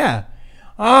 But yeah.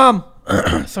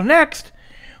 So next,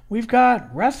 we've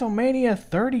got WrestleMania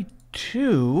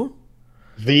 32.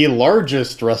 The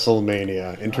largest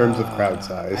WrestleMania in terms of crowd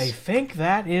size. I think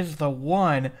that is the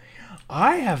one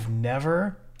I have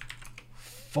never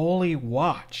fully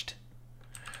watched.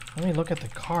 Let me look at the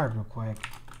card real quick.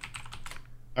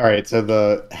 All right, so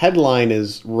the headline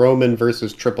is Roman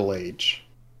versus Triple H.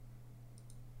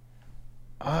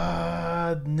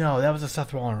 No, that was the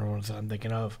Seth Rollins I'm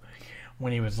thinking of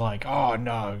when he was like, "Oh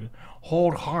no,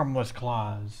 hold harmless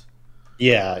clause."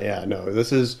 Yeah, no.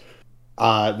 This is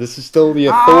still the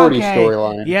Authority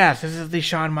storyline. Yes, this is the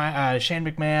Shane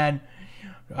McMahon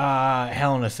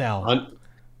Hell in a Cell.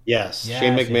 Yes, Yes,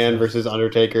 Shane yes, McMahon yes. versus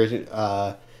Undertaker,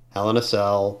 Hell in a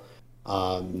Cell.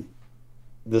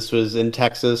 This was in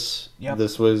Texas. Yep.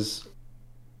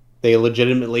 They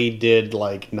legitimately did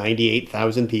like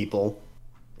 98,000 people,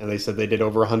 and they said they did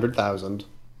over 100,000.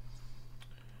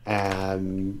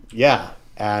 And yeah,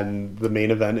 and the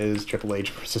main event is Triple H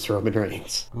versus Roman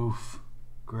Reigns, Oof.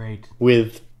 Great.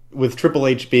 with Triple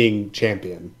H being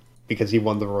champion because he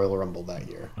won the Royal Rumble that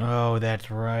year. Oh, that's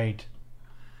right.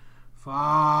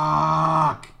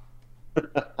 Fuck.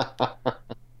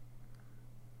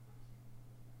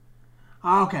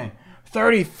 Okay.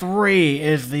 33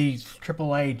 is the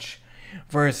Triple H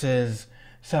versus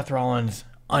Seth Rollins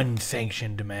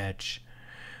unsanctioned match.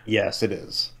 Yes, it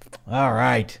is. All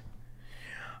right.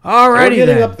 Alrighty, We're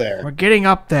getting then. up there. We're getting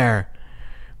up there.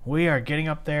 We are getting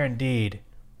up there indeed.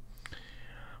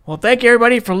 Well, thank you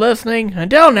everybody for listening.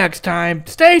 Until next time,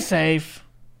 stay safe.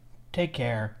 Take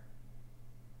care.